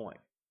what's the point?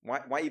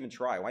 Why even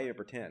try? Why even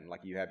pretend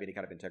like you have any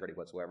kind of integrity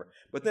whatsoever?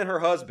 But then her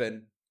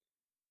husband,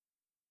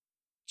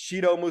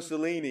 Cheeto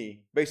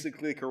Mussolini,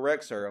 basically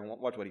corrects her, and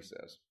watch what he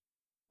says.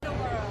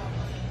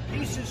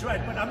 Peace is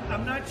right, but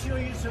I'm not sure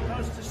you're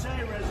supposed to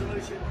say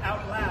resolution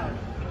out loud.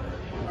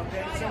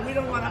 Okay, so I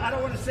don't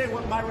want to say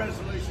what my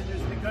resolution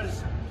is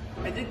because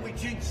I think we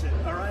jinx it,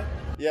 all right?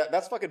 Yeah,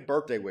 that's fucking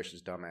birthday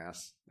wishes,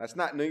 dumbass. That's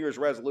not New Year's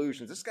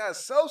resolutions. This guy's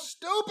so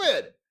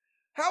stupid.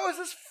 How is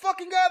this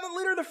fucking guy the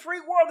leader of the free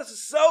world? This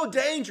is so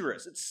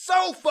dangerous. It's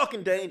so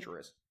fucking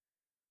dangerous.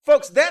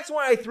 Folks, that's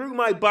why I threw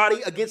my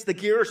body against the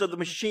gears of the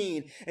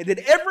machine and did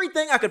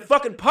everything I could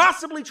fucking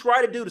possibly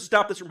try to do to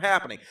stop this from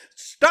happening.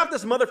 Stop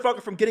this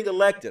motherfucker from getting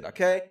elected,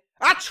 okay?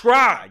 I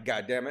tried,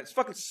 goddammit. It's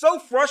fucking so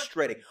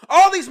frustrating.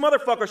 All these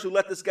motherfuckers who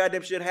let this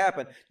goddamn shit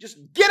happen, just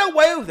get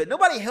away with it.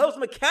 Nobody holds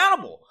them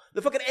accountable.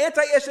 The fucking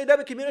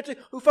anti-SJW community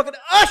who fucking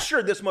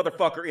ushered this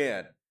motherfucker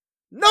in.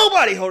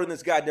 Nobody holding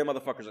this goddamn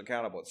motherfuckers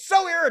accountable. It's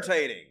so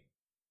irritating.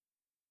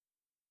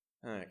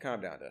 All right,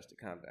 calm down, Dusty.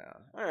 Calm down.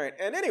 All right,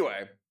 and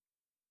anyway,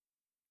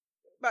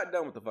 about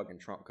done with the fucking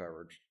Trump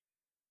coverage.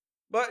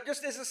 But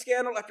just it's a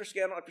scandal after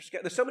scandal after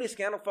scandal. There's so many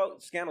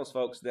scandals,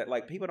 folks, that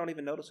like people don't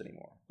even notice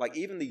anymore. Like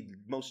even the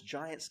most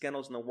giant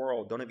scandals in the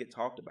world don't even get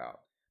talked about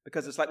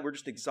because it's like we're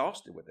just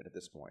exhausted with it at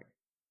this point.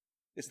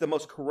 It's the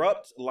most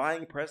corrupt,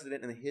 lying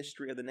president in the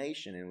history of the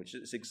nation, in which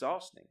it's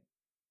exhausting.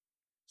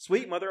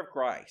 Sweet Mother of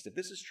Christ, if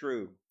this is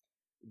true,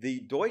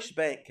 the Deutsche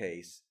Bank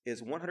case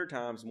is 100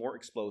 times more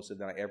explosive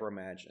than I ever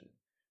imagined.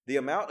 The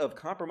amount of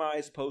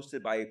compromise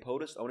posted by a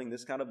POTUS owning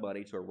this kind of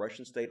money to a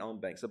Russian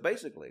state-owned bank. So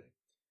basically,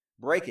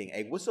 breaking,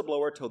 a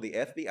whistleblower told the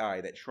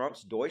FBI that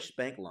Trump's Deutsche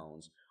Bank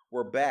loans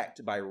were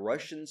backed by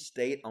Russian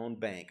state-owned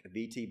bank,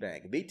 VT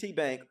Bank. VT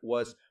Bank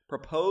was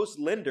proposed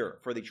lender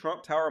for the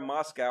Trump Tower in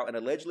Moscow and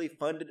allegedly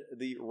funded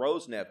the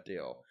Rosneft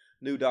deal,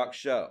 New Doc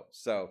show.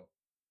 So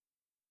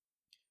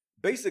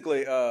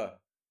basically,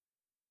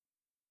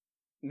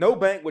 no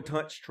bank would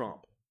touch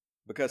Trump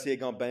because he had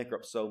gone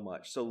bankrupt so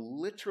much. So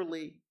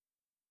literally,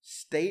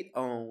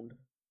 state-owned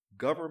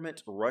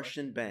government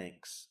Russian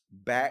banks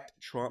backed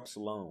Trump's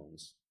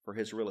loans for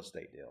his real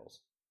estate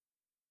deals.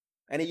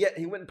 And yet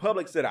he went in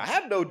public and said, I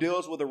have no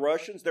deals with the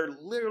Russians. They're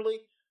literally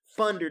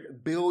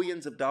funded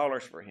billions of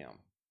dollars for him.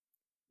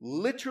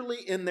 Literally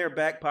in their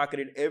back pocket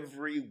in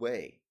every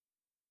way.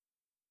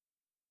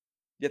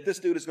 Yet this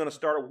dude is going to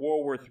start a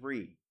World War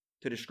III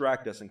to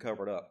distract us and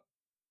cover it up.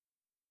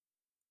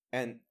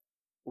 And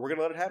we're going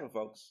to let it happen,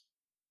 folks.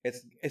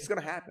 It's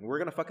going to happen. We're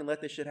going to fucking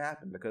let this shit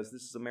happen because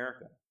this is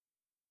America.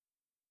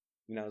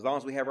 You know, as long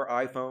as we have our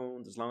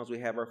iPhones, as long as we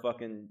have our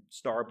fucking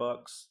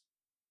Starbucks,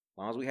 as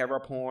long as we have our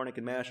porn and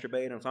can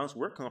masturbate, and as long as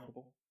we're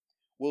comfortable,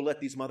 we'll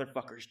let these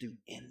motherfuckers do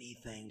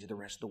anything to the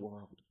rest of the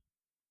world.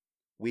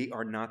 We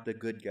are not the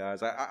good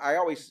guys. I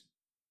always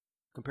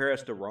compare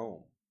us to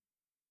Rome.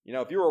 You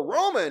know, if you're a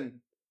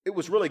Roman, it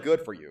was really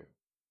good for you.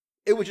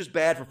 It was just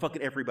bad for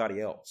fucking everybody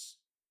else.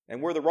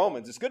 And we're the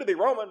Romans. It's good to be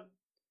Roman.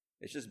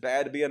 It's just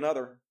bad to be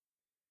another.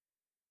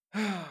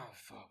 Oh,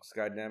 folks,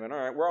 goddammit. All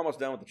right, we're almost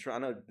done with the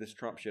Trump. I know this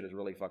Trump shit is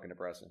really fucking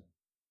depressing.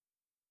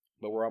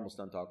 But we're almost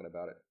done talking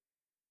about it.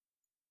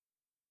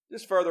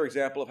 Just further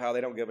example of how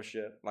they don't give a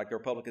shit. Like the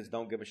Republicans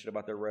don't give a shit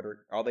about their rhetoric.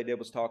 All they did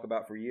was talk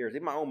about for years.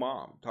 Even my own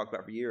mom talked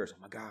about for years.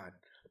 Oh my God,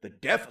 the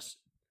deficit.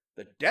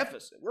 The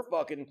deficit. We're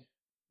fucking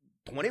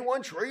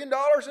 $21 trillion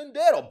in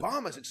debt.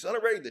 Obama's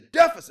accelerating the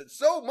deficit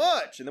so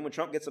much. And then when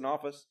Trump gets in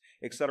office,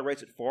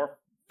 accelerates it far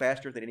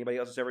faster than anybody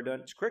else has ever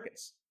done. It's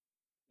crickets.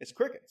 It's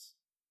crickets.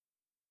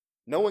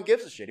 No one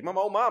gives a shit. Even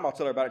my own mom, I'll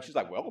tell her about it. She's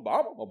like, well,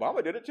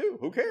 Obama did it too.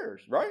 Who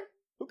cares, right?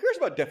 Who cares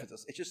about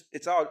deficits?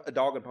 It's all a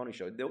dog and pony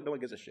show. No one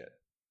gives a shit.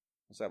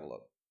 Let's have a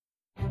look.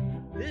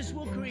 This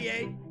will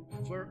create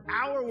for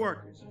our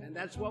workers, and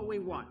that's what we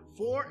want,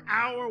 for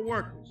our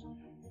workers,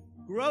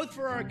 growth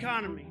for our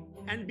economy,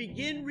 and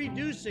begin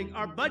reducing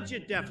our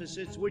budget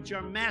deficits, which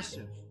are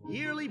massive.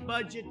 Yearly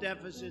budget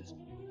deficits,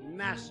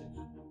 massive.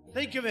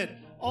 Think of it,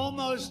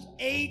 almost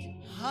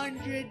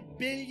 $800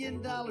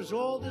 billion,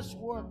 all this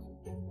work,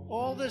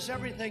 all this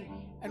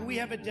everything, and we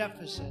have a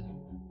deficit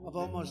of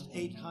almost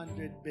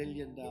 $800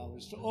 billion.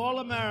 To all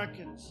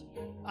Americans,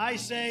 I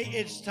say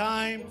it's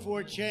time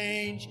for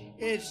change.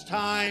 It's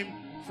time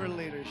for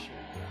leadership.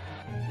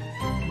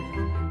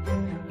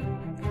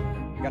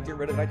 Got to get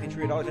rid of $19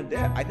 trillion in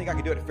debt. I think I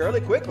can do it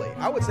fairly quickly.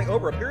 I would say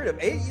over a period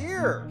of 8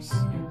 years.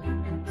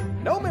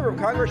 No member of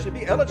Congress should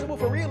be eligible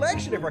for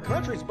re-election if our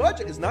country's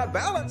budget is not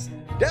balanced.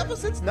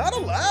 Deficits not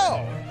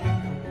allowed.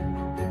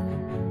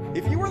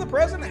 If you were the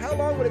president, how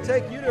long would it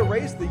take you to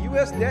erase the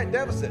U.S. debt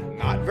deficit?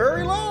 Not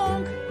very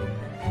long.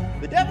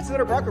 The deficit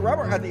under Barack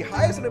Obama had the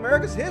highest in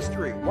America's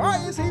history. Why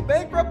is he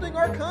bankrupting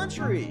our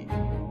country?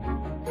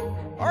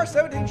 Our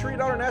 $17 trillion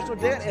national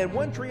debt and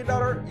 $1 trillion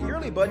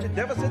yearly budget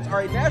deficits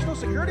are a national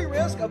security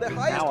risk of the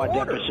highest order. Now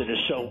our deficit is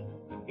so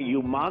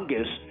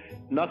humongous,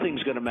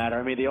 nothing's going to matter.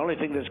 I mean, the only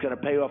thing that's going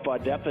to pay off our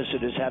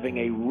deficit is having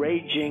a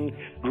raging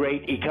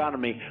great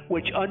economy,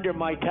 which under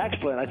my tax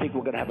plan, I think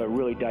we're going to have a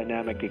really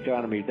dynamic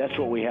economy. That's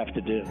what we have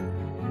to do.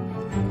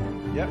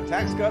 Yep,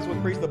 tax cuts will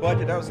increase the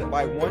budget deficit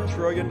by $1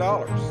 trillion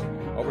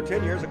over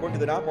 10 years, according to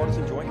the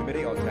Nonpartisan Joint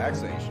Committee on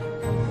Taxation.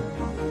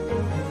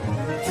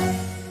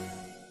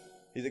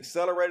 He's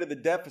accelerated the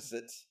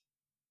deficit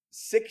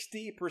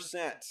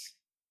 60%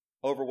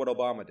 over what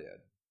Obama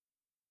did.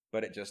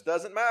 But it just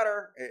doesn't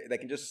matter. They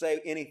can just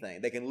say anything.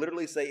 They can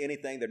literally say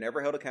anything. They're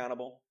never held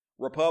accountable.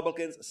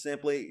 Republicans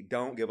simply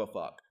don't give a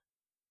fuck.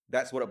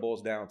 That's what it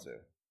boils down to.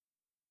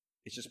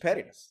 It's just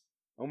pettiness.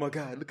 Oh my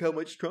God, look how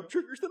much Trump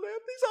triggers the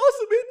left. He's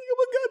awesome, isn't he? Oh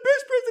my God,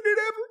 best president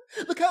ever.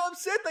 Look how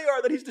upset they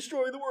are that he's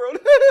destroying the world.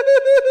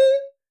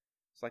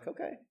 It's like,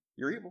 okay,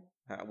 you're evil.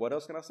 What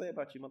else can I say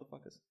about you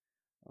motherfuckers?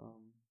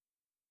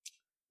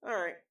 All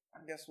right,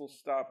 I guess we'll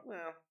stop.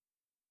 Well,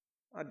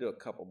 I'll do a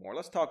couple more.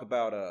 Let's talk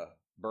about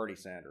Bernie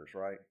Sanders,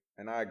 right?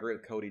 And I agree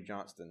with Cody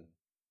Johnston.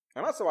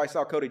 And also, I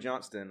saw Cody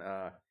Johnston.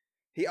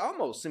 He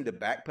almost seemed to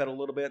backpedal a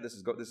little bit. This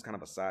is kind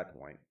of a side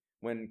point.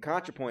 When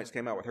ContraPoints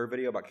came out with her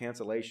video about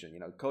cancellation,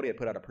 Cody had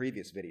put out a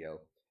previous video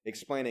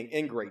explaining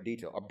in great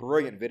detail, a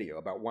brilliant video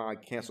about why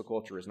cancel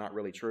culture is not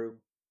really true.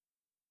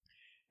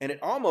 And it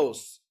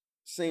almost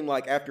seemed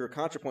like after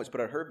ContraPoints put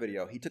out her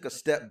video, he took a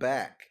step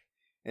back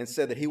and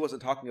said that he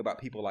wasn't talking about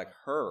people like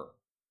her.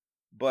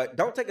 But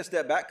don't take a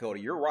step back,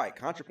 Cody. You're right.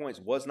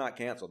 ContraPoints was not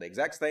canceled. The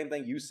exact same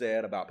thing you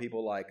said about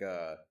people like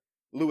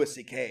Louis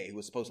C.K., who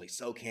was supposedly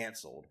so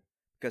canceled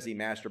because he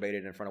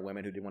masturbated in front of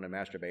women who didn't want to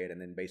masturbate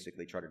and then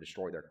basically tried to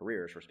destroy their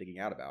careers for speaking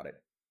out about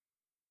it.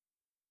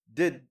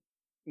 Did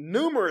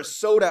numerous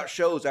sold-out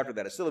shows after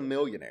that. It's still a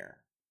millionaire.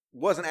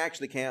 Wasn't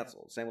actually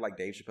canceled. Same with like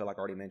Dave Chappelle, like I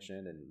already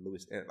mentioned, and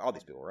Louis, and all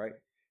these people, right?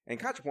 And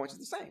ContraPoints is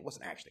the same.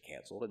 Wasn't actually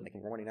canceled and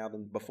making more money now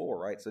than before,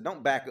 right? So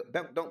don't backstep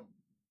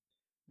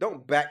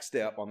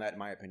on that, in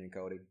my opinion,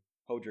 Cody.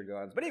 Hold your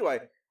guns. But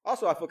anyway,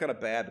 also I feel kind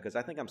of bad because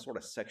I think I'm sort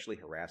of sexually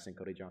harassing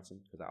Cody Johnson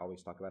because I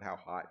always talk about how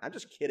hot. I'm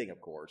just kidding,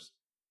 of course,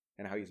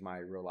 and how he's my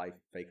real life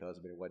fake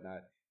husband and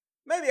whatnot.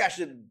 Maybe I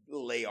should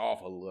lay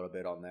off a little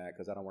bit on that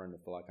because I don't want him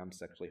to feel like I'm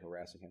sexually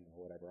harassing him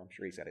or whatever. I'm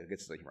sure he said it. He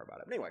gets to humor about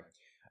it. But anyway,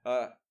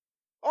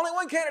 only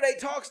one candidate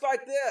talks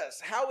like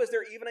this. How is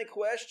there even a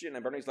question?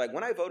 And Bernie's like,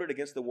 when I voted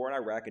against the war in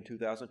Iraq in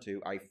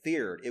 2002, I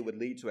feared it would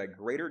lead to a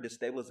greater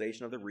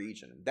destabilization of the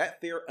region. That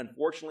fear,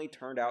 unfortunately,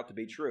 turned out to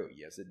be true.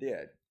 Yes, it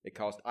did. It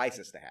caused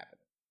ISIS to happen.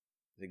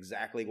 It's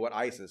exactly what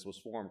ISIS was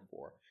formed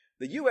for.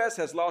 The U.S.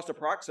 has lost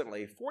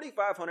approximately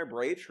 4,500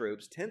 brave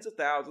troops, tens of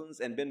thousands,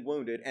 and been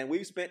wounded, and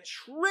we've spent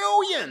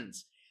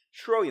trillions,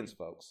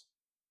 folks,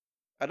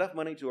 enough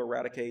money to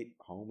eradicate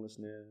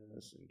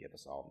homelessness and give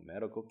us all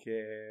medical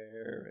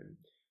care and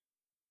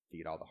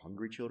feed all the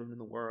hungry children in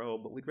the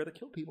world, but we'd rather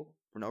kill people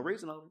for no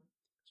reason other than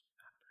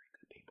not very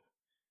good people.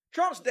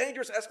 Trump's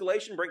dangerous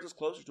escalation brings us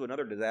closer to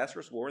another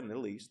disastrous war in the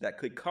Middle East that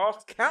could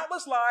cost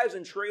countless lives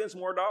and trillions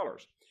more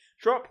dollars.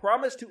 Trump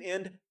promised to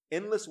end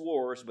endless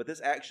wars, but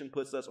this action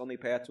puts us on the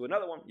path to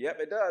another one. Yep,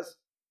 it does.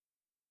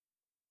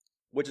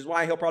 Which is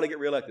why he'll probably get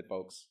reelected,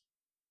 folks.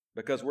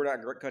 Because we're not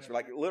country.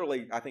 Like,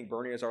 literally, I think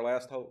Bernie is our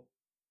last hope.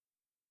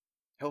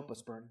 Help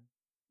us, Bernie.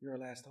 You're our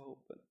last hope.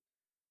 But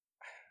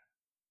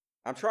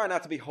I'm trying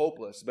not to be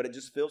hopeless, but it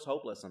just feels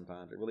hopeless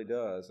sometimes. It really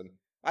does. And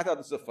I thought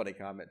this was a funny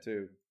comment,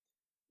 too.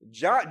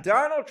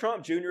 Donald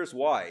Trump Jr.'s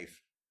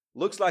wife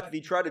looks like if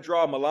he tried to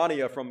draw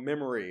Melania from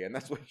memory, and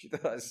that's what she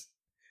does.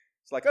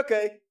 It's like,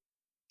 okay,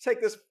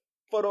 take this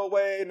photo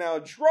away, now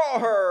draw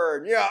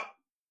her. Yep.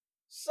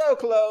 So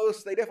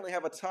close. They definitely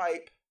have a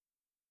type.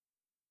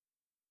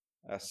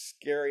 A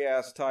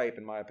scary-ass type,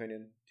 in my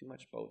opinion. Too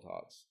much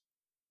Botox.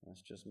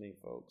 That's just me,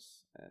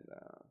 folks. And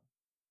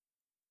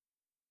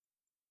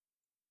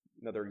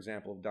another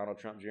example of Donald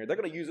Trump Jr. They're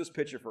going to use this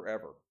picture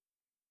forever.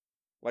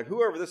 Like,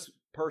 whoever this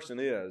person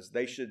is,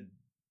 they should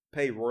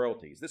pay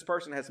royalties. This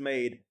person has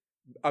made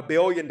 $1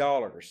 billion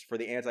for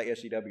the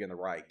anti-SJW and the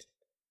right.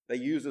 They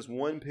use this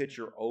one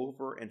picture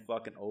over and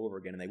fucking over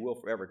again, and they will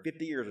forever.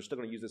 50 years, they're still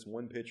going to use this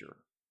one picture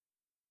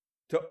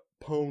to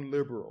pwn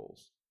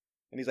liberals.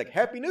 And he's like,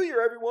 Happy New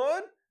Year,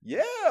 everyone.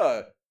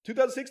 Yeah.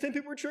 2016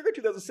 people were triggered.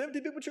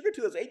 2017 people were triggered.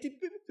 2018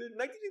 people,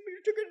 2019 people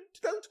were triggered.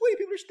 2020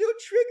 people are still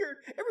triggered.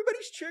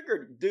 Everybody's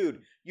triggered.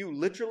 Dude, you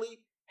literally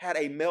had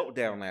a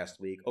meltdown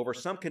last week over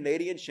some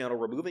Canadian channel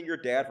removing your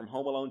dad from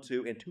Home Alone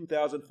 2 in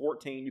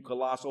 2014, you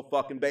colossal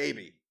fucking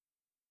baby.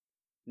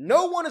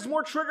 No one is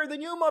more triggered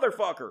than you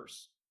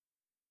motherfuckers.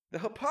 The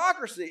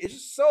hypocrisy is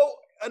just so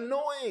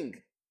annoying.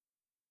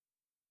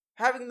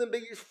 Having them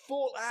be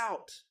full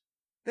out.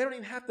 They don't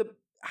even have to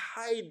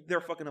hide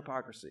their fucking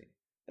hypocrisy.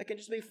 They can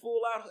just be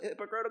full out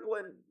hypocritical,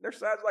 and their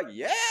side's like,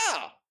 yeah,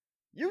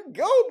 you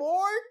go,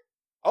 boy.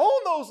 Own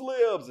those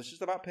libs. It's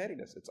just about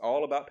pettiness. It's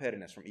all about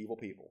pettiness from evil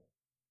people.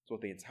 It's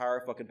what the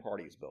entire fucking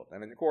party is built.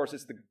 And of course,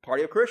 it's the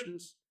party of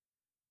Christians.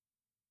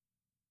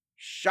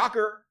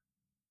 Shocker.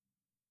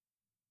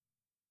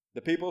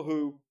 The people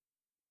who,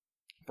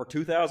 for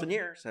 2,000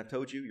 years, have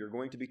told you you're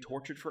going to be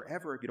tortured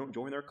forever if you don't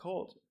join their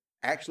cult,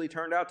 actually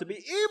turned out to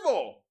be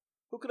evil.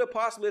 Who could have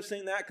possibly have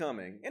seen that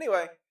coming?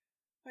 Anyway,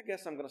 I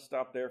guess I'm going to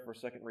stop there for a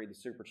second and read the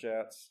super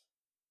chats.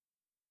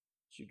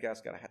 What you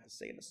guys got to have to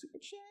say in the super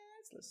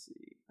chats? Let's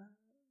see.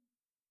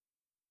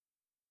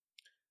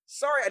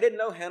 Sorry, I didn't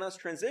know Hannah's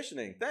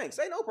transitioning. Thanks.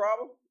 Hey, no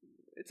problem.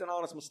 It's an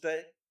honest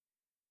mistake.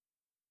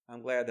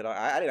 I'm glad that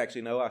I didn't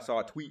actually know. I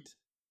saw a tweet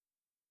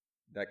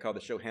that called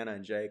the show Hannah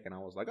and Jake, and I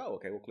was like, oh,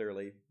 okay, well,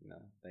 clearly,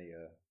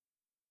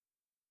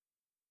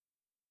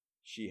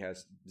 she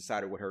has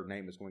decided what her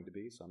name is going to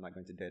be, so I'm not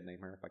going to dead name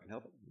her if I can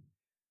help it.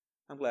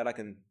 I'm glad I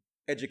can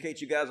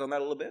educate you guys on that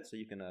a little bit so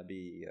you can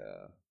be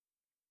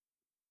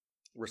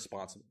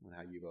responsible on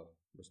how you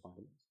respond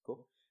to this.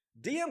 Cool.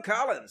 DM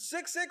Collins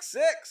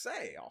 666.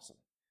 Hey, awesome.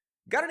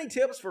 Got any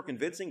tips for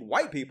convincing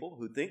white people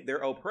who think they're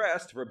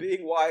oppressed for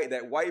being white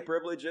that white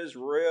privilege is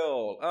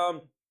real?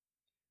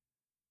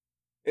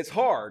 It's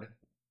hard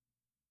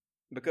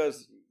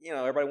because,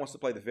 everybody wants to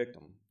play the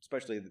victim,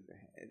 especially,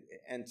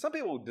 and some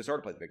people deserve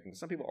to play the victim.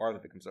 Some people are the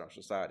victims in our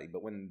society,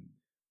 but when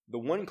the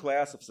one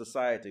class of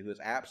society who has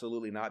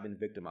absolutely not been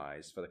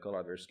victimized for the color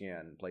of their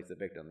skin plays the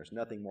victim, there's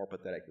nothing more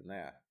pathetic than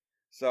that.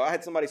 So I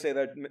had somebody say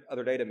that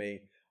other day to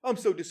me, I'm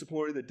so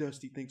disappointed that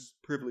Dusty thinks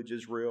privilege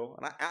is real.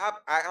 And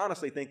I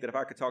honestly think that if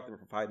I could talk to them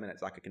for 5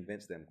 minutes, I could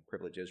convince them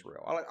privilege is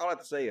real. All I have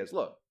to say is,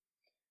 look,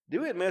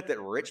 do we admit that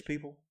rich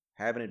people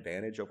have an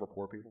advantage over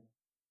poor people?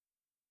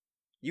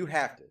 You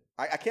have to.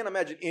 I can't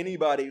imagine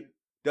anybody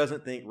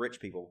doesn't think rich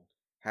people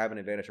have an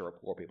advantage over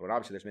poor people. And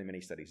obviously there's been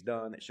many studies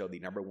done that show the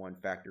number one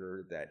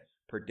factor that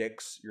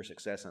predicts your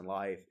success in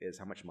life is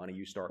how much money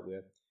you start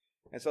with.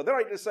 And so then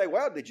I just say,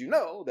 well, did you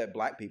know that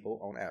black people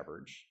on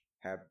average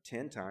have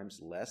 10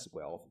 times less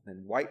wealth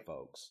than white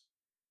folks?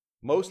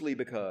 Mostly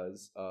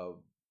because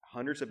of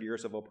hundreds of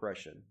years of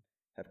oppression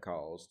have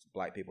caused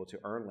black people to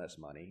earn less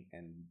money,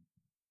 and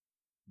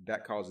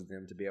that causes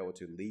them to be able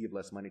to leave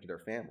less money to their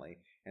family,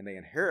 and they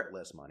inherit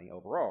less money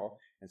overall.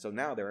 And so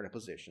now they're in a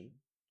position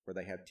where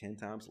they have 10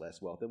 times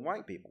less wealth than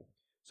white people.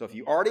 So if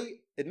you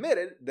already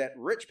admitted that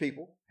rich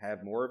people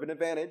have more of an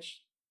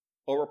advantage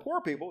over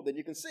poor people, then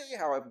you can see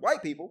how if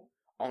white people,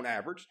 on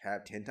average,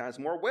 have 10 times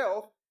more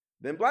wealth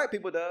than black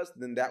people does,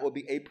 then that would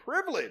be a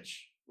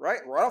privilege, right?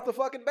 Right off the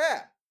fucking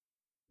bat.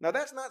 Now,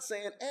 that's not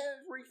saying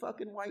every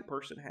fucking white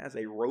person has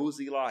a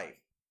rosy life.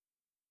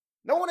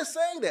 No one is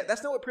saying that.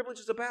 That's not what privilege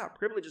is about.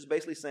 Privilege is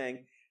basically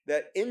saying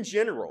that, in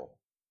general,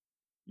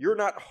 you're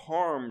not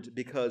harmed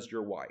because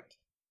you're white.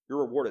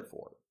 You're rewarded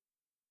for it.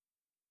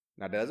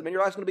 Now, doesn't mean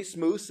your life's going to be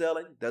smooth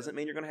sailing. Doesn't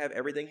mean you're going to have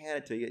everything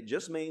handed to you. It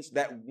just means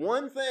that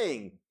one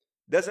thing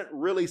doesn't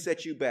really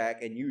set you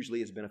back and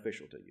usually is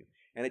beneficial to you.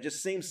 And it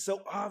just seems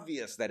so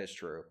obvious that it's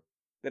true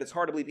that it's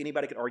hard to believe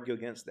anybody could argue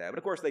against that. But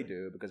of course they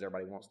do, because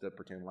everybody wants to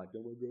pretend like,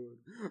 oh my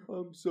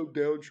God, I'm so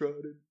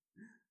downtrodden.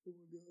 Oh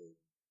my God.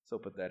 So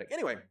pathetic.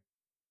 Anyway.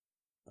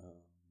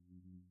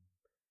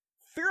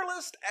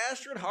 Fearless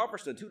Astrid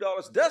Hopperston,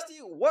 $2. Dusty,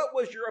 what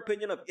was your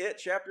opinion of It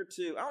Chapter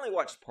 2? I only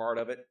watched part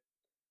of it.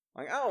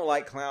 Like, I don't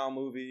like clown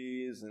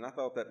movies, and I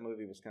thought that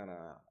movie was kind of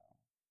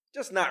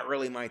Just not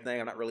really my thing.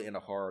 I'm not really into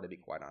horror, to be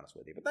quite honest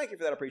with you. But thank you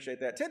for that. I appreciate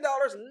that. $10,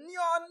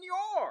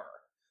 nyor.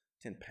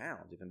 10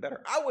 pounds, even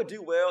better. I would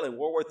do well in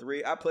World War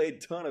III. I played a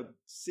ton of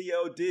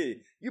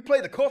COD. You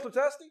played the Cult of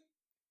Dusty?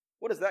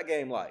 What is that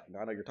game like?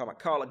 I know you're talking about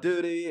Call of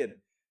Duty, and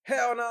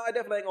hell no, I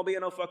definitely ain't gonna be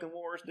in no fucking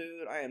wars,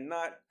 dude. I am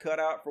not cut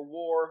out for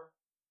war.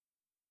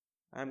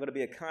 I'm gonna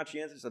be a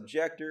conscientious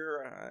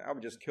objector. I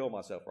would just kill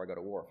myself before I go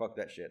to war. Fuck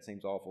that shit. It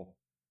seems awful.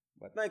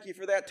 But thank you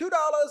for that. $2.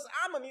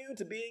 I'm immune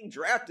to being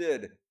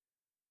drafted.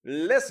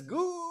 Let's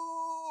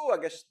go. I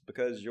guess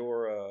because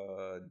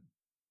you're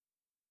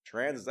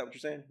trans, is that what you're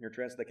saying? You're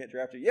trans, they can't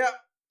draft you? Yep.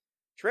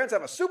 Trans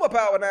have a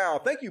superpower now.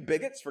 Thank you,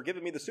 bigots, for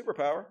giving me the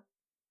superpower.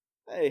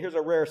 Hey, here's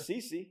a rare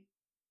Cece.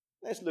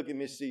 Let's look at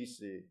Miss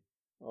Cece.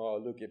 Oh,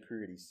 look at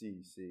pretty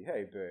Cece.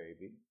 Hey,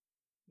 baby.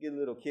 Get a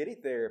little kitty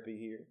therapy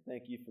here.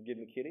 Thank you for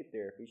giving me kitty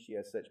therapy. She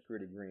has such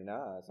pretty green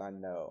eyes. I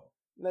know.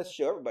 Let's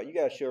show everybody. You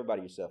gotta show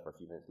everybody yourself for a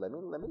few minutes. Let me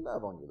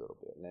love on you a little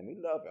bit. Let me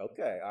love.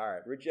 Okay, all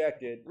right.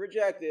 Rejected.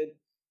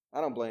 I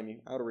don't blame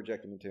you. I would have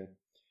rejected me too.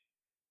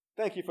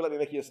 Thank you for letting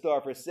me make you a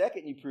star for a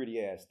second, you pretty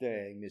ass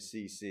thing, Miss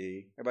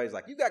CC. Everybody's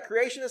like, you got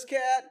Creationist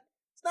Cat?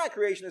 It's not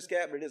Creationist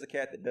Cat, but it is a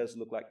cat that does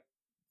look like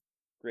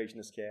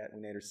Creationist Cat.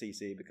 We named her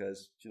CC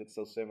because she looks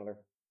so similar.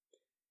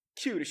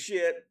 Cute as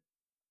shit.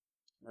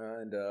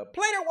 And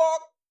Planar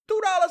Walk,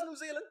 $2 New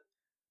Zealand.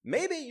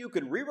 Maybe you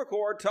could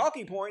re-record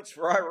talking points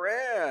for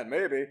Iran.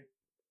 Maybe.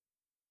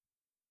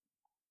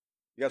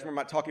 You guys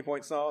remember my talking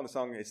point song? The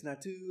song, It's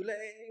Not Too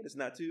Late, It's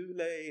Not Too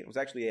Late. It was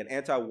actually an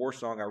anti-war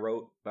song I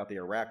wrote about the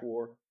Iraq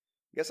War.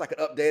 I guess I could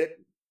update it.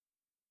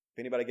 If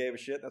anybody gave a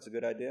shit, that's a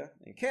good idea.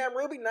 And Cam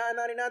Ruby,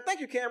 $9.99. Thank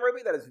you, Cam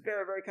Ruby. That is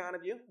very, very kind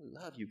of you.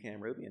 Love you, Cam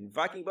Ruby. And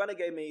Viking Bunny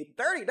gave me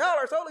 $30.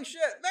 Holy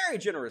shit. Very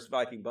generous,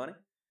 Viking Bunny.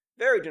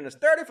 Very generous.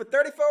 30 for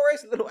 34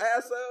 race, little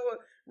asshole.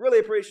 Really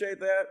appreciate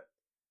that.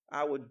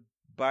 I would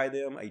buy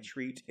them a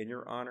treat in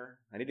your honor.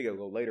 I need to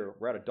go later.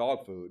 We're out of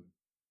dog food.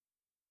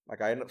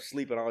 Like, I ended up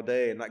sleeping all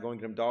day and not going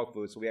to get them dog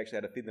food, so we actually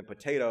had to feed them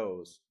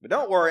potatoes. But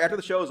don't worry, after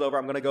the show's over,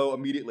 I'm going to go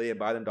immediately and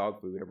buy them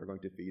dog food, and we're going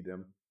to feed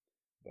them.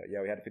 But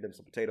yeah, we had to feed them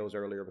some potatoes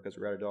earlier because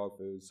we were out of dog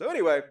food. So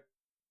anyway,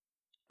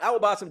 I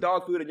will buy some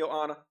dog food in your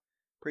honor.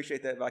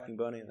 Appreciate that, Viking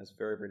Bunny. That's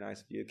very, very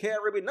nice of you. Cat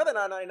Ruby, another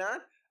 $9.99.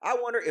 I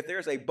wonder if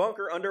there's a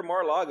bunker under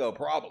Mar-a-Lago.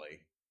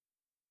 Probably.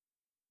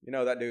 You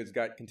know, that dude's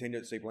got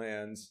contingency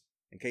plans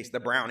in case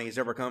the brownies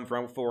ever come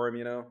for him,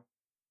 you know.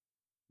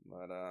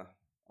 But,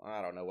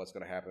 I don't know what's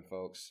going to happen,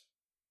 folks.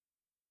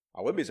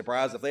 I wouldn't be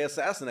surprised if they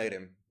assassinate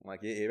him.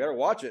 Like, you better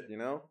watch it, you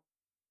know.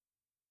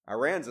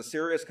 Iran's a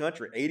serious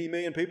country. 80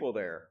 million people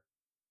there.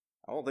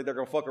 I don't think they're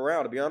going to fuck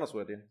around, to be honest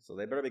with you. So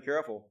they better be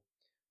careful.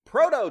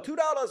 Proto,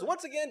 $2.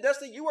 Once again,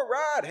 Dusty, you were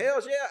right.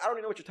 Hells yeah. I don't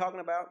even know what you're talking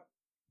about.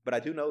 But I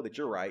do know that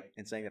you're right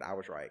in saying that I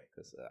was right.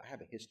 Because I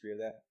have a history of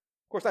that.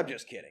 Of course, I'm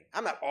just kidding.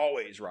 I'm not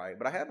always right.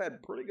 But I have had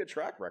a pretty good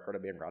track record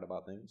of being right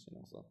about things, you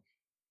know, so.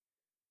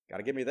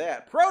 Gotta give me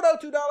that. Proto,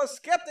 $2.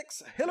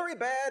 Skeptics, Hillary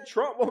bad,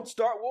 Trump won't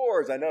start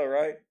wars. I know,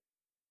 right?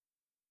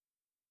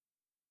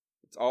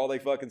 It's all they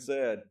fucking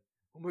said.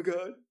 Oh my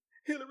God,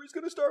 Hillary's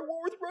gonna start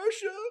war with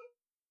Russia.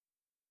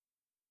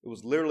 It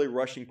was literally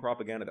Russian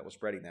propaganda that was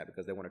spreading that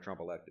because they wanted Trump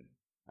elected.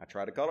 I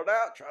tried to call it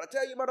out, try to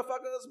tell you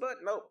motherfuckers,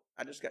 but nope.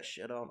 I just got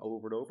shit on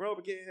over and over and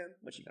over again.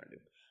 What you gonna do?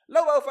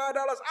 Lobo, $5.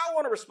 I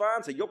want to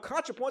respond to your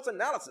ContraPoints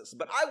analysis,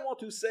 but I want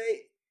to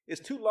say it's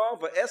too long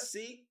for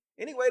SC.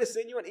 Any way to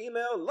send you an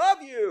email?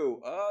 Love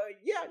you.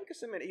 Yeah, you can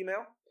send me an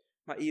email.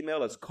 My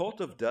email is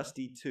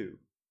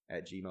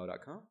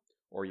cultofdusty2@gmail.com,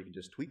 or you can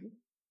just tweet me.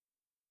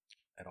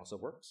 That also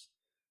works.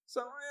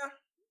 So, yeah,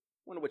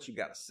 wonder what you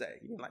got to say.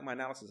 You didn't like my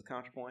analysis of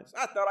ContraPoints?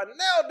 I thought I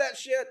nailed that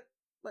shit,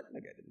 but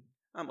maybe I didn't.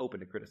 I'm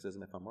open to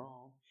criticism if I'm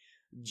wrong.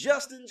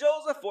 Justin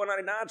Joseph,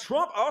 $4.99.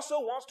 Trump also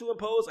wants to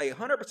impose a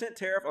 100%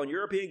 tariff on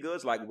European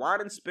goods like wine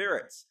and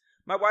spirits.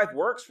 My wife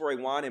works for a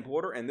wine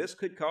importer, and this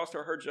could cost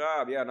her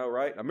job. Yeah, I know,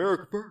 right?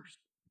 America first.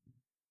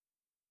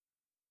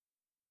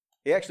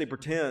 He actually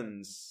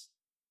pretends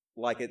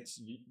like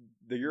it's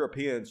the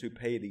Europeans who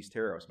pay these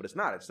tariffs, but it's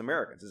not. It's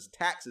Americans. It's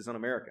taxes on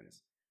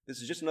Americans.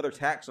 This is just another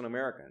tax on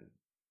Americans.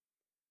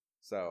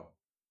 So,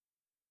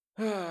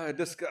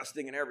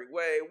 disgusting in every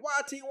way.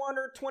 YT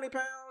Wonder, 20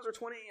 pounds or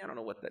 20? I don't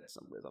know what that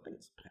number is. I think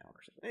it's a pound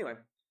or something. Anyway.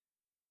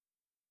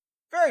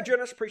 Very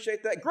generous.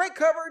 Appreciate that. Great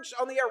coverage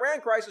on the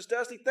Iran crisis,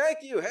 Dusty.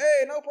 Thank you.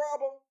 Hey, no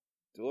problem.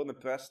 Doing the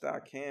best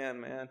I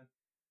can, man.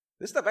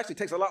 This stuff actually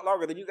takes a lot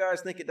longer than you guys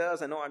think it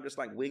does. I know I'm just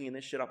like winging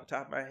this shit off the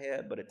top of my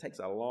head, but it takes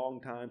a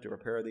long time to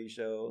prepare these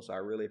shows. So I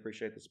really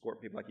appreciate the support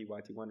from people like you,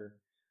 YT Wonder.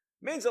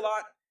 Means a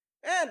lot.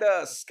 And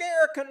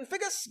Scare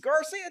Configus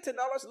Garcia, $10.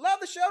 Love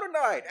the show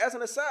tonight. As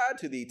an aside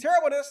to the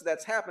terribleness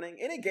that's happening,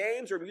 any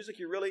games or music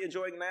you're really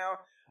enjoying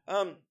now?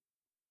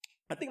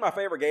 I think my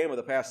favorite game of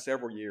the past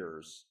several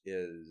years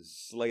is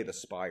Slay the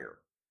Spire.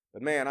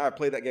 But man, I've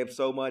played that game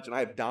so much, and I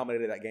have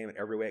dominated that game in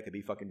every way it could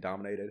be fucking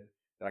dominated,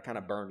 that I kind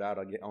of burned out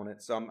on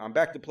it. So I'm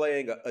back to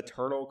playing a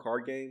Eternal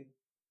card game.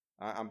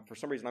 For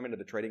some reason, I'm into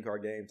the trading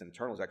card games, and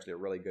Eternal is actually a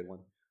really good one.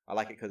 I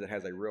like it because it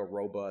has a real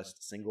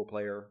robust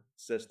single-player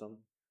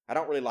system. I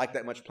don't really like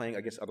that much playing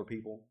against other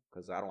people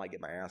because I don't like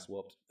getting my ass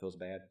whooped. It feels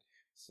bad.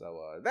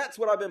 So that's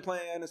what I've been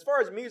playing. As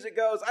far as music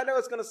goes, I know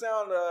it's going to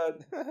sound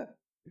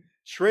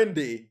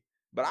trendy,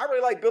 but I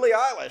really like Billie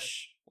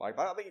Eilish. Like,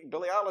 I think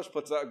Billie Eilish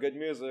puts out good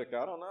music.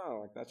 I don't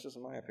know. Like, that's just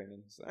my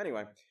opinion. So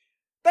anyway,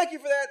 thank you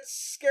for that,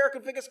 Scarrick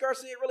and Ficus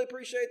Garcia. Really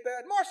appreciate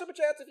that. More super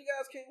chats if you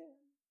guys can.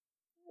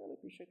 Really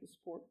appreciate the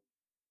support.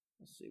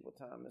 Let's see, what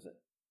time is it?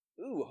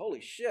 Ooh, holy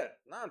shit.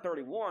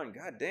 9:31.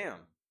 God damn.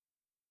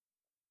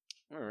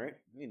 All right.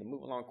 We need to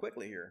move along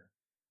quickly here.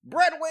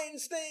 Brett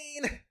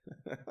Weinstein.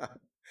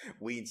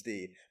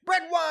 Weinstein.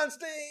 Brett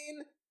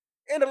Weinstein.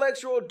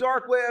 Intellectual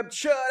dark web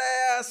chud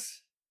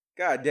ass.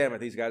 God damn it,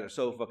 these guys are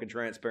so fucking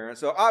transparent.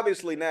 So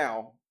obviously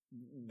now,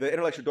 the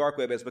intellectual dark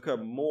web has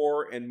become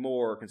more and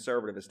more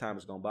conservative as time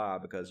has gone by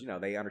because, you know,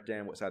 they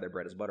understand what side their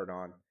bread is buttered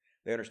on.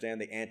 They understand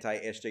the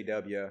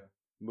anti-SJW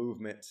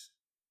movement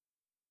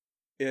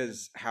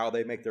is how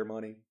they make their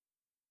money.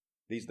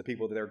 These are the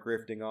people that they're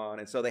grifting on.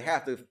 And so they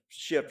have to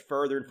shift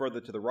further and further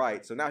to the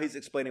right. So now he's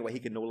explaining why he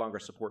can no longer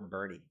support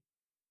Bernie.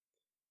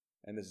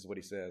 And this is what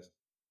he says.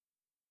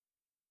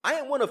 I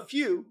am one of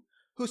few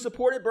who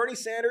supported Bernie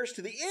Sanders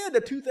to the end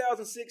of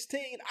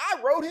 2016.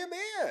 I wrote him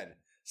in.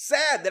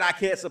 Sad that I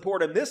can't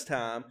support him this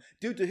time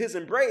due to his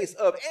embrace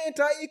of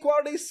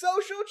anti-equality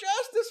social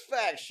justice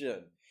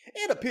faction.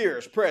 It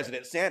appears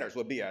President Sanders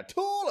would be a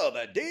tool of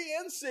the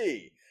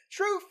DNC.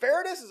 True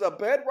fairness is a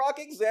bedrock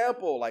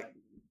example. Like,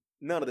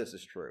 none of this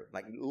is true.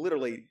 Like,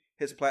 literally,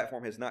 his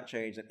platform has not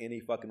changed in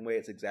any fucking way.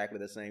 It's exactly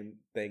the same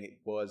thing it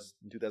was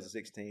in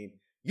 2016.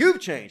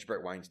 You've changed,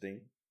 Brett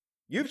Weinstein.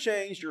 You've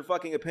changed your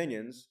fucking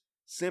opinions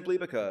simply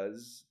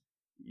because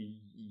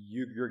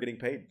you're getting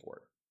paid for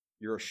it.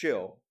 You're a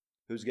shill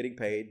who's getting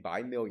paid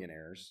by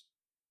billionaires,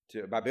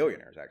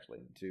 actually,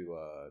 to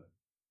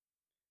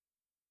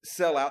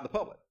sell out the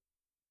public.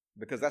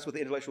 Because that's what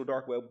the intellectual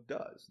dark web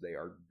does. They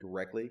are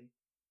directly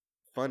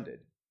funded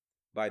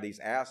by these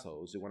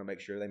assholes who want to make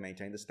sure they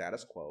maintain the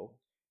status quo,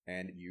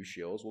 and you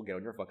shills will get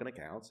on your fucking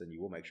accounts and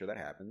you will make sure that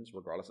happens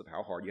regardless of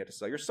how hard you have to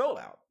sell your soul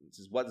out. This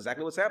is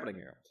exactly what's happening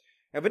here.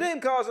 And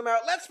Vadim calls him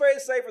out. Let's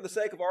say for the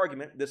sake of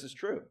argument, this is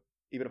true,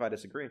 even if I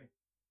disagree.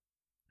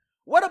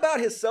 What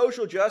about his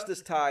social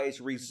justice ties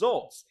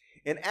results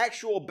in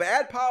actual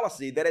bad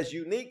policy that is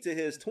unique to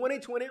his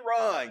 2020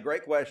 run?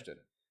 Great question.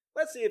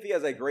 Let's see if he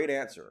has a great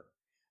answer.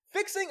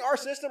 Fixing our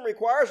system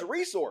requires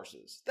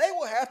resources. They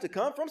will have to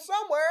come from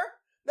somewhere.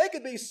 They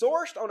could be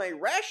sourced on a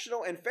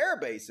rational and fair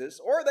basis,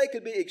 or they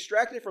could be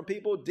extracted from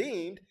people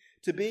deemed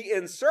to be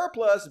in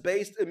surplus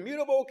based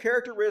immutable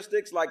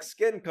characteristics like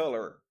skin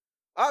color.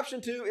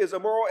 Option 2 is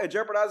immoral and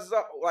jeopardizes,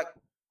 like,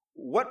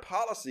 what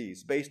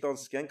policies based on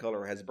skin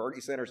color has Bernie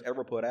Sanders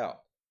ever put out?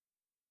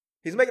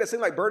 He's making it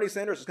seem like Bernie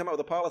Sanders has come out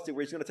with a policy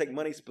where he's going to take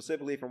money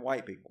specifically from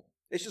white people.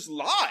 It's just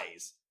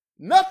lies.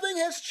 Nothing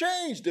has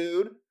changed,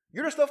 dude.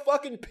 You're just a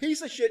fucking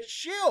piece of shit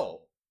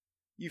shill.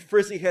 You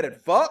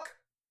frizzy-headed fuck.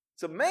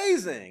 It's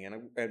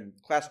amazing. And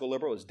Classical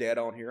Liberal is dead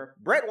on here.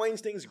 Brett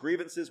Weinstein's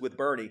grievances with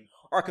Bernie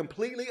are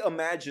completely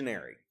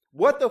imaginary.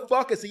 What the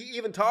fuck is he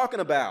even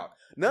talking about?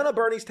 None of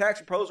Bernie's tax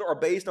proposals are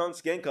based on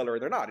skin color.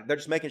 They're not. They're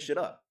just making shit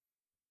up.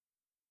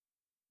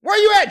 Where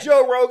you at,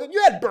 Joe Rogan?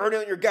 You had Bernie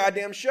on your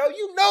goddamn show.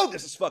 You know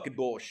this is fucking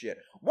bullshit.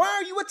 Why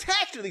are you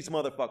attached to these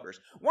motherfuckers?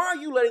 Why are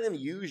you letting them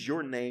use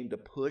your name to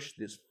push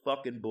this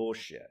fucking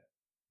bullshit?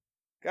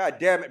 God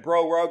damn it,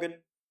 bro Rogan.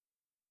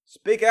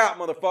 Speak out,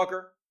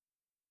 motherfucker.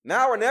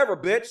 Now or never,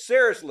 bitch.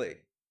 Seriously.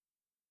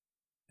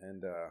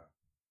 And,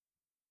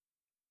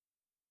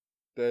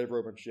 Dave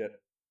Rubin shit.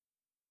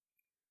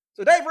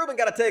 So Dave Rubin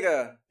got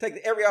to take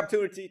every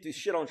opportunity to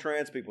shit on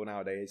trans people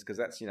nowadays, because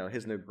that's,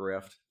 his new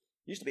grift.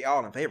 Used to be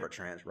all in favor of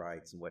trans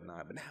rights and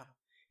whatnot, but now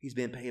he's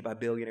being paid by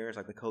billionaires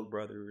like the Koch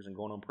brothers and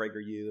going on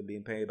PragerU and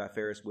being paid by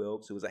Ferris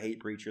Wilkes, who is a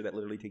hate preacher that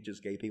literally teaches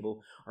gay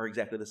people are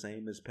exactly the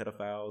same as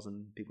pedophiles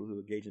and people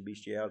who engage in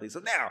bestiality. So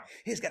now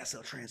he's got to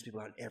sell trans people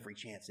out every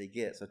chance he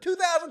gets. So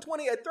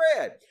 2020, a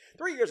thread.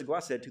 3 years ago,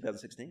 I said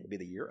 2016 would be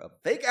the year of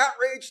fake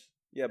outrage.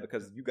 Yeah,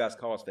 because you guys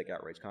call us fake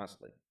outrage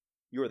constantly.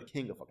 You are the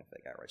king of fucking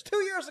fake outrage. 2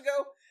 years ago,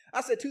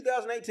 I said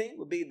 2018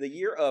 would be the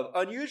year of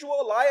unusual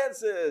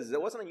alliances.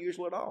 It wasn't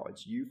unusual at all.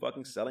 It's you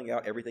fucking selling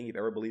out everything you've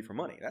ever believed for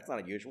money. That's not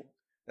unusual.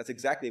 That's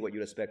exactly what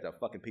you'd expect a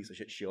fucking piece of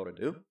shit shield to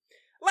do.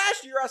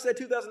 Last year, I said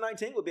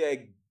 2019 would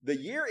be the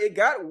year it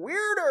got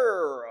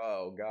weirder.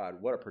 Oh,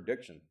 God, what a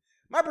prediction.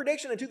 My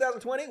prediction in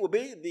 2020 will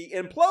be the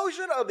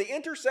implosion of the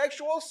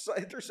intersexual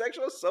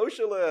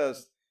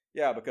socialist.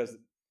 Yeah, because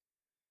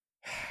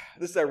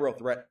this is a real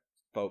threat,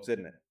 folks,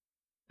 isn't it?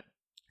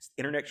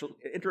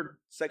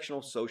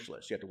 Intersectional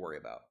socialists you have to worry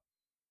about.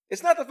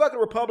 It's not the fucking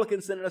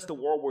Republicans sending us to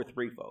World War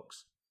III,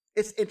 folks.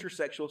 It's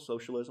intersexual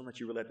socialism that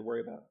you really have to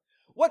worry about.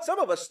 What some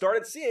of us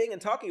started seeing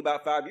and talking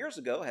about 5 years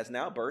ago has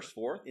now burst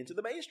forth into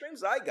the mainstream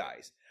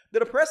zeitgeist. The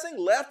depressing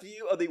left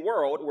view of the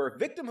world where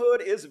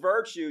victimhood is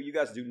virtue. You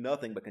guys do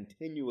nothing but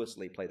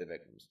continuously play the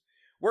victims.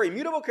 Where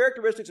immutable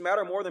characteristics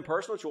matter more than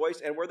personal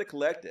choice and where the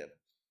collective.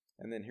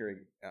 And then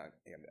here, I'm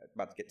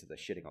about to get to the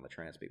shitting on the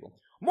trans people.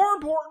 More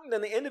important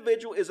than the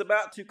individual is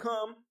about to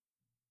come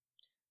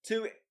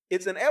to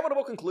its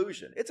inevitable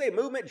conclusion. It's a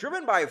movement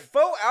driven by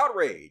faux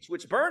outrage,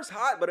 which burns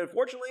hot, but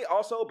unfortunately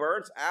also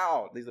burns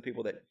out. These are the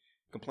people that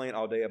complain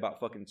all day about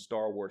fucking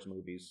Star Wars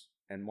movies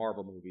and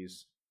Marvel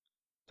movies,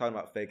 talking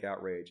about fake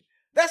outrage.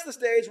 That's the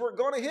stage we're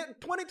going to hit in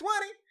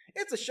 2020.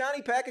 It's a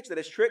shiny package that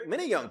has tricked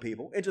many young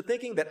people into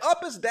thinking that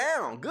up is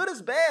down, good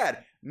is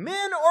bad,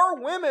 men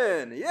or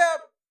women.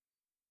 Yep.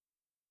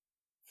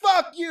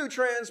 Fuck you,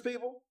 trans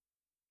people.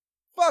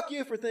 Fuck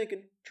you for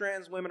thinking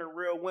trans women are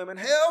real women.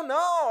 Hell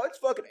no, it's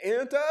fucking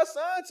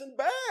anti-science and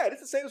bad.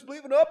 It's the same as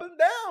believing up and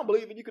down,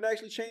 believing you can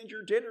actually change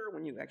your gender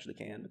when you actually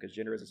can, because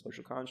gender is a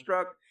social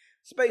construct.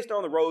 It's based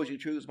on the roles you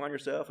choose upon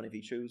yourself, and if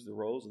you choose the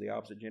roles of the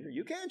opposite gender,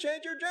 you can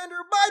change your gender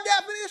by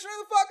definition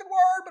of the fucking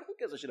word, but who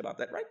gives a shit about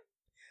that, right?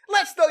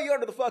 Let's throw you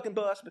under the fucking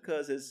bus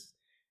because it's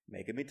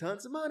making me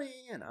tons of money,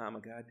 and I'm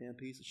a goddamn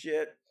piece of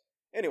shit.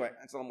 Anyway,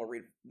 that's all I'm gonna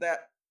read. That,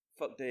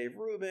 fuck Dave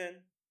Rubin.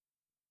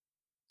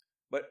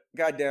 But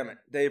goddamn it,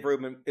 Dave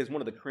Rubin is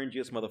one of the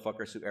cringiest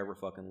motherfuckers who ever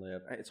fucking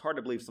lived. It's hard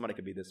to believe somebody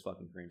could be this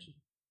fucking cringy.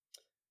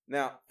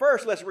 Now,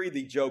 first, let's read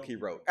the joke he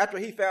wrote. After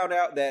he found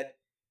out that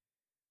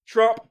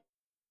Trump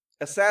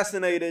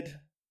assassinated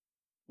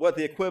what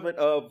the equivalent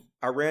of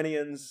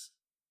Iranian's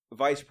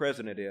vice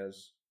president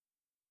is,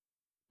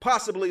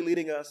 possibly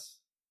leading us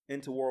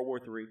into World War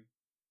III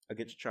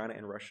against China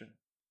and Russia.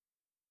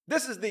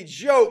 This is the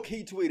joke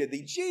he tweeted,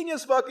 the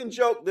genius fucking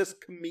joke this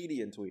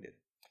comedian tweeted.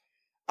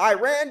 I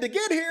ran to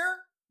get here,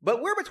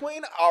 but we're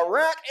between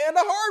Iraq and a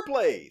hard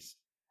place.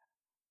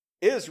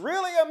 It's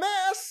really a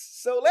mess,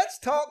 so let's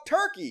talk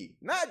Turkey,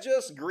 not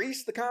just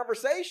Greece the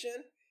conversation.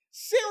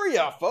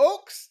 Syria,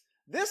 folks.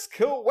 This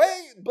could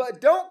wait, but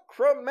don't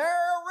Crimea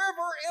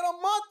River in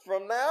a month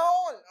from now.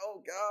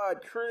 Oh,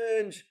 God,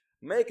 cringe.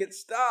 Make it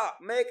stop.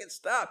 Make it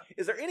stop.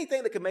 Is there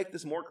anything that could make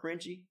this more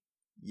cringy?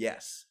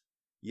 Yes.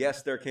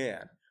 Yes, there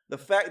can. The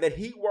fact that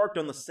he worked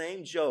on the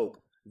same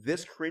joke,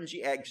 this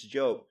cringy X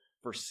joke,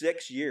 for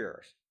 6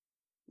 years.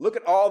 Look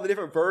at all the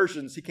different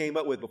versions he came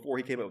up with before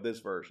he came up with this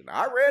version.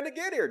 I ran to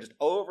get here just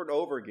over and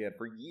over again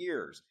for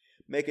years,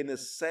 making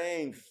this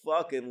same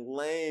fucking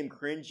lame,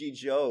 cringy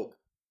joke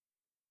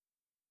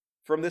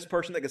from this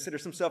person that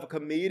considers himself a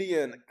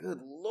comedian.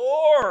 Good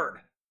Lord.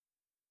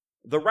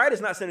 The right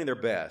is not sending their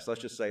best.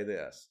 Let's just say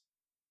this.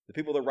 The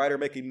people that right are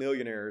making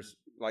millionaires.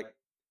 Like,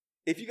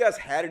 if you guys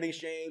had any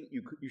shame,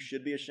 you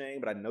should be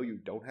ashamed, but I know you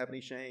don't have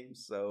any shame,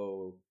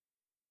 so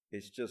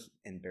it's just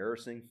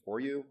embarrassing for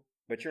you.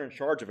 But you're in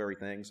charge of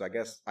everything, so I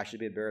guess I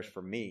should be embarrassed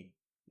for me,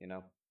 you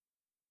know.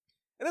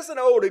 And it's an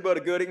oldie but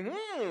a goodie.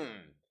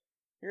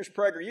 Here's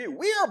PragerU.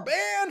 We are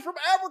banned from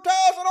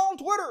advertising on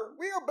Twitter.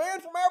 We are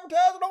banned from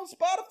advertising on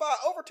Spotify.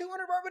 Over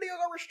 200 of our videos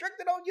are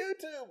restricted on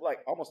YouTube. Like,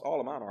 almost all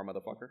of mine are,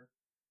 motherfucker.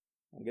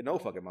 I don't get no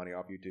fucking money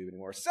off YouTube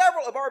anymore.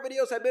 Several of our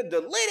videos have been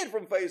deleted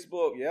from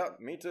Facebook. Yeah,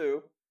 me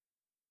too.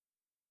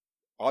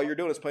 All you're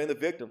doing is playing the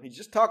victim. He's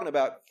just talking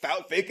about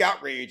fake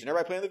outrage and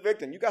everybody playing the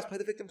victim. You guys play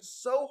the victim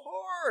so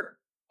hard.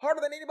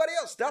 Harder than anybody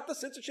else. Stop the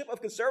censorship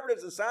of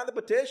conservatives and sign the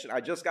petition.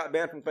 I just got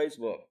banned from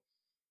Facebook.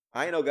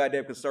 I ain't no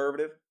goddamn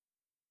conservative.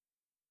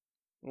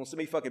 You won't see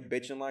me fucking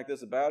bitching like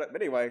this about it.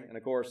 But anyway, and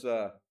of course,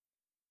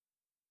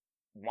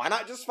 why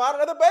not just find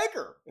another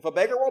baker? If a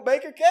baker won't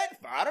bake your cake,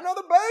 find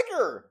another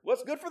baker.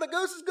 What's good for the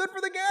goose is good for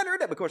the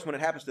gander. Of course, when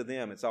it happens to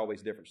them, it's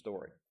always a different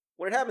story.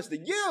 When it happens to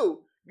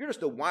you, you're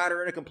just a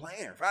whiner and a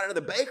complainer. Find another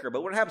baker.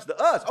 But when it happens to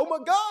us, oh my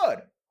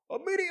God,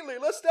 immediately,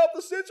 let's stop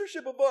the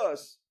censorship of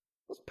us.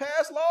 Let's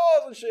pass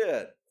laws and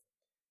shit.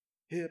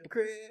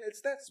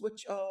 Hypocrites, that's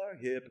what you are,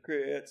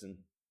 hypocrites. And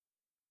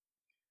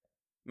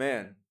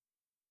man,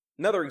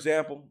 another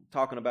example,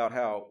 talking about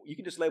how you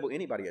can just label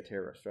anybody a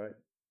terrorist, right?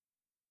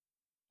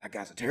 That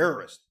guy's a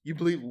terrorist. You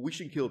believe we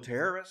should kill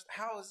terrorists?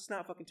 How is this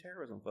not fucking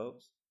terrorism,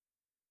 folks?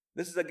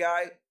 This is a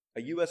guy,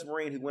 a U.S.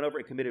 Marine who went over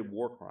and committed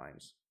war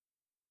crimes,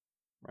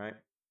 right?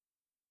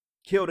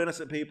 Killed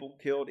innocent people,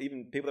 killed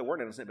even people that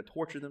weren't innocent, but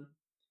tortured them.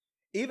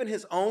 Even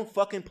his own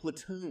fucking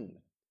platoon.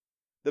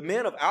 The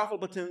men of Alpha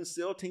Platoon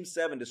SEAL Team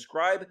 7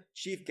 describe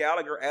Chief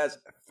Gallagher as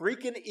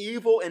freaking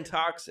evil and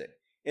toxic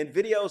in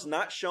videos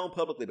not shown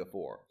publicly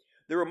before.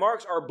 The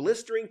remarks are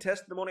blistering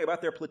testimony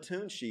about their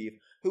platoon chief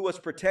who was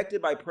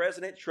protected by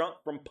President Trump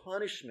from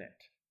punishment.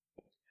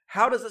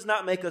 How does this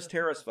not make us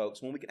terrorists,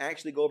 folks, when we can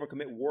actually go over and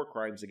commit war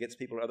crimes against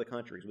people in other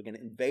countries? We can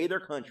invade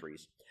their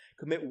countries,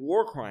 commit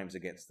war crimes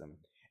against them,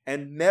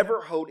 and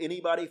never hold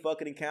anybody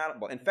fucking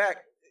accountable. In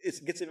fact,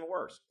 it gets even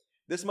worse.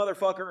 This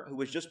motherfucker, who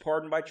was just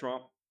pardoned by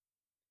Trump,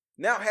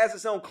 now has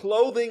its own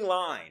clothing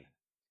line.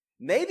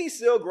 Navy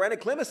SEAL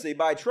granted clemency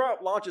by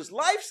Trump launches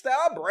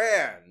lifestyle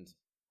brand.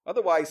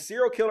 Otherwise,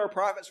 serial killer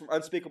profits from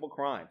unspeakable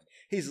crimes.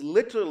 He's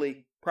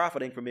literally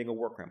profiting from being a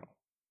war criminal.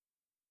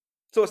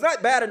 So it's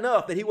not bad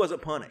enough that he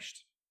wasn't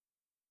punished.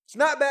 It's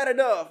not bad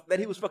enough that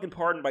he was fucking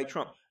pardoned by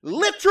Trump.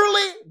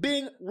 Literally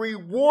being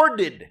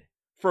rewarded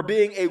for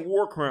being a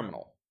war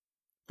criminal.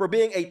 For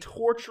being a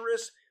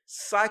torturous,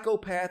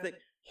 psychopathic,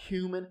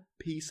 human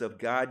piece of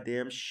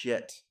goddamn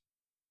shit.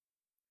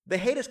 They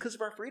hate us because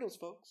of our freedoms,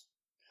 folks.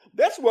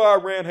 That's why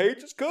Iran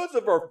hates us, because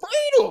of our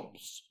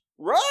freedoms,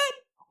 right?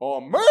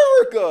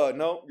 America.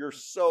 No, you're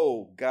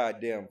so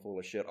goddamn full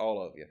of shit,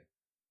 all of you.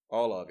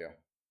 All of you.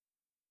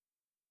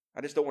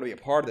 I just don't want to be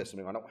a part of this.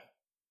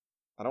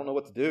 I don't know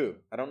what to do.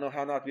 I don't know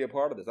how not to be a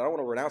part of this. I don't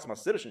want to renounce my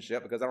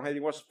citizenship because I don't have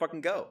anywhere else to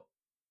fucking go.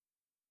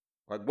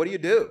 Like, what do you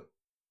do?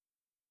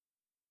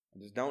 I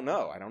just don't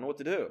know. I don't know what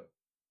to do.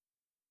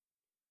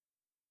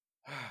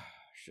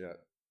 Shit.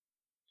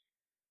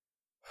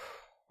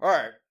 All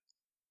right.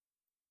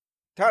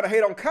 Time to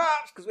hate on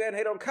cops because we hadn't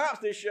hated on cops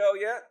this show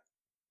yet.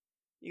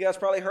 You guys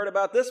probably heard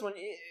about this one.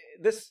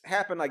 This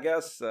happened, I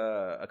guess,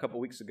 a couple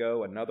weeks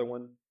ago. Another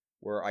one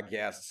where I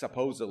guess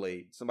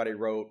supposedly somebody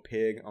wrote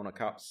pig on a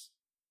cop's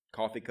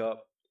coffee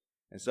cup.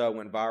 And so it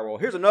went viral.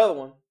 Here's another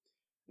one.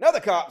 Another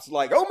cop's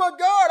like, oh my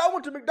God, I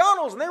went to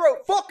McDonald's and they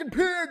wrote fucking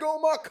pig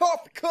on my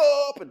coffee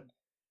cup. And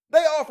they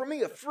offer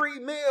me a free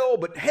meal,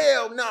 but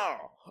hell no.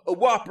 A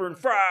Whopper and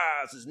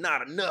fries is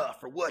not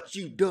enough for what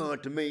you done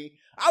to me.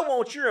 I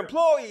want your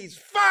employees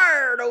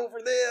fired over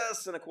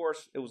this. And of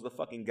course, it was the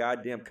fucking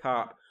goddamn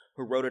cop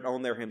who wrote it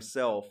on there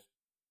himself.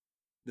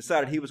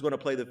 Decided he was going to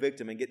play the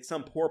victim and get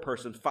some poor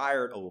person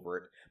fired over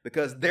it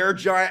because they're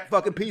giant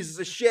fucking pieces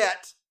of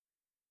shit.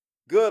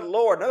 Good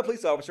Lord. Another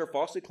police officer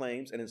falsely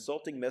claims an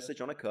insulting message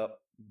on a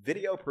cup.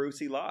 Video proves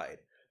he lied.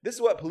 This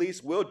is what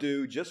police will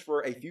do just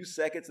for a few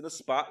seconds in the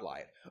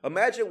spotlight.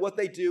 Imagine what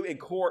they do in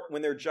court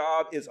when their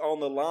job is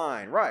on the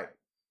line. Right.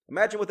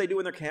 Imagine what they do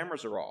when their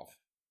cameras are off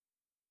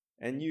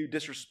and you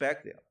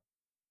disrespect them.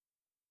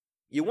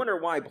 You wonder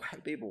why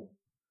black people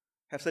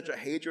have such a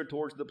hatred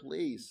towards the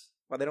police.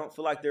 Why they don't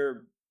feel like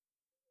they're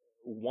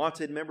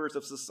wanted members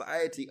of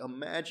society.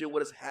 Imagine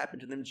what has happened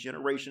to them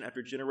generation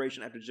after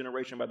generation after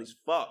generation by these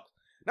fucks.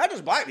 Not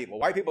just black people,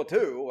 white people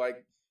too.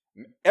 Like,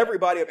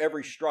 everybody of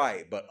every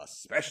stripe, but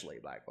especially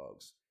black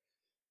folks.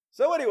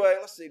 So anyway,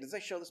 let's see. Does they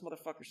show this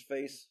motherfucker's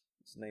face?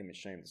 His name is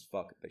shame as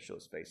fuck if they show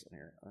his face on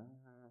here.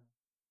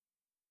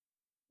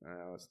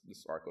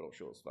 This article don't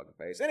show his fucking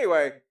face.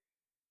 Anyway,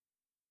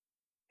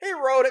 he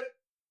wrote it.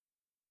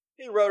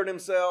 He wrote it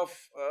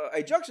himself.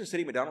 A Junction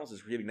City McDonald's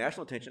is receiving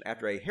national attention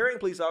after a Herring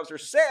police officer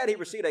said he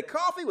received a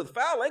coffee with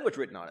foul language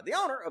written on it. The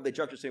owner of the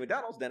Junction City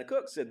McDonald's, Dana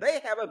Cook, said they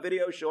have a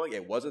video showing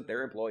it wasn't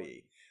their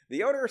employee.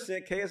 The owner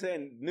sent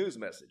KSN news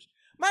message.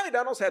 My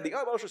McDonald's had the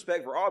utmost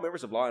respect for all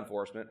members of law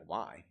enforcement.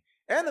 Why?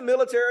 And the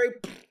military,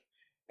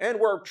 and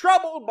were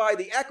troubled by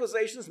the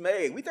accusations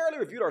made. We thoroughly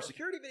reviewed our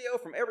security video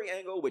from every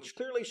angle, which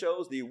clearly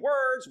shows the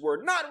words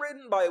were not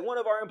written by one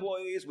of our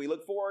employees. We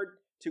look forward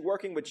to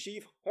working with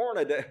Chief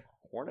Hornaday.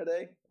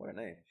 Hornaday? What a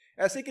name.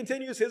 As he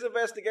continues his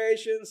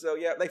investigation. So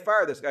yeah, they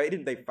fired this guy.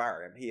 They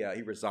fire him. He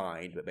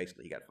resigned, but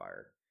basically he got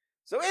fired.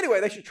 So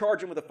anyway, they should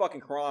charge him with a fucking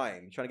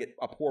crime. Trying to get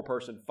a poor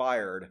person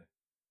fired.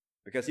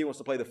 Because he wants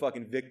to play the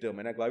fucking victim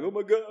and act like, oh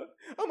my God,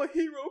 I'm a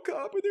hero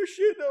cop and they're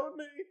shitting on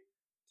me.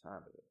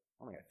 Time of it.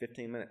 I only got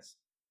 15 minutes.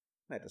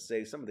 I have to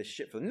save some of this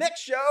shit for the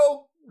next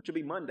show, which will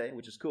be Monday,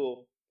 which is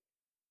cool.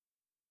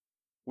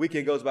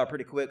 Weekend goes by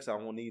pretty quick, so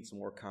I will need some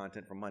more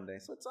content for Monday.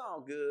 So it's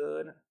all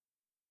good.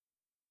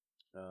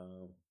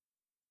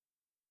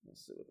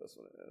 Let's see what this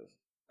one is.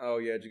 Oh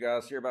yeah, did you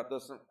guys hear about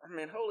this one? I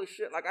mean, holy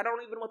shit. Like, I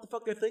don't even know what the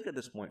fuck they're thinking at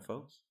this point,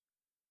 folks.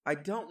 I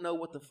don't know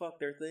what the fuck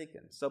they're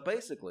thinking. So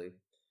basically,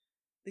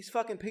 these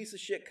fucking piece of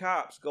shit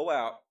cops go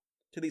out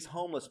to these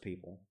homeless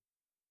people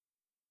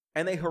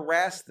and they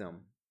harass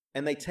them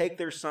and they take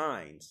their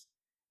signs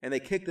and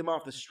they kick them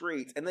off the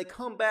streets and they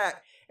come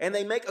back and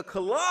they make a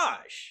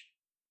collage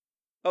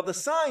of the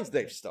signs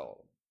they've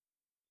stolen.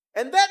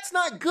 And that's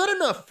not good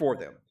enough for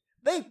them.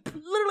 They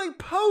literally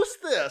post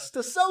this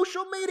to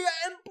social media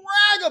and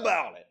brag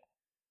about it.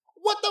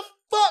 What the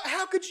fuck?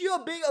 How could you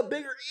be a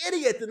bigger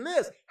idiot than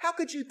this? How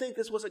could you think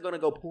this wasn't going to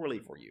go poorly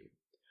for you?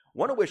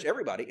 Want to wish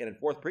everybody in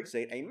 4th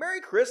Precinct a Merry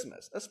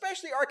Christmas,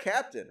 especially our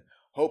captain.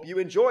 Hope you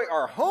enjoy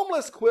our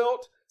homeless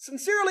quilt.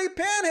 Sincerely,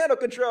 Panhandle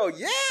Control.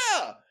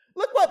 Yeah!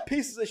 Look what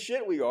pieces of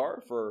shit we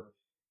are for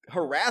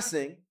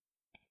harassing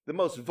the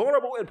most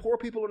vulnerable and poor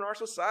people in our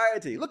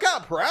society. Look how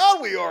proud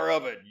we are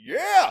of it.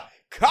 Yeah!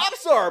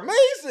 Cops are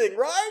amazing,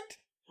 right?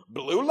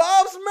 Blue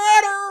lives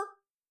matter!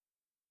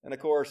 And of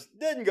course,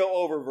 didn't go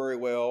over very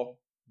well.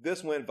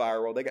 This went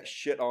viral. They got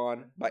shit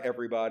on by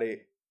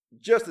everybody,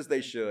 just as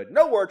they should.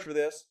 No word for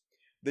this.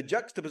 The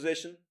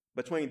juxtaposition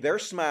between their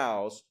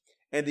smiles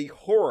and the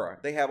horror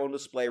they have on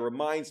display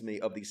reminds me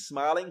of the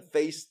smiling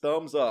face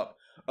thumbs up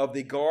of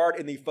the guard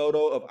in the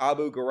photo of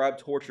Abu Ghraib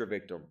torture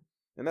victim.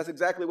 And that's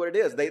exactly what it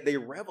is. They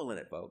revel in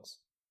it, folks.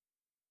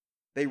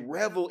 They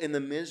revel in the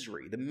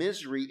misery. The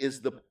misery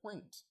is the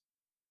point.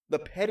 The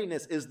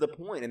pettiness is the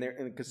point.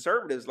 And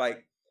conservatives,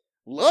 like,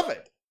 love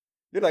it.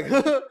 They're like,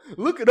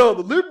 look at all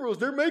the liberals.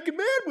 They're making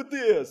mad with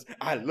this.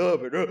 I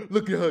love it.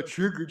 Look at how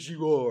triggered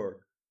you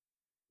are.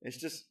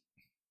 It's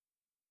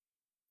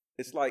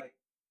like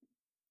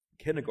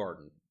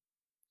kindergarten.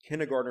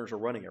 Kindergartners are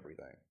running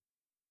everything.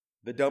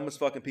 The dumbest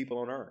fucking people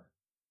on earth.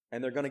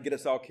 And they're going to get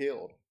us all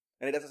killed.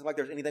 And it doesn't seem like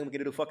there's anything we can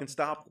do to fucking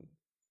stop them.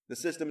 The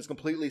system is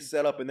completely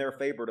set up in their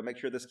favor to make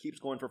sure this keeps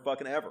going for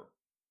fucking ever.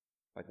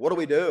 Like, what do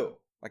we do?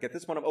 Like, at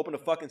this point, I'm open to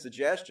fucking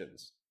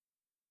suggestions.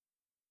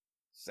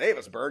 Save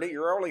us, Bernie.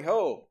 You're our only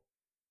hope.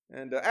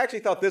 And I actually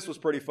thought this was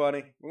pretty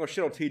funny. We're going to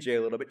shit on TJ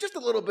a little bit. Just a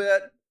little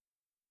bit.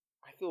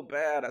 I feel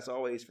bad, as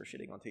always, for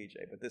shitting on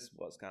TJ, but this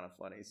was kind of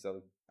funny.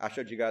 So I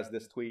showed you guys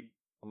this tweet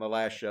on the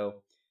last show.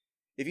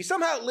 If you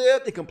somehow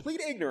lived in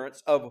complete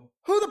ignorance of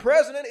who the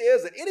president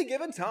is at any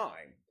given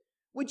time,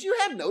 would you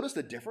have noticed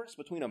the difference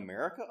between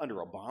America under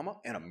Obama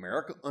and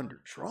America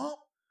under Trump?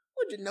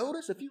 Would you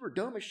notice if you were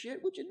dumb as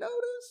shit? Would you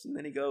notice? And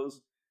then he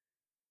goes,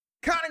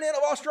 continent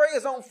of Australia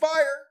is on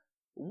fire.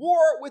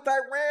 War with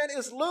Iran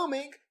is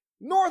looming.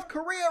 North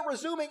Korea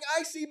resuming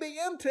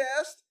ICBM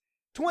test.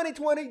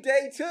 2020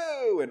 day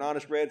 2. And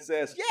Honest Red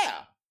says,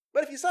 yeah,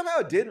 but if you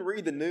somehow didn't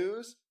read the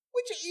news,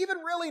 would you even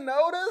really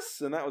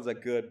notice? And that was a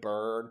good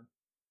burn.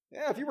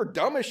 Yeah, if you were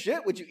dumb as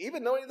shit, would you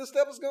even know any of this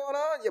stuff was going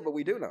on? Yeah, but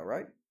we do know,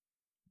 right?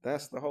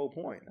 That's the whole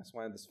point. That's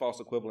why this false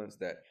equivalence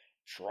that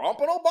Trump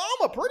and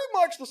Obama, pretty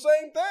much the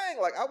same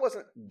thing. Like, I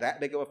wasn't that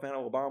big of a fan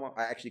of Obama.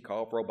 I actually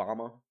called for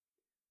Obama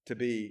to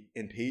be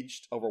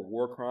impeached over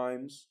war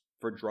crimes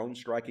for drone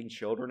striking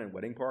children and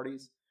wedding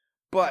parties.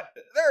 But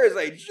there is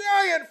a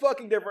giant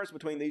fucking difference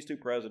between these two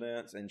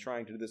presidents, and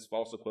trying to do this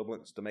false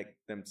equivalence to make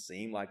them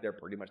seem like they're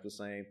pretty much the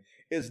same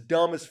is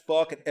dumb as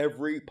fuck in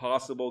every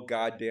possible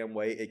goddamn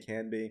way it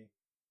can be.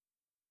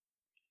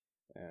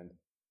 And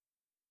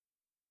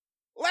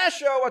last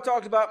show I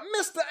talked about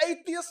Mr.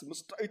 Atheist,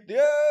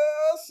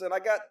 and I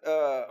got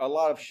a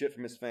lot of shit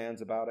from his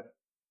fans about it.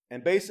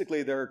 And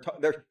basically their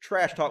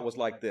trash talk was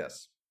like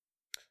this.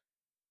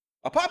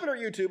 A popular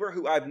YouTuber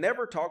who I've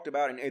never talked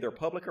about in either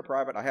public or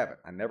private. I haven't.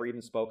 I never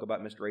even spoke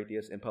about Mr.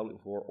 Atheist in public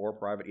before or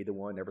private, either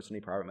one. Never sent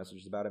any private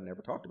messages about him.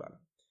 Never talked about him.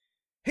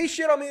 He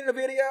shit on me in a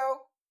video.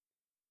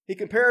 He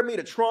compared me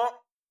to Trump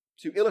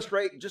to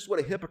illustrate just what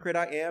a hypocrite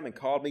I am and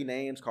called me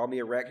names, called me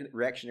a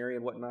reactionary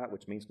and whatnot,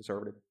 which means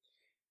conservative.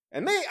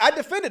 And me, I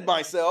defended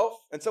myself.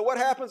 And so what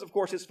happens? Of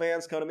course, his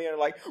fans come to me and are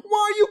like,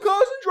 why are you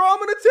causing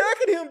drama and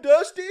attacking him,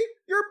 Dusty?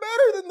 You're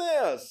better than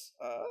this.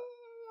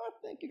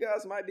 I think you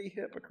guys might be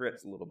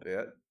hypocrites a little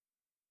bit.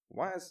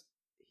 Why is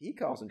he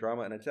causing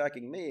drama and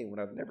attacking me when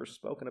I've never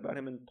spoken about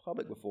him in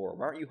public before?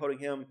 Why aren't you holding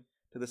him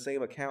to the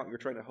same account you're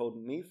trying to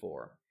hold me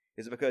for?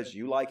 Is it because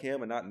you like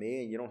him and not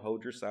me, and you don't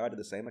hold your side to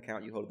the same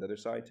account you hold the other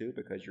side to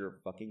because you're a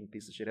fucking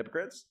piece of shit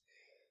hypocrites?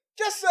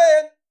 Just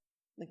saying.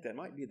 I think that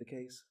might be the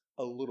case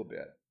a little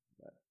bit,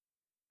 but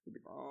could be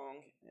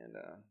wrong. And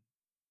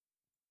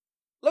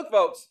look,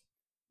 folks.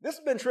 This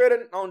has been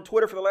trending on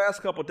Twitter for the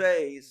last couple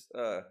days.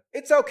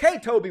 It's okay,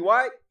 Toby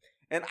White.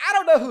 And I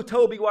don't know who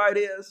Toby White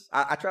is.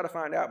 I tried to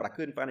find out, but I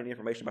couldn't find any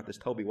information about this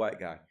Toby White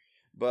guy.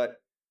 But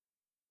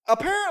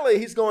apparently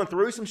he's going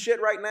through some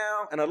shit right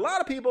now. And a lot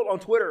of people on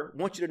Twitter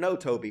want you to know,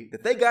 Toby,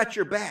 that they got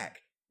your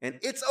back. And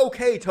it's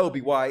okay,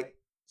 Toby White.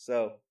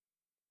 So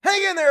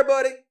hang in there,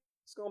 buddy.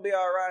 It's going to be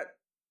all right.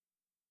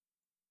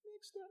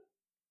 Next up.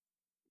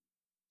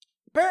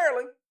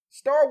 Apparently,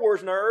 Star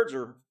Wars nerds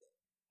are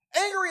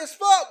angry as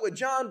fuck with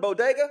John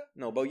Boyega. I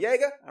don't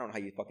know how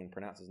you fucking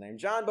pronounce his name.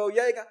 John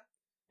Boyega.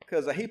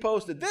 Because he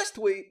posted this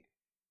tweet.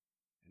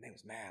 And they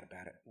was mad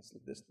about it. Let's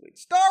look at this tweet.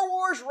 Star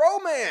Wars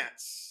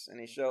romance. And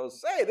he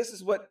shows, hey, this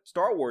is what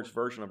Star Wars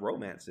version of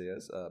romance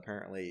is.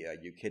 Apparently,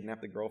 you kidnap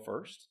the girl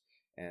first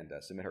and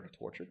submit her to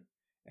torture.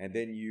 And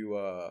then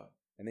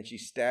and then she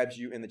stabs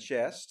you in the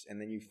chest. And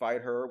then you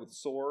fight her with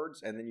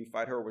swords. And then you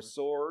fight her with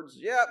swords.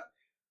 Yep.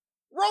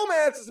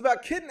 Romance is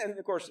about kidnapping. And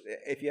of course,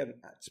 if you haven't,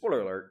 spoiler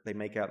alert, they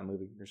make out in the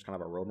movie. There's kind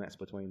of a romance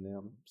between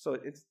them. So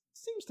it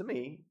seems to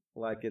me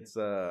like it's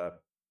a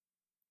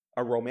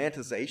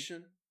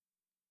romanticization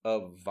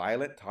of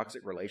violent,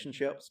 toxic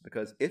relationships.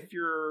 Because if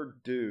your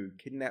dude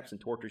kidnaps and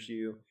tortures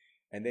you,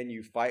 and then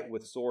you fight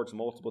with swords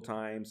multiple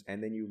times,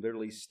 and then you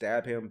literally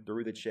stab him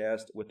through the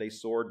chest with a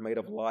sword made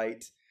of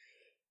light,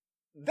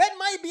 that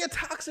might be a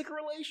toxic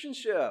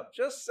relationship.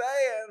 Just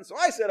saying. So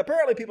I said,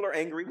 apparently people are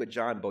angry with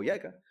John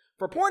Boyega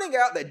for pointing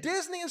out that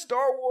Disney and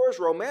Star Wars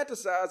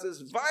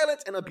romanticizes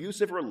violent and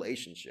abusive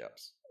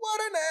relationships.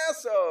 What an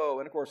asshole!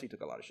 And of course, he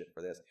took a lot of shit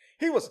for this.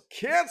 He was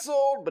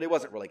canceled, but he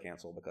wasn't really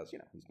canceled because,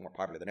 he's more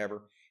popular than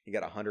ever. He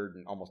got 100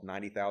 and almost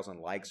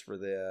 90,000 likes for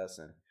this.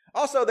 And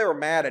also, they were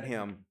mad at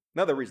him.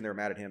 Another reason they were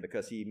mad at him,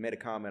 because he made a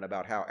comment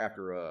about how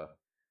after,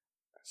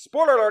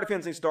 spoiler alert if you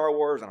haven't seen Star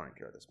Wars, I don't even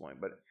care at this point,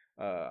 but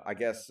I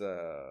guess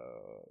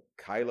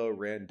Kylo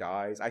Ren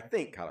dies. I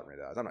think Kylo Ren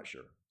dies. I'm not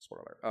sure.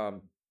 Spoiler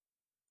alert.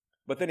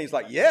 But then he's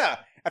like, yeah,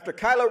 after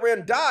Kylo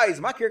Ren dies,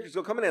 my character's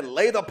going to come in and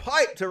lay the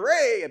pipe to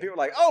Rey. And people are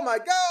like, oh my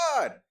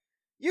God,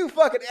 you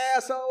fucking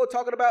asshole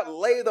talking about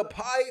lay the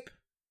pipe.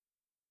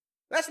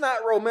 That's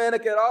not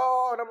romantic at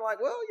all. And I'm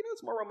like, well,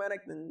 it's more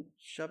romantic than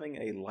shoving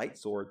a light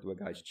sword through a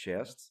guy's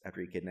chest after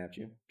he kidnapped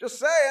you. Just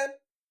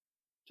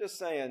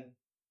saying.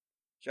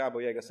 John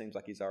Boyega seems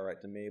like he's all right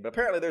to me. But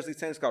apparently there's these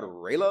things called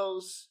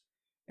Reylos.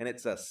 And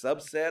it's a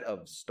subset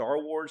of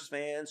Star Wars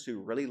fans who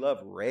really love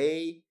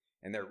Rey.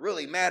 And they're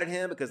really mad at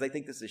him because they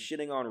think this is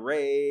shitting on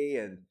Rey,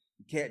 and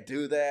you can't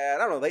do that.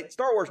 I don't know.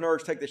 Star Wars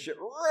nerds take this shit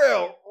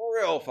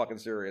real fucking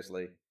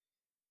seriously.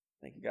 I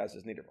think you guys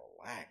just need to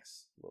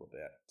relax a little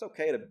bit. It's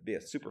okay to be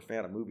a super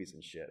fan of movies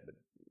and shit, but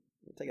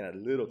I'm taking it a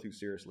little too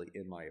seriously,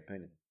 in my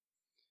opinion.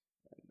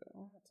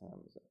 And, what time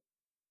is it?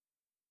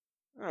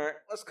 All right,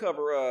 let's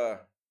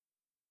cover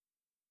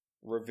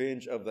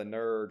Revenge of the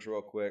Nerds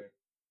real quick.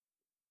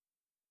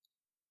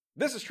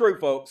 This is true,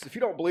 folks. If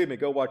you don't believe me,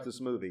 go watch this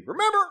movie.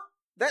 Remember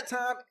that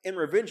time in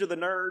Revenge of the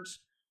Nerds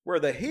where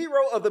the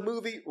hero of the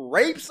movie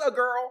rapes a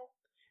girl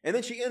and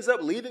then she ends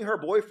up leaving her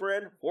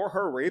boyfriend for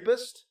her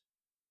rapist?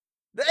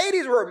 The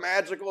 80s were a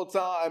magical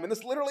time, and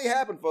this literally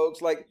happened,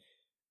 folks. Like,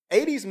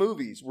 80s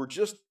movies were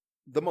just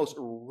the most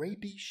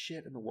rapey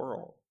shit in the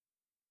world.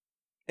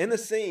 In the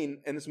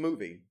scene in this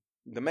movie,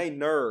 the main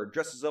nerd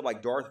dresses up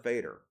like Darth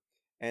Vader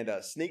and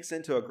sneaks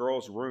into a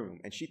girl's room,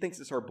 and she thinks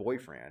it's her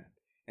boyfriend.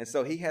 And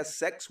so he has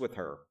sex with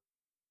her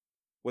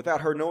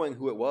without her knowing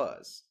who it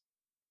was,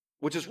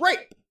 which is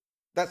rape.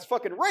 That's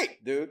fucking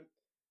rape, dude.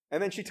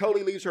 And then she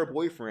totally leaves her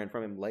boyfriend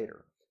from him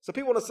later. So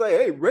people want to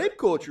say, hey, rape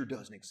culture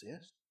doesn't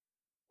exist.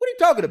 What are you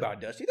talking about,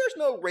 Dusty? There's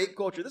no rape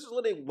culture. This is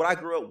literally what I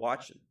grew up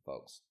watching,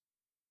 folks.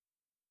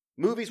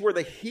 Movies where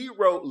the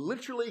hero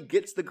literally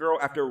gets the girl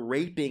after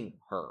raping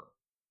her.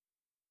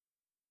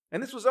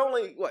 And this was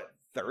only,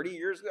 30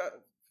 years ago?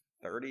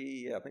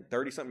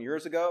 30-something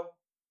years ago?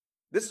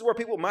 This is where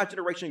people of my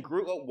generation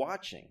grew up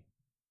watching.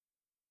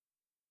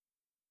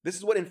 This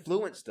is what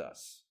influenced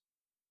us.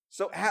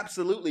 So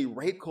absolutely,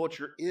 rape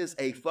culture is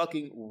a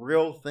fucking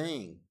real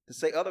thing. To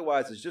say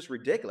otherwise is just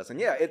ridiculous. And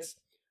yeah, it's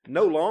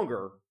no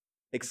longer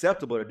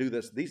acceptable to do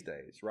this these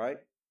days, right?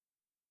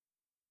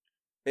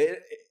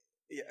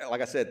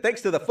 Like I said,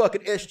 thanks to the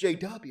fucking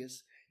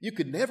SJWs, you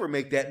could never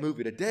make that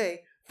movie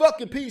today.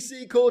 Fucking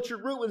PC culture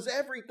ruins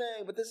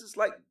everything. But this is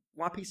like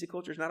why PC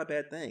culture is not a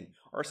bad thing.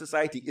 Our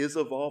society is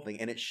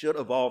evolving, and it should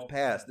evolve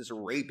past this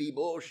rapey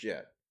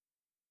bullshit.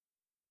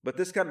 But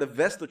this kind of the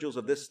vestiges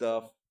of this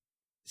stuff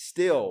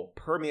still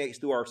permeates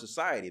through our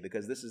society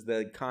because this is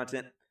the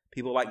content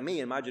people like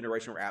me and my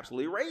generation were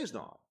absolutely raised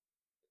on.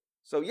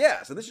 So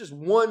yeah, so this is just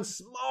one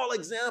small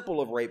example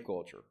of rape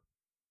culture.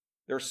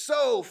 There's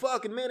so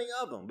fucking many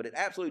of them, but it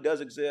absolutely does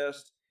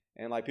exist.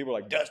 And like people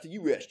are like, Dusty,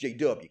 you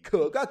SJW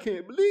cook. I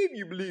can't believe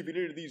you believe in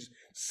any of these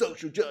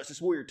social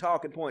justice warrior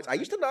talking points. I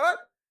used to not,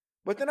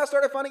 but then I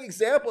started finding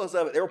examples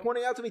of it. They were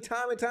pointing out to me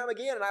time and time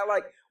again, and I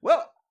like,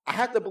 well, I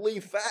have to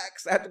believe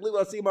facts. I have to believe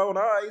what I see with my own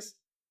eyes.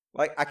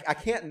 Like, I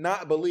can't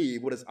not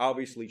believe what is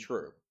obviously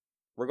true,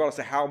 regardless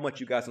of how much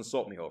you guys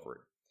insult me over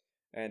it.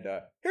 And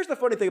here's the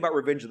funny thing about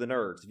Revenge of the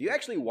Nerds. If you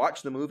actually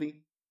watch the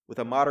movie with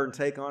a modern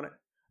take on it,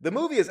 the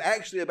movie is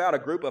actually about a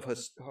group of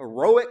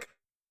heroic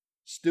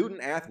student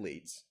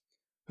athletes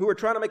who are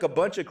trying to make a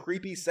bunch of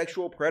creepy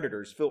sexual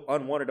predators feel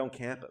unwanted on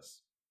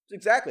campus. That's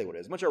exactly what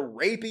it is. A bunch of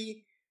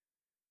rapey,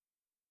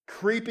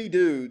 creepy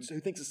dudes who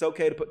thinks it's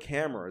okay to put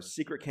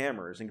secret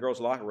cameras in girls'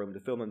 locker room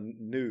to film them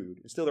nude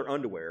and steal their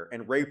underwear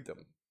and rape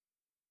them.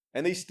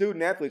 And these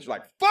student athletes are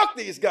like, fuck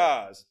these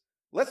guys.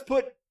 Let's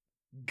put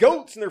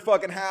goats in their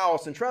fucking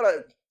house and try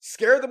to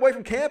scare them away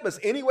from campus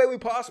any way we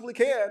possibly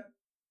can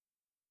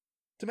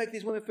to make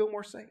these women feel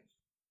more safe.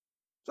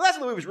 So that's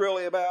what the movie's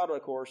really about.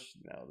 Of course,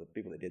 the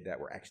people that did that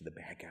were actually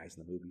the bad guys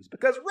in the movies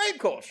because of rape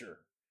culture.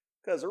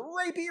 Because of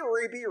rapey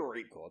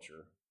rape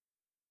culture.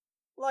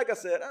 Like I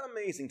said, an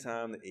amazing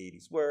time in the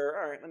 80s where,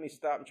 all right, let me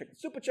stop and check the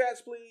super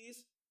chats,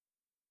 please.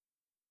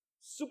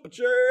 Super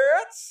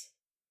chats.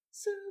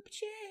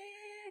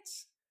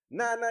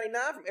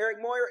 $9.99 from Eric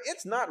Moyer.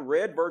 It's not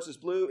red versus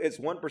blue. It's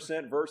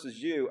 1%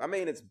 versus you. I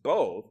mean, it's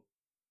both.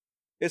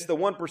 It's the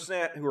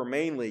 1% who are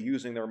mainly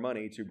using their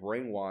money to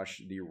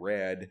brainwash the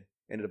red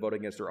into voting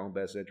against their own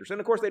best interest. And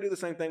of course, they do the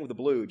same thing with the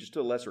blue, just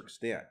to a lesser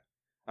extent.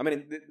 I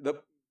mean,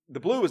 the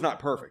blue is not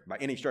perfect by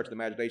any stretch of the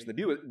imagination.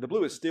 The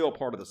blue is still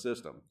part of the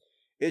system.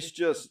 It's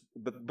just,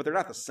 but they're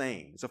not the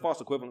same. It's a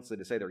false equivalency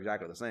to say they're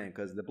exactly the same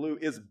because the blue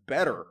is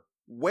better,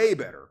 way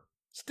better.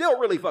 Still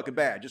really fucking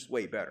bad, just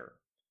way better.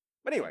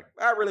 But anyway,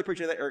 I really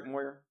appreciate that, Eric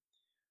Moyer.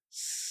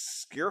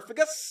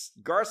 Skirfigus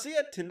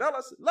Garcia, $10.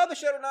 Love the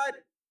show tonight.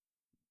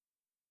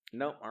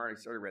 Nope, I already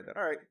read that.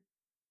 All right.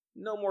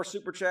 No more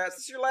super chats.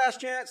 This is your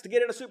last chance to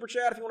get in a super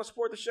chat. If you want to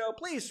support the show,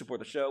 please support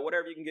the show.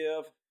 Whatever you can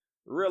give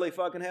really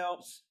fucking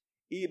helps.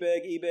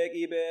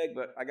 E-beg,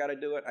 but I got to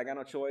do it. I got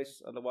no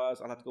choice. Otherwise,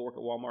 I'll have to go work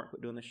at Walmart,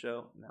 quit doing this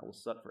show, and that will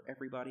suck for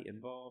everybody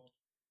involved.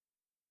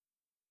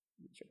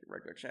 Let me check the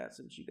regular chats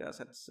and what you guys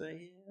have to say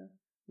here.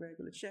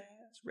 Regular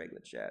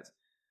chats.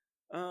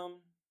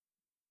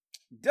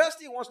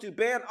 Dusty wants to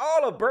ban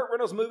all of Burt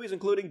Reynolds' movies,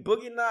 including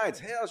Boogie Nights.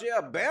 Hells yeah,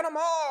 ban them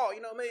all.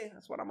 You know me.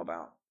 That's what I'm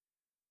about.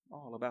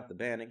 All about the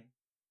banning.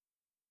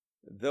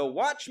 The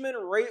Watchmen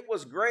rate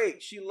was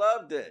great. She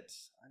loved it.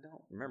 I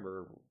don't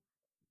remember.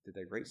 Did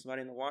they rate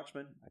somebody in The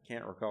Watchmen? I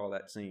can't recall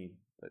that scene,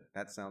 but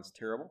that sounds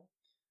terrible.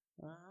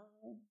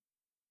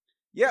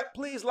 Yep,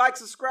 please like,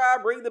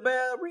 subscribe, ring the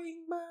bell.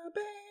 Ring my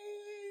bell.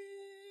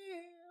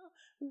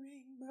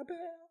 Ring my bell.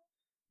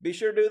 Be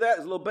sure to do that.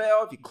 There's a little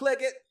bell. If you click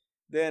it,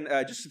 then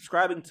just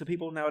subscribing to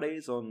people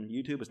nowadays on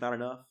YouTube is not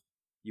enough.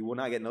 You will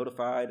not get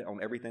notified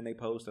on everything they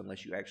post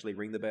unless you actually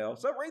ring the bell.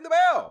 So ring the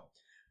bell.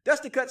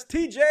 Dusty cuts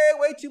TJ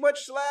way too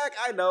much slack.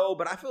 I know,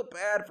 but I feel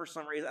bad for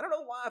some reason. I don't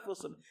know why I feel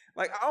so.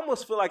 Like, I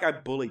almost feel like I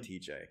bully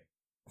TJ.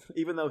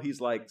 Even though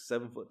he's like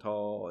 7 foot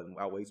tall and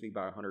outweighs me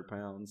by 100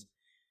 pounds.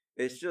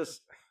 It's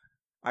just,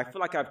 I feel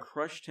like I've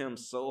crushed him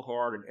so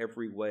hard in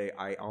every way,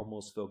 I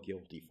almost feel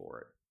guilty for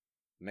it.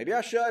 Maybe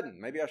I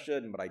shouldn't,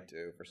 but I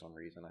do for some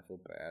reason. I feel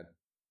bad.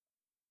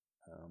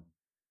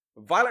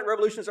 Violent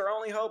revolution is our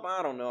only hope?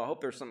 I don't know. I hope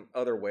there's some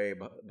other way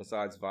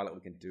besides violent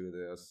we can do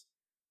this.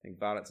 I think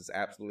violence is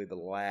absolutely the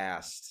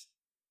last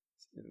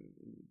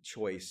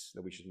choice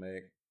that we should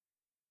make.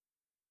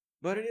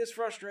 But it is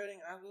frustrating.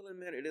 I will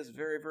admit it is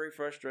very, very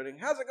frustrating.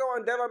 How's it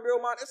going, Devon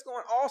Beaumont? It's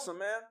going awesome,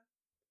 man.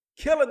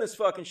 Killing this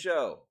fucking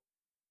show.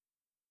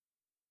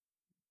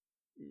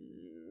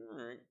 All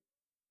right.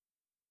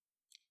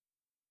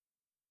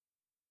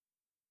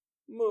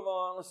 Move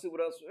on. Let's see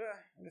what else.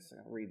 I guess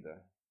I'll read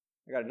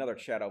I got another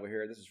chat over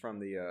here. This is from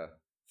the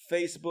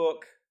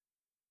Facebook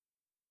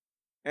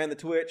and the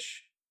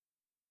Twitch.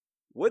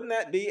 Wouldn't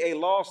that be a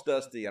loss,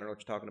 Dusty? I don't know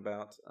what you're talking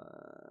about.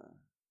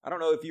 I don't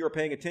know if you were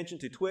paying attention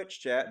to Twitch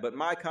chat, but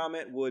my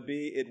comment would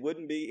be it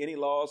wouldn't be any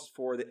loss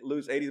for the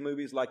loose 80s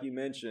movies like you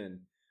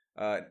mentioned.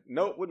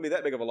 No, it wouldn't be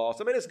that big of a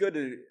loss. I mean, it's good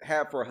to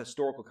have for a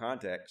historical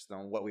context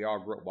on what we all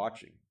grew up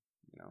watching,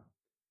 you know.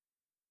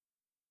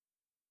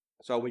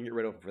 So we can get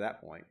rid of it for that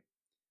point.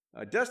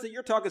 Dusty,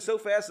 you're talking so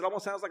fast it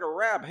almost sounds like a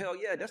rap. Hell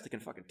yeah, Dusty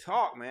can fucking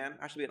talk, man.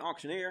 I should be an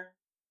auctioneer.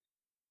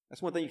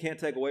 That's one thing you can't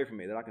take away from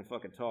me, that I can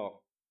fucking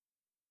talk.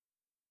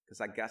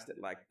 Because I guessed it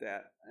like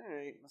that. All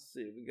right, let's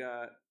see. We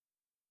got...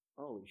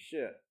 Holy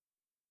shit.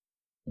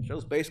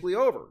 Show's basically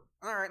over.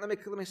 All right, let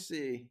me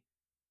see.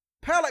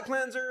 Palate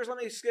cleansers. Let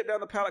me skip down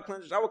the palate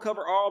cleansers. I will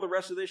cover all the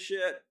rest of this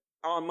shit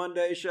on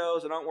Monday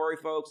shows. And don't worry,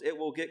 folks. It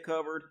will get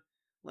covered.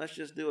 Let's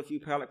just do a few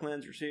palate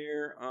cleansers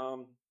here.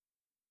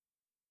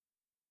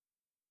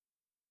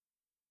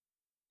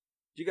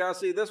 Did you guys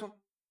see this one?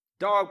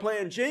 Dog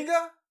playing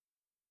Jenga?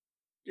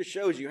 Just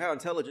shows you how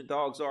intelligent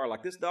dogs are.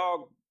 Like, this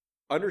dog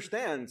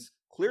understands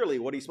clearly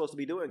what he's supposed to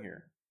be doing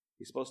here.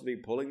 He's supposed to be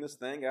pulling this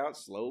thing out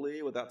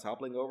slowly without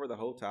toppling over the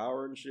whole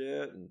tower and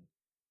shit. And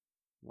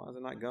why is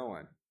it not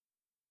going?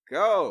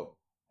 Go!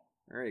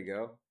 There you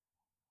go.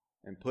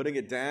 And putting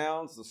it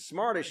down. It's the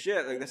smartest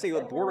shit. Like, they say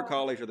that border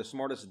collies are the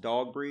smartest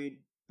dog breed.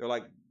 They're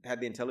like,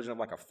 had the intelligence of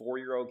like a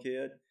 4-year-old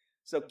kid.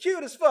 So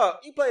cute as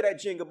fuck. You play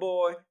that Jenga,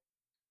 boy.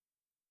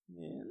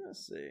 Yeah,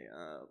 let's see.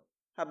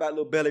 How about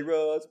little belly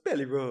rubs?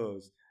 Belly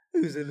rubs.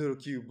 Who's that little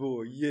cute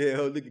boy? Yeah,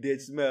 look at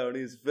that smile on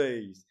his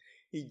face.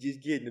 He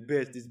just getting the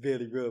best of his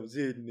belly rubs,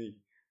 isn't he?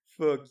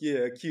 Fuck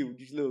yeah, cute.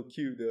 Just a little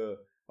cute.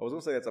 I was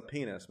gonna say that's a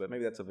penis, but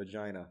maybe that's a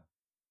vagina.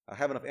 I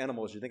have enough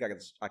animals. You think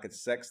I could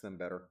sex them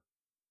better?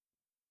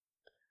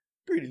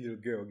 Pretty little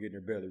girl getting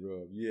her belly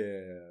rubbed.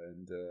 Yeah,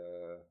 and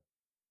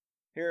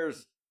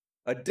here's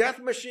a death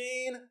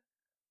machine.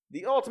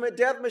 The ultimate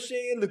death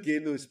machine. Look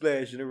at him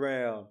splashing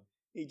around.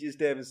 He just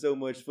having so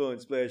much fun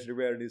splashing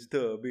around in his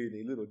tub, isn't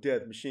he? Little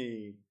death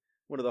machine.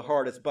 One of the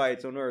hardest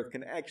bites on earth,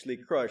 can actually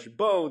crush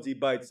bones. He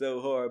bites so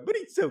hard, but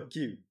he's so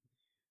cute.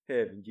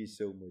 Having just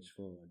so much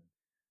fun.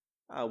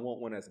 I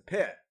want one as a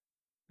pet.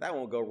 That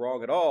won't go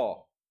wrong at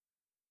all.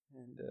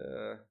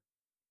 And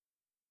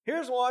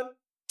here's one.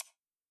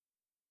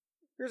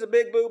 Here's a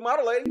big boob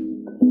model lady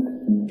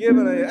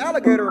giving an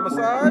alligator a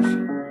massage.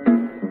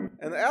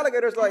 And the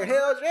alligator's like,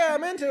 hell yeah,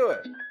 I'm into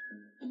it.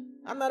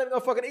 I'm not even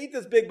gonna fucking eat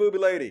this big booby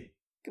lady.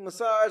 You can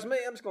massage me,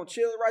 I'm just gonna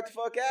chill right the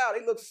fuck out.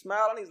 He looks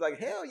smiling, he's like,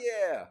 hell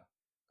yeah.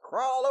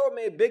 Crawl over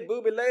me, big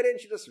booby lady, and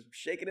she just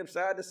shaking him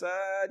side to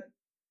side.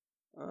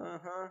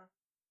 Uh-huh.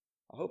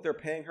 I hope they're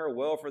paying her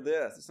well for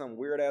this. It's some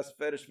weird-ass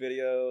fetish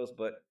videos,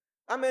 but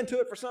I'm into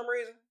it for some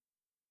reason.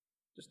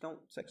 Just don't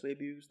sexually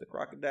abuse the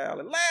crocodile.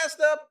 And last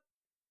up,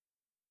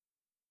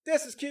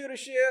 this is cute as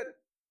shit.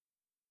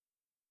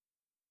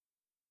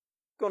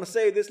 Gonna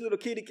save this little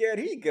kitty cat.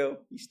 Here you go.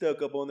 He's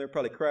stuck up on there,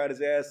 probably cried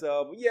his ass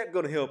off. But yeah,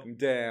 gonna help him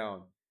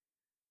down.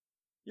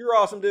 You're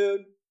awesome,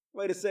 dude.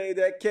 Way to save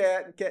that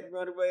cat and cat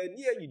run away. And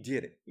yeah, you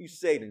did it. You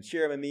saved him,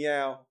 Chairman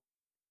Meow.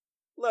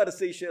 Love to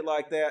see shit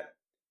like that.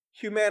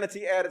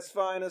 Humanity at its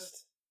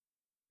finest.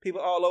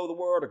 People all over the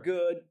world are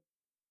good.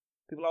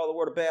 People all over the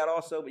world are bad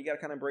also, but you gotta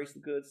kind of embrace the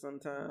good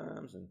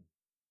sometimes. And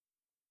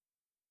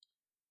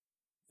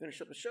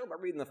finish up the show by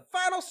reading the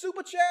final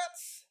super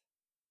chats.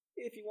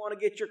 If you want to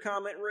get your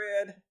comment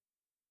read,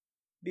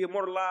 be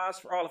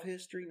immortalized for all of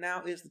history,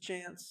 now is the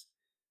chance.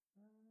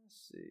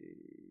 Let's see.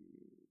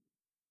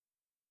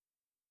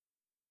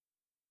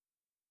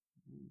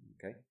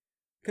 Okay.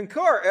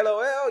 Concur,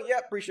 LOL. Yeah,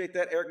 appreciate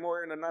that. Eric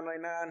Moyer in the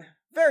 999.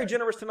 Very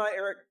generous tonight,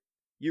 Eric.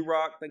 You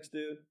rock. Thanks,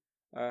 dude.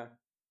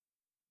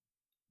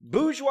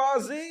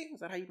 Bourgeoisie. Is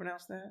that how you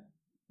pronounce that?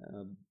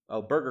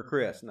 Burger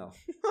Chris. No.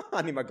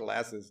 I need my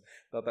glasses.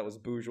 Thought that was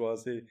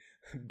bourgeoisie.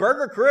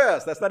 Burger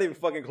Chris. That's not even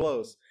fucking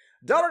close.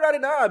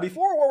 $1.99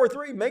 before World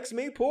War III makes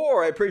me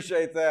poor. I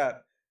appreciate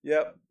that.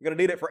 Yep. I'm going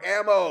to need it for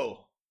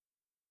ammo.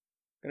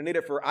 Going to need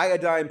it for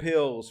iodine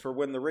pills for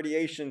when the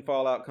radiation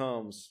fallout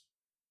comes.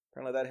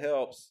 Apparently that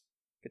helps.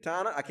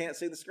 Katana, I can't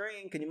see the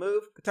screen. Can you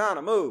move?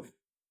 Katana, move.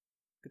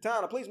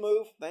 Katana, please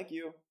move. Thank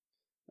you.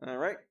 All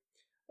right.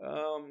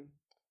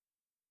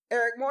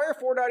 Eric Moyer,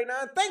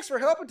 $4.99. Thanks for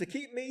helping to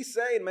keep me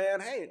sane,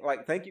 man. Hey,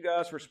 like, thank you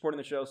guys for supporting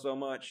the show so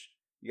much.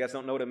 You guys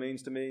don't know what it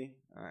means to me.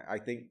 I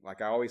think,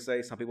 like I always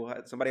say,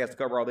 somebody has to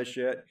cover all this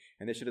shit,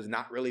 and this shit is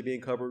not really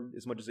being covered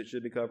as much as it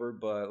should be covered.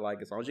 But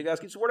like, as long as you guys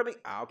keep supporting me,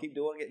 I'll keep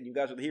doing it. And you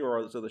guys are the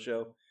heroes of the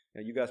show.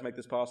 And you guys make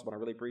this possible, and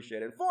I really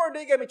appreciate it. And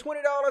 4D gave me $20.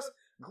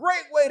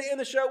 Great way to end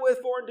the show with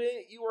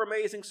 4D. You were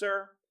amazing,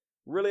 sir.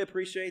 Really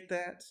appreciate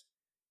that.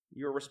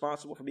 You're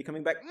responsible for me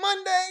coming back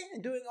Monday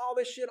and doing all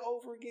this shit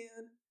over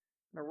again.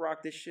 I'm going to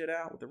rock this shit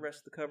out with the rest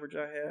of the coverage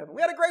I have. And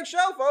we had a great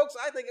show, folks.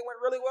 I think it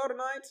went really well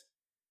tonight.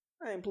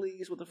 I am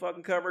pleased with the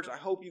fucking coverage. I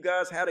hope you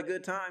guys had a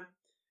good time.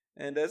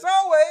 And as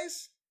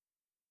always,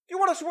 if you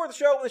want to support the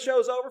show when the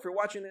show's over, if you're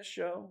watching this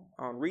show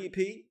on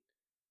repeat,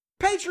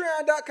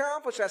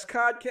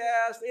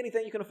 Patreon.com/Codcast.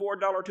 Anything you can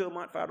afford, $1 to a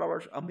month, $5,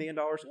 $1 million,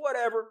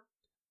 whatever.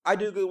 I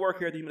do good work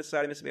here at the Human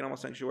Society of Mississippi Animal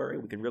Sanctuary.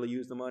 We can really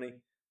use the money.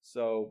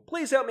 So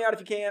please help me out if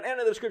you can. And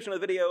in the description of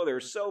the video,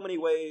 there's so many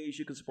ways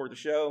you can support the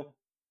show.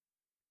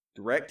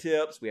 Direct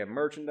tips. We have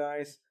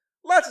merchandise.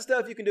 Lots of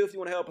stuff you can do if you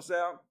want to help us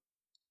out.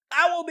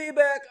 I will be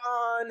back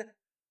on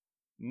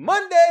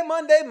Monday.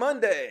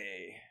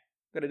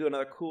 Gonna do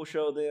another cool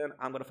show then.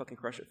 I'm gonna fucking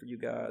crush it for you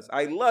guys.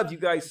 I love you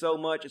guys so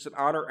much. It's an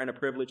honor and a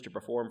privilege to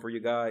perform for you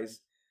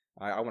guys.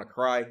 I want to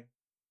cry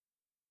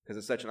because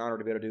it's such an honor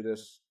to be able to do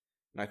this.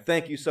 And I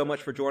thank you so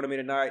much for joining me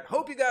tonight.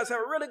 Hope you guys have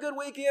a really good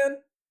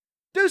weekend.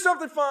 Do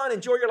something fun.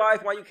 Enjoy your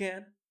life while you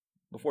can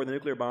before the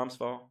nuclear bombs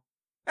fall.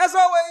 As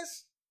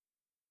always,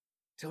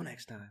 till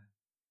next time.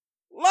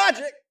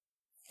 Logic,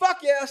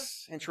 fuck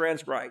yes, and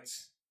trans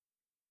rights.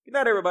 Good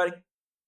night, everybody.